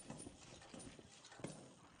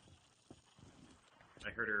 I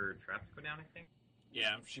heard her traps go down, I think.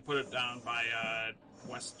 Yeah, she put it down by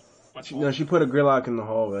west. No, she put a Grillock in the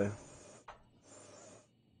hallway.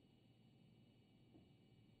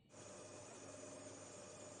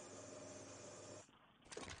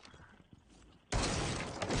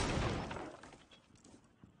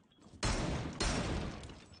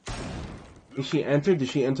 Did she enter? Did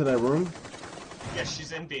she enter that room? Yes,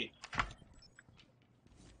 she's in B.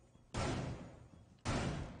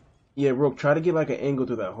 Yeah, Rook, try to get like an angle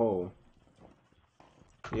through that hole.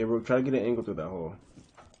 Yeah, Rook, try to get an angle through that hole.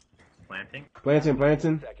 Planting?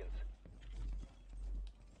 Planting. Seconds.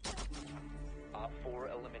 Op 4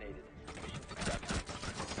 eliminated. Mission successful.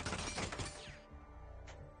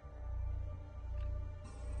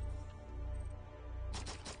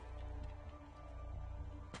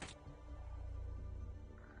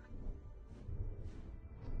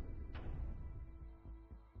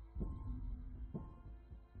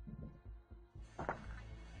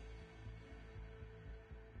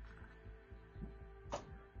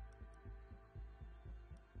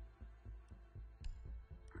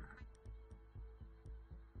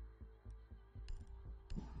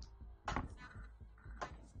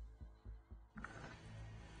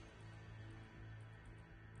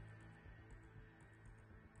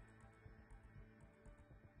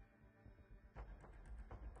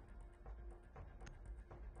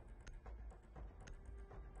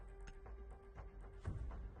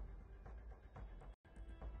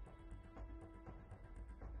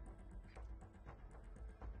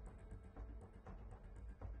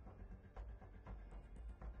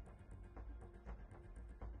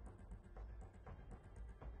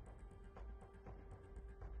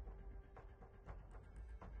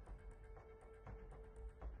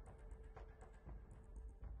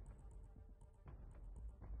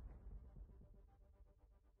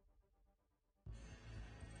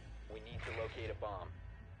 We need to locate a bomb.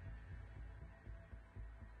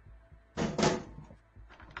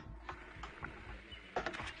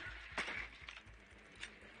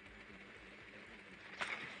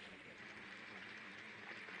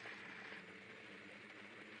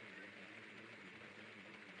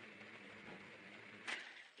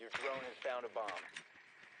 Your drone has found a bomb.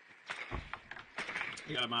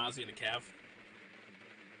 You got a Mozzie and a Cav.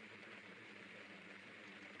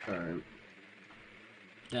 Alright.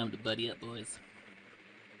 Time to buddy up, boys.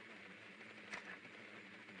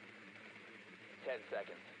 10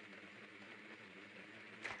 seconds.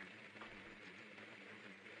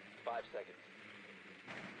 5 seconds.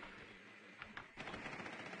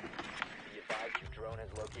 Be advised your drone has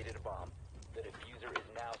located a bomb. The diffuser is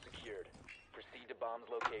now secured. Proceed to bomb's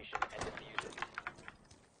location and defuse it.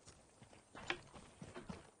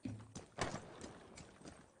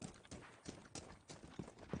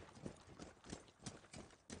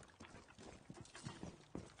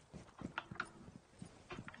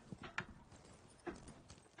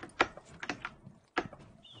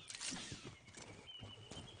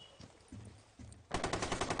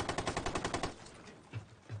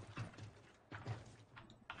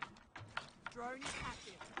 Drone is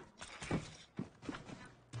active.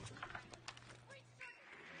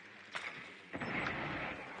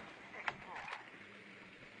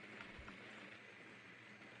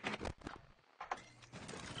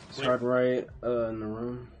 Start right in the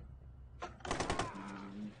room.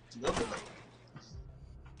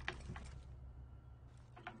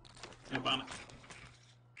 Jump on it.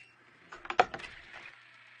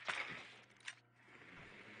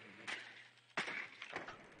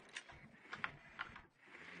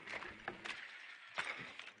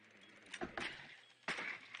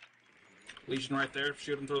 Legion right there.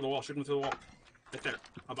 Shoot him through the wall. Shoot him through the wall. Right there.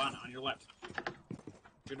 Habana on your left.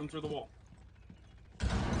 Shoot him through the wall.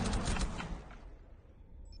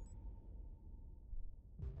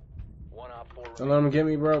 One op 4 Don't let him get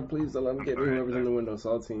me, bro. Please don't let him get me. Whoever's in the window,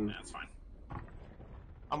 saltine. That's fine.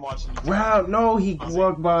 I'm watching you. Wow, no, he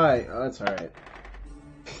walked by. Oh, that's alright.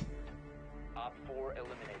 Op 4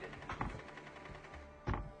 eliminated.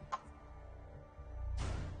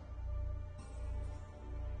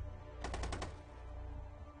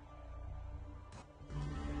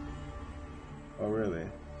 Oh, really?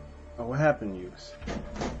 Oh, what happened, Ukes?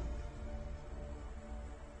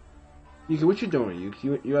 Yuki, what you doing,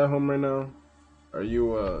 Yuki? You at home right now? Are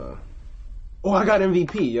you, Oh, I got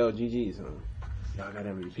MVP. Yo, GG's, man. Yo, I got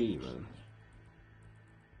MVP, man.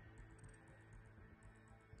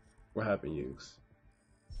 What happened, Ukes?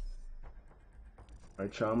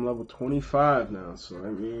 Alright, y'all, I'm level 25 now, so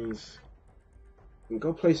that means I can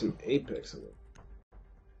go play some Apex a little.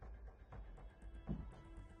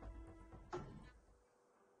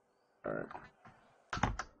 Alright.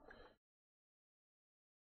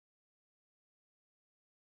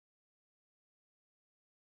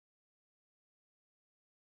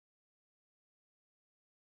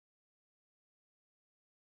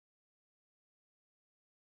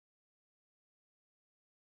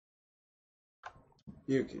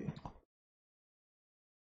 Yuki.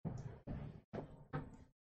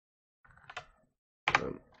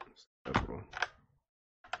 Several.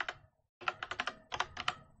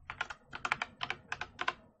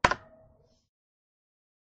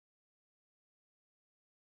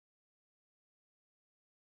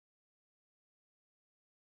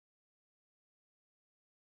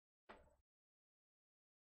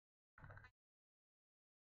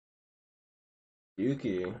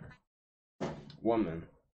 Yuki. Woman.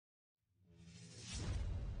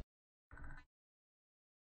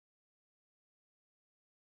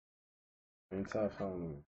 Inside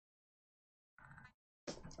phone.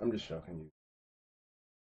 I'm just joking you.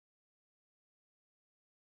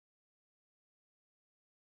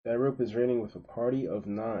 That Roop is raiding with a party of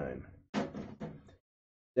 9.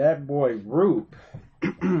 That boy Roop.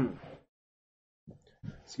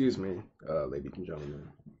 Excuse me, ladies and gentlemen.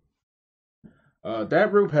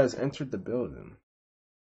 That Roop has entered the building.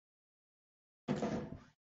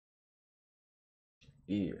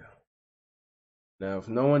 Yeah. Now, if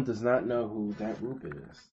no one does not know who that Roop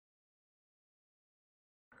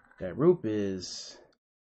is,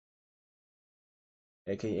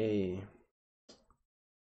 aka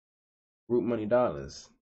Roop Money Dollars,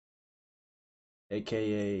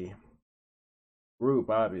 aka Roop,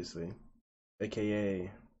 obviously,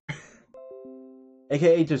 aka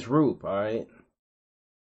just Roop, alright?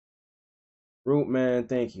 Roop, man,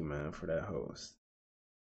 thank you, man, for that host.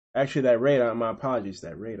 Actually, that raid, my apologies,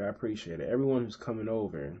 that raid, I appreciate it. Everyone who's coming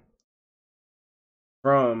over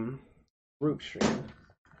from Roop Stream.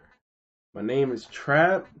 My name is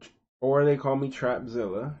Trap, or they call me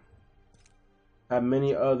Trapzilla. I have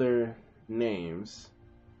many other names.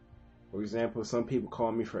 For example, some people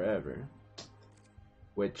call me Forever,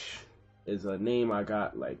 which is a name I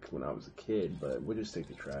got like when I was a kid, but we'll just take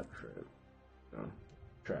the Trap for it. You know,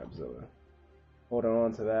 Trapzilla. Hold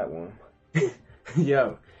on to that one.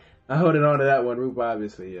 Yo, I hold it on to that one, Roop,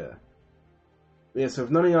 obviously, yeah. Yeah, so if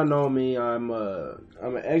none of y'all know me, I'm an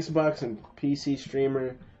Xbox and PC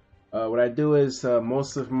streamer. What I do is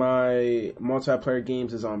most of my multiplayer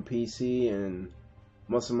games is on PC, and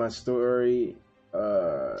most of my story-based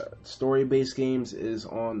games is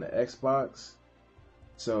on the Xbox.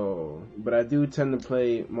 So, but I do tend to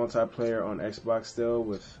play multiplayer on Xbox still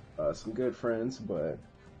with some good friends, but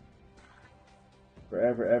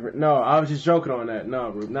Forever Ever. No, I was just joking on that.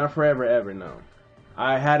 No, Roop, not Forever Ever, no.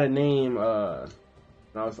 I had a name when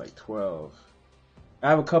I was like 12. I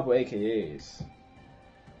have a couple AKAs.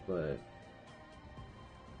 But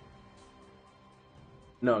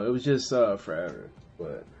no, it was just Forever.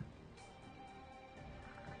 But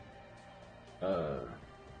I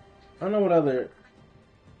don't know what other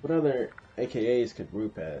AKAs could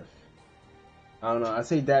Roop have. I don't know. I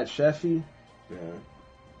say Dat Sheffy. Yeah.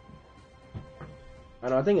 I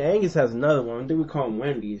don't know. I think Angus has another one. I think we call him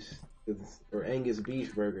Wendy's, or Angus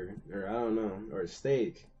Beef Burger, or I don't know, or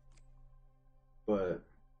steak. But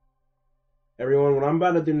everyone, what I'm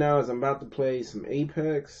about to do now is I'm about to play some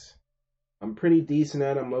Apex. I'm pretty decent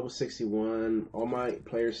at it. I'm level 61. All my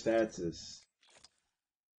player stats is...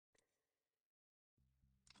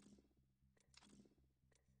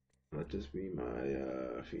 Might just be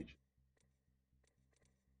my feature.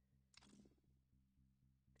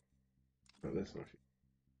 Oh, that's not feature.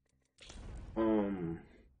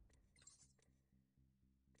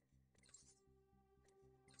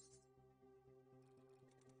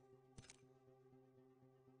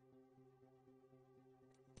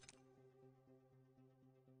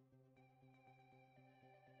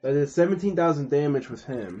 That is 17,000 damage with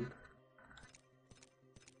him.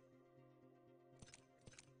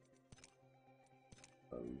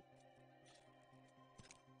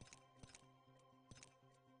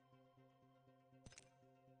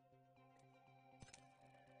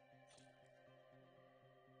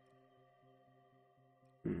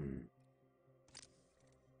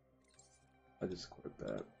 I just quit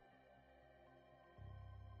that.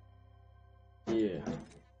 Yeah.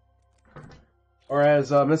 Or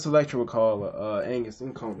as Mr. Lecter would call Angus,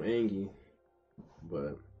 didn't call him Angie.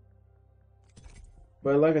 But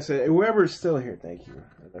like I said, whoever's still here, thank you.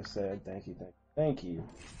 Like I said, thank you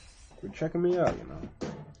for checking me out, you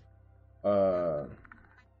know.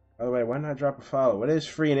 By the way, why not drop a follow? It is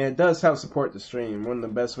free and it does help support the stream. One of the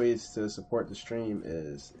best ways to support the stream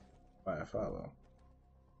is by a follow.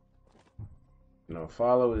 You know,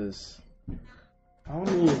 follow means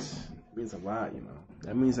a lot, you know.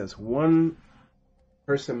 That means that's one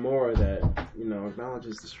person more that, you know,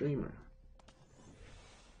 acknowledges the streamer.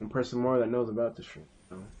 One person more that knows about the stream,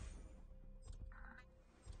 you know.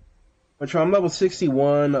 But I'm level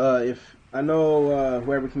 61. If I know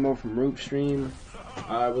whoever came over from Roop stream,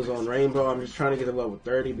 I was on Rainbow. I'm just trying to get to level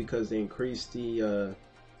 30 because they increased the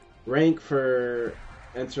rank for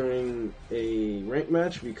entering a rank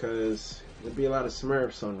match because there'd be a lot of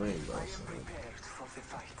Smurfs on Rainbow. So.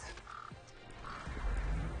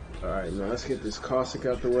 Alright, now let's get this Caustic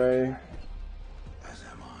out the way.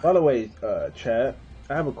 By the way, chat,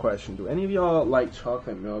 I have a question. Do any of y'all like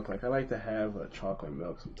chocolate milk? Like, I like to have a chocolate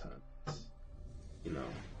milk sometimes. You know,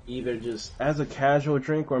 either just as a casual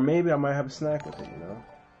drink, or maybe I might have a snack with it, you know?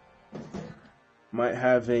 Might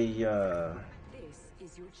have a, This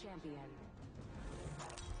is your champion.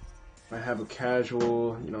 might have a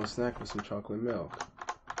casual, you know, snack with some chocolate milk.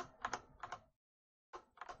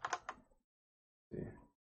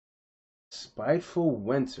 Spiteful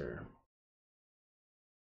Winter.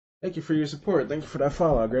 Thank you for your support. Thank you for that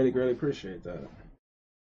follow. I greatly appreciate that.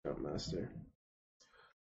 Oh, Master.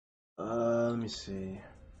 Let me see.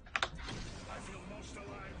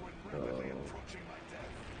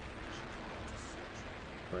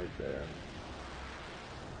 Right there.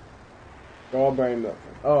 Strawberry milk.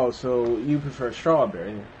 Oh, so you prefer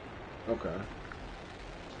strawberry? Okay.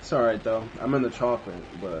 It's alright though. I'm in the chocolate,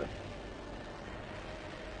 but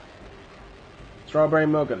strawberry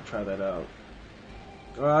milk, gotta try that out.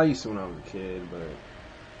 Well, I used to when I was a kid, but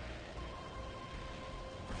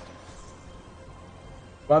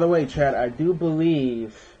by the way, chat, I do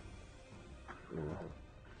believe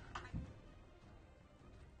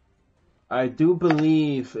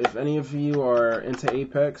if any of you are into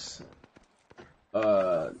Apex,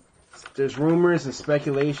 there's rumors and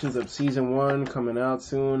speculations of Season 1 coming out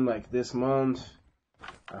soon, like this month.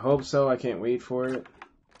 I hope so. I can't wait for it.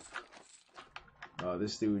 Oh,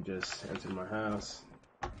 this dude just entered my house.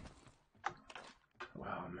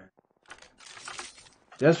 Wow, man.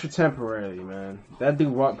 Just for temporarily, man. That dude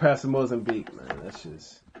walked past the Mozambique, man. That's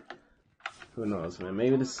just... Who knows, man.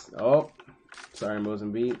 Maybe this... Oh, sorry,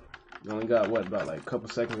 Mozambique. You only got, what, about like a couple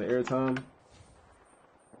seconds of airtime?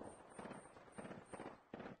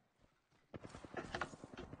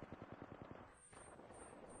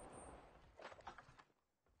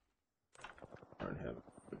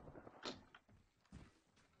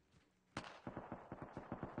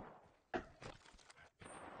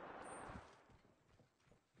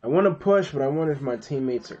 I want to push, but I wonder if my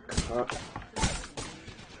teammates are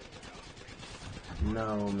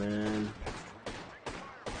No, man.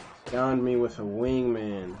 Downed me with a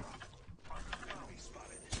wingman.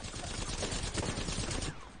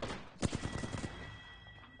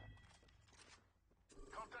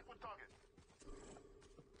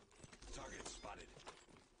 Target spotted.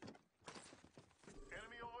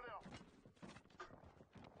 Enemy over there.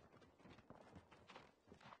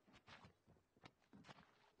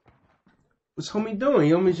 What's homie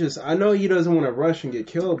doing? Homie just, I know he doesn't want to rush and get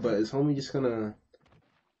killed, but is homie just gonna...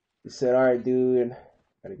 He said, alright dude,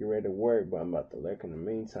 gotta get ready to work, but I'm about to lurk in the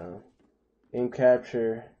meantime. Game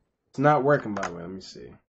capture. It's not working, by the way, let me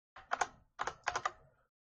see.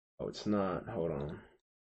 Oh, it's not. Hold on.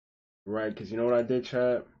 Right, because you know what I did,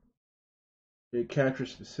 chat? Did capture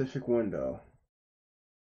specific window.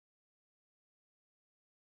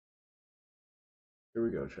 Here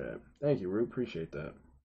we go, chat. Thank you, Root. Appreciate that.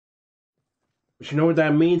 But you know what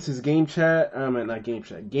that means? Is game chat, not game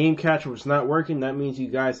chat. Game capture was not working. That means you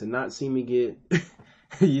guys did not see me get,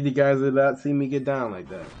 you guys did not see me get down like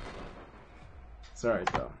that. It's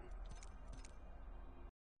alright though.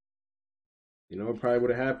 You know what probably would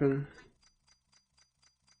have happened?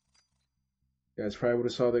 You guys probably would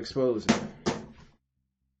have saw the explosion.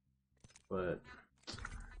 But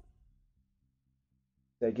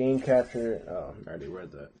that game capture, oh, I already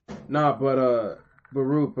read that. Nah, but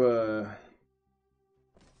Baruch,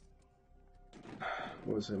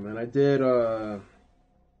 what was it, man? I did, what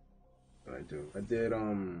did I do?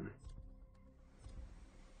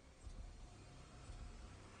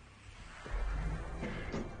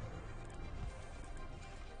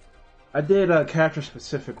 I did, capture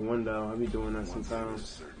specific window. I'll be doing that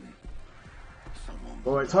sometimes.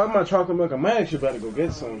 Boy, talking about chocolate milk, I might actually better go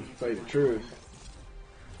get some, to tell you the truth.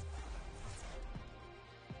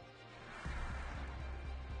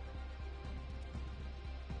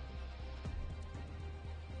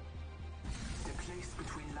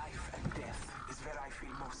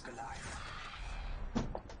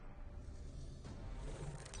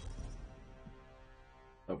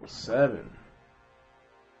 Level 7.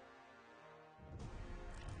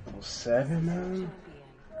 Level 7, man?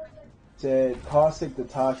 Said Caustic the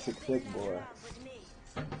Toxic Thick Boy.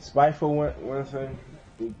 Spiteful one thing.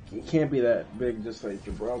 It can't be that big just like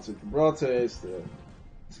Gibraltar. Gibraltar is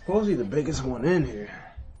supposedly the biggest one in here.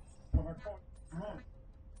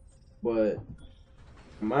 But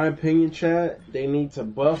In my opinion, chat, they need to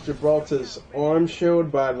buff Gibraltar's arm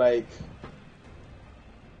shield by like,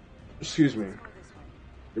 excuse me,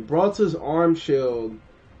 Gibraltar's arm shield,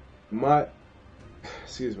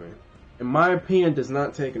 excuse me, in my opinion, does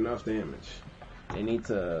not take enough damage. They need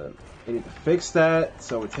to fix that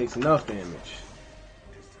so it takes enough damage.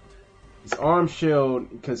 His arm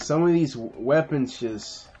shield, because some of these weapons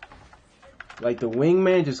just, like the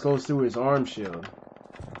wingman just goes through his arm shield.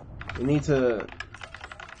 You need to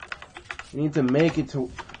make it to.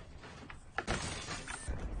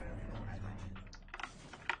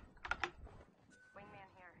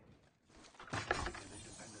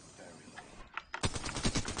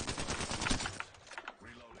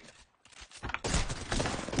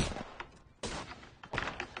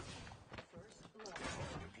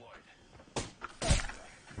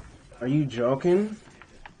 Are you joking?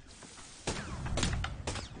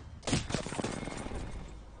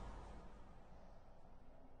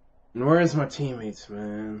 And where's my teammates,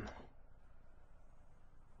 man?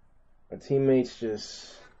 My teammates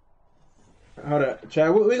just... Hold up,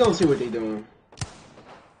 Chad, we gonna see what they doing.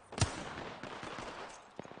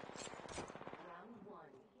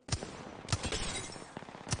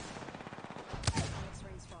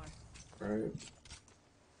 Alright.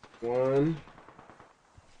 One.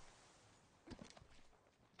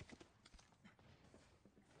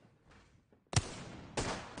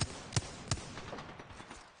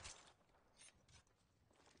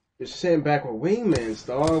 Just sitting back with wingmans,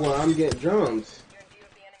 dog, while I'm getting drums.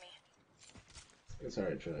 It's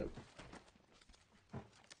alright, Trap.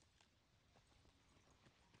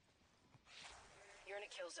 You're in a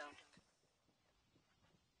kill zone.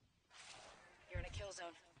 You're in a kill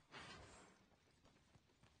zone.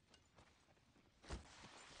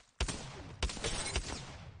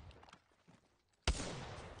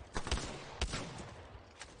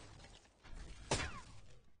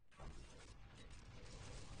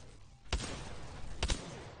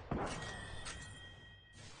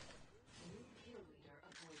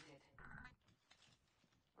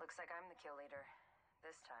 Looks like I'm the kill leader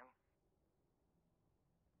this time.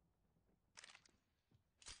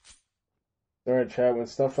 Alright, chat, when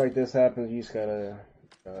stuff like this happens, you just gotta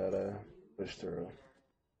push through.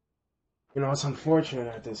 You know, it's unfortunate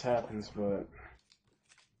that this happens, but...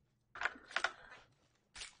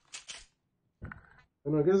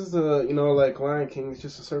 You know, this is a, you know, like Lion King, it's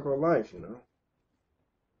just a circle of life, you know?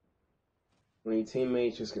 When your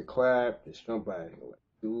teammates just get clapped, just jump by like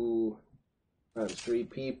 2 out of 3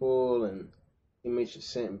 people, and teammates just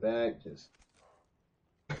sitting back, just...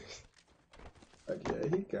 like, yeah,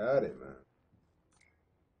 he got it, man.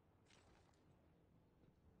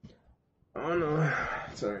 I don't know.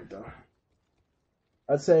 It's alright, though.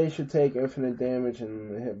 I'd say he should take infinite damage,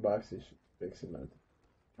 and the hitboxes should fix it. I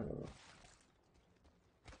don't know.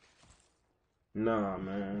 Nah,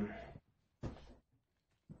 man. If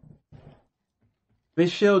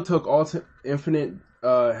his shield took infinite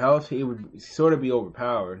health, he would sort of be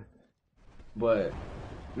overpowered. But,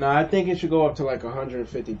 nah, I think it should go up to like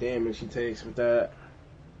 150 damage he takes with that.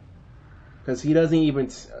 Because he doesn't even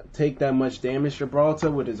take that much damage, Gibraltar,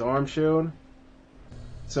 with his arm shield.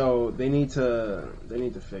 So they need to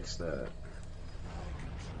fix that.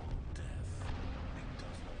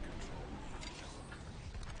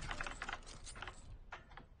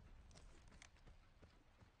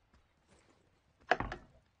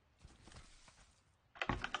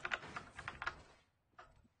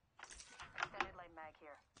 Extended light mag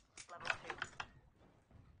here. Level 2.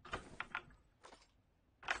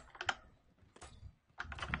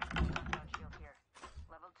 Knockdown shield here.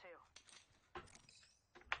 Level 2.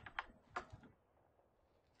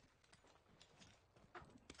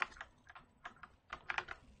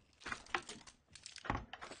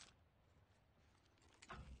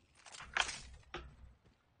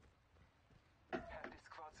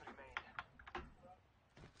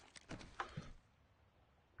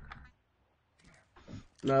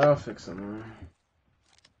 No, I'll fix it, man.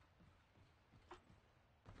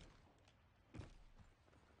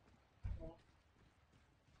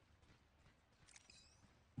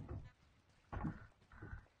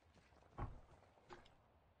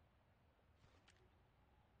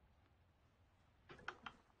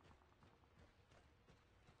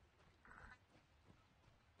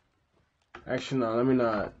 Actually, no. Let me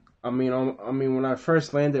not. I mean, when I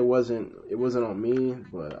first landed, it wasn't on me,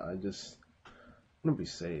 but I'm gonna be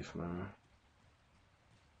safe, man.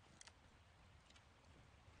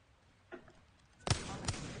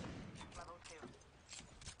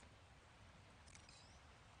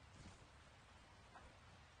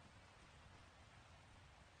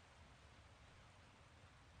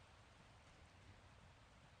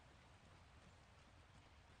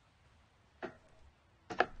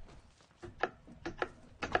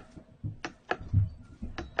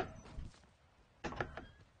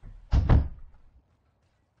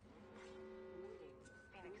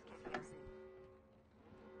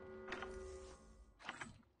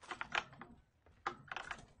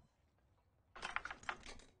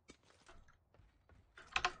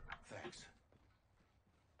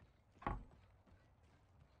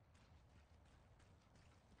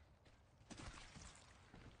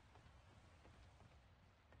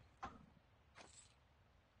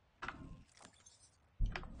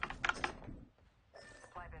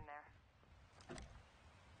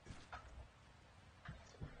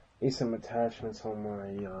 Need some attachments on my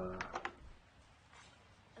Attention.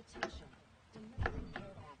 Delivering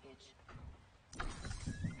care package.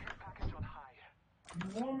 Care package on high. You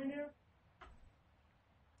warm in here?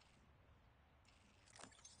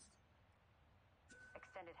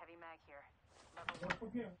 Extended heavy mag here. Level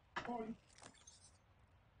 1. Again. Call you.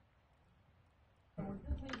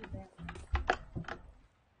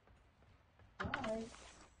 Alright.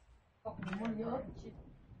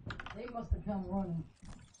 They must have come running.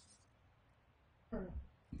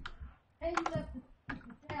 Hey, you left the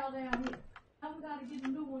towel down here. Now we gotta get a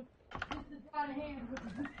new one. Just to dry the hands with the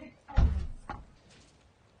big towel.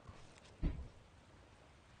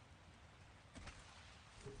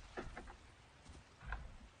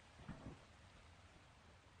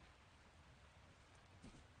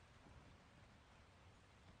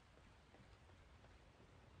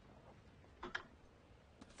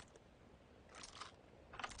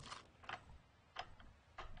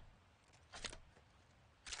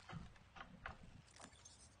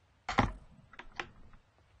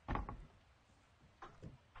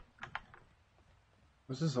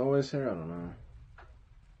 Was this always here? I don't know.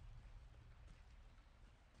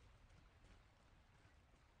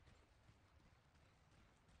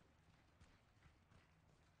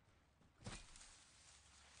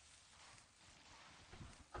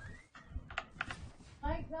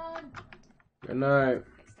 Night time. Good night.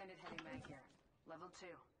 Extended heavy mag here. Level 2.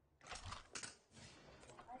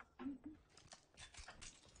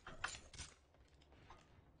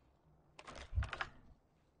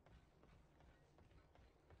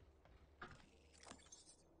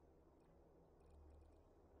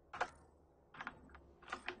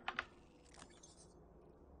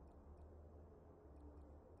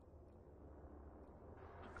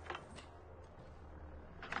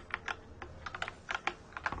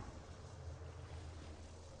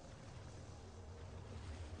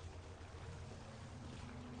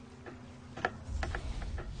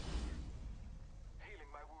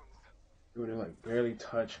 Dude, it like barely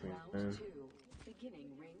touched me, man. Round 2.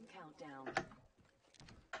 Beginning ring countdown.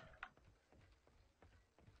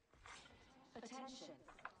 Attention.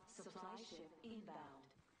 Supply ship inbound.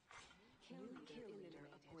 Kill leader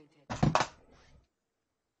appointed.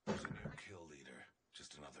 Who's a new kill leader?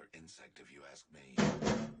 Just another insect if you ask me.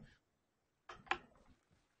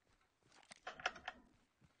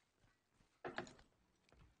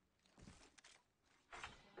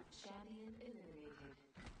 Shadian eliminated.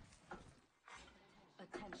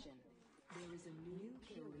 Attention. There is a new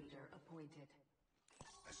kill leader appointed.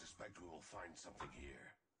 I suspect we will find something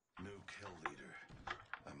here. New kill leader.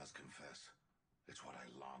 I must confess, it's what I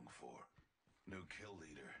long for. New kill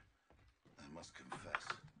leader. I must confess,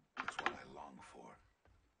 it's what I long for.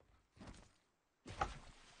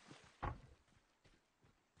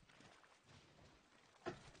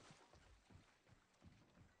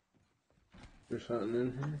 There's something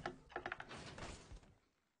in here.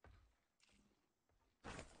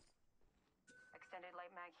 Extended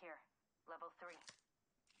light mag here. Level 3.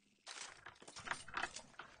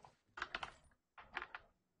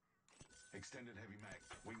 Extended heavy mag.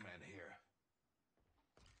 Wingman here.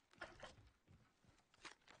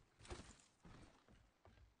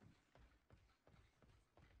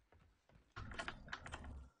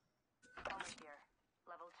 Armor here.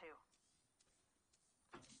 Level 2.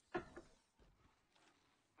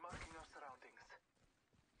 Marking our surroundings.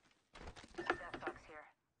 Death box here.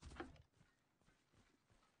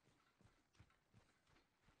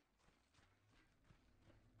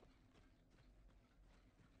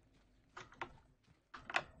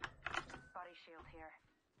 Body shield here.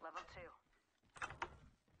 Level 2.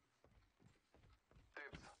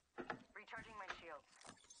 Dibs. Recharging my shields.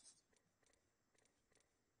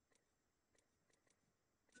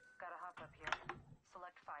 Gotta hop up here.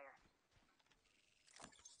 Select fire.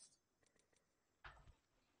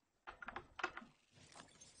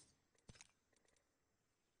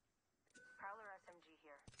 Prowler SMG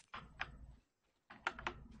here.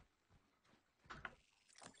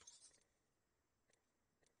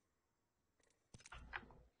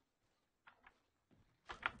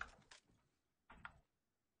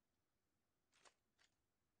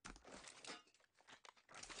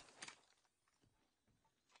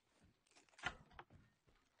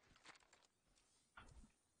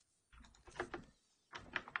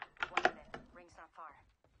 Ring's not far.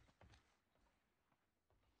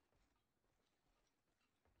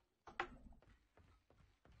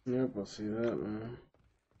 Yep, I'll see that, man.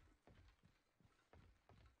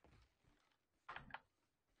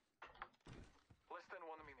 Less than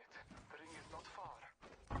 1 minute. The ring is not far.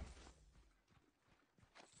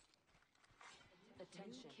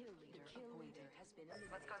 Attention. Kill leader appointed has been eliminated.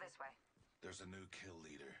 Let's go this way. There's a new kill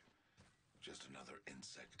leader. Just another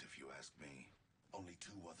insect, if you ask me. Only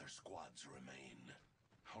 2 other squads remain.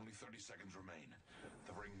 Only 30 seconds remain.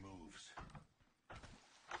 The ring moves.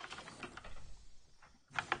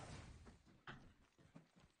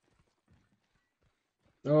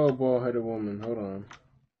 Oh, bald-headed woman. Hold on.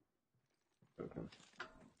 Okay.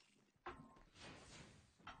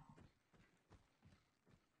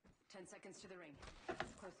 10 seconds to the ring.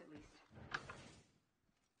 Close at least.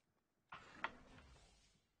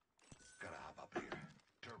 Gotta hop up here.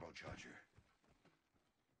 Turbocharger.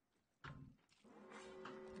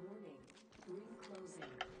 Warning. Ring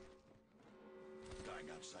closing. Dying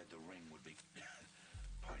outside the ring would be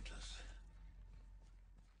pointless.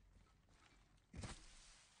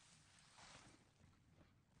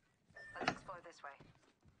 Let's explore this way.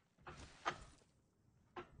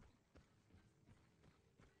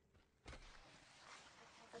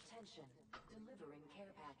 Attention. Delivering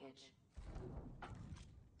care package.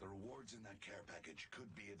 The rewards in that care package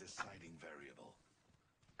could be a deciding variable.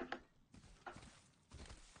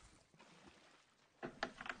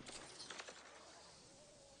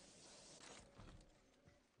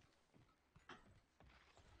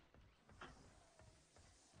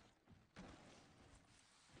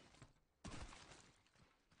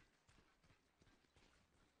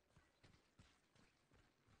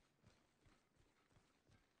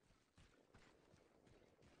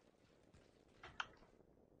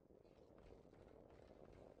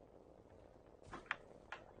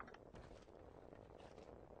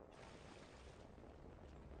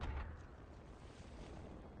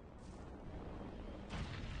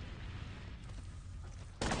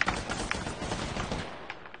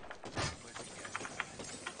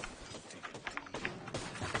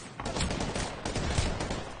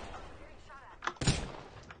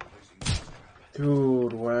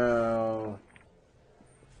 Dude, wow.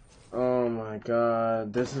 Oh my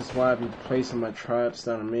god. This is why I be placing my traps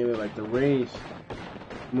down immediately. Like, the Wraith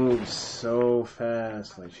moves so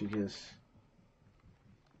fast. Like, she just...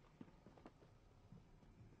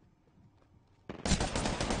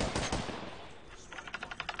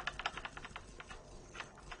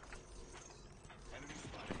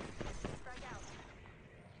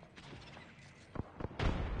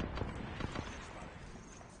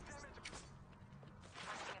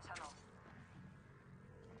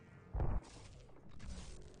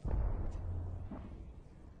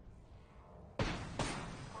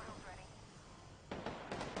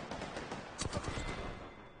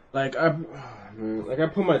 Like I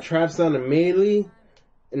put my traps down immediately,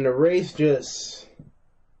 and the Wraith just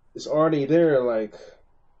is already there. Like,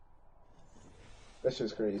 that's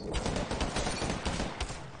just crazy.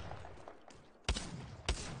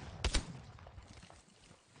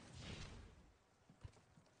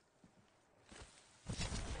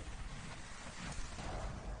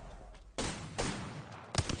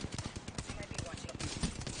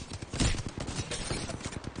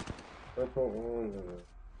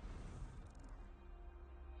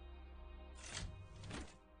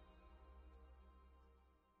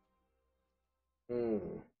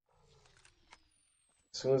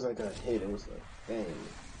 As soon as I got hit, it was like, dang.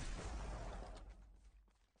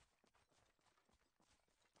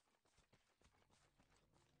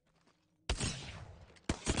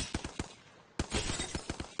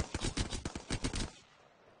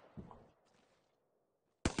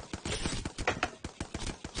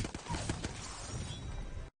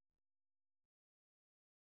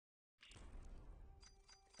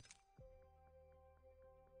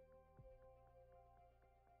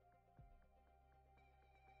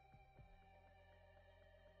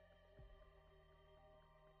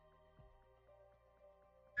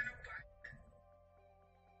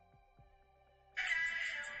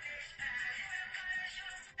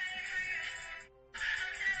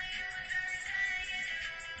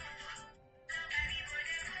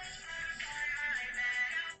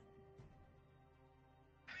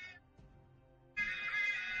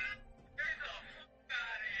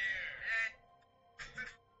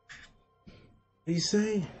 What do you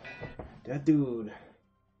say? That dude.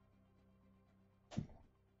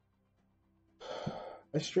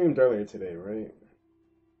 I streamed earlier today, right?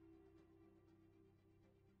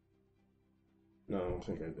 No, I don't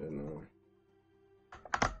think I did, no.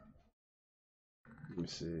 Let me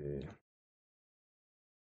see.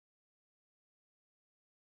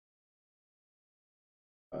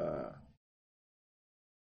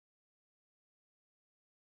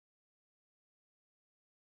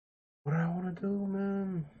 What do I want to do,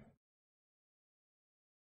 man?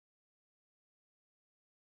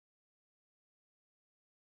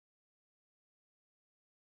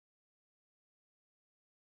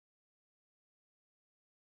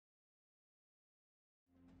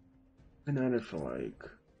 Been at it for like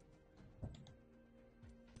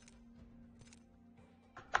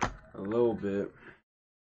a little bit.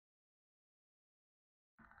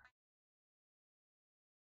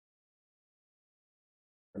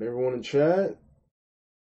 Alright, everyone in chat.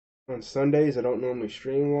 On Sundays, I don't normally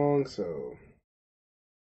stream long, so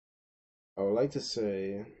I would like to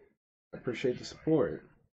say I appreciate the support.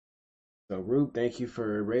 So, Root, thank you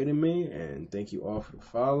for rating me, and thank you all for the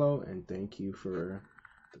follow, and thank you for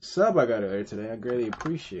the sub I got earlier today. I greatly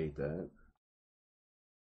appreciate that.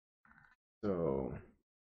 So,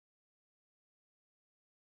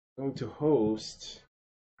 I'm going to host.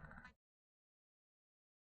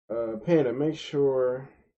 Panda, make sure.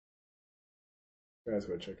 You guys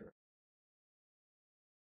go check her out.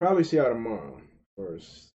 Probably see y'all tomorrow. Or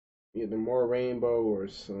either more rainbow or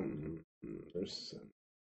some. There's some.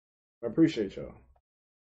 I appreciate y'all.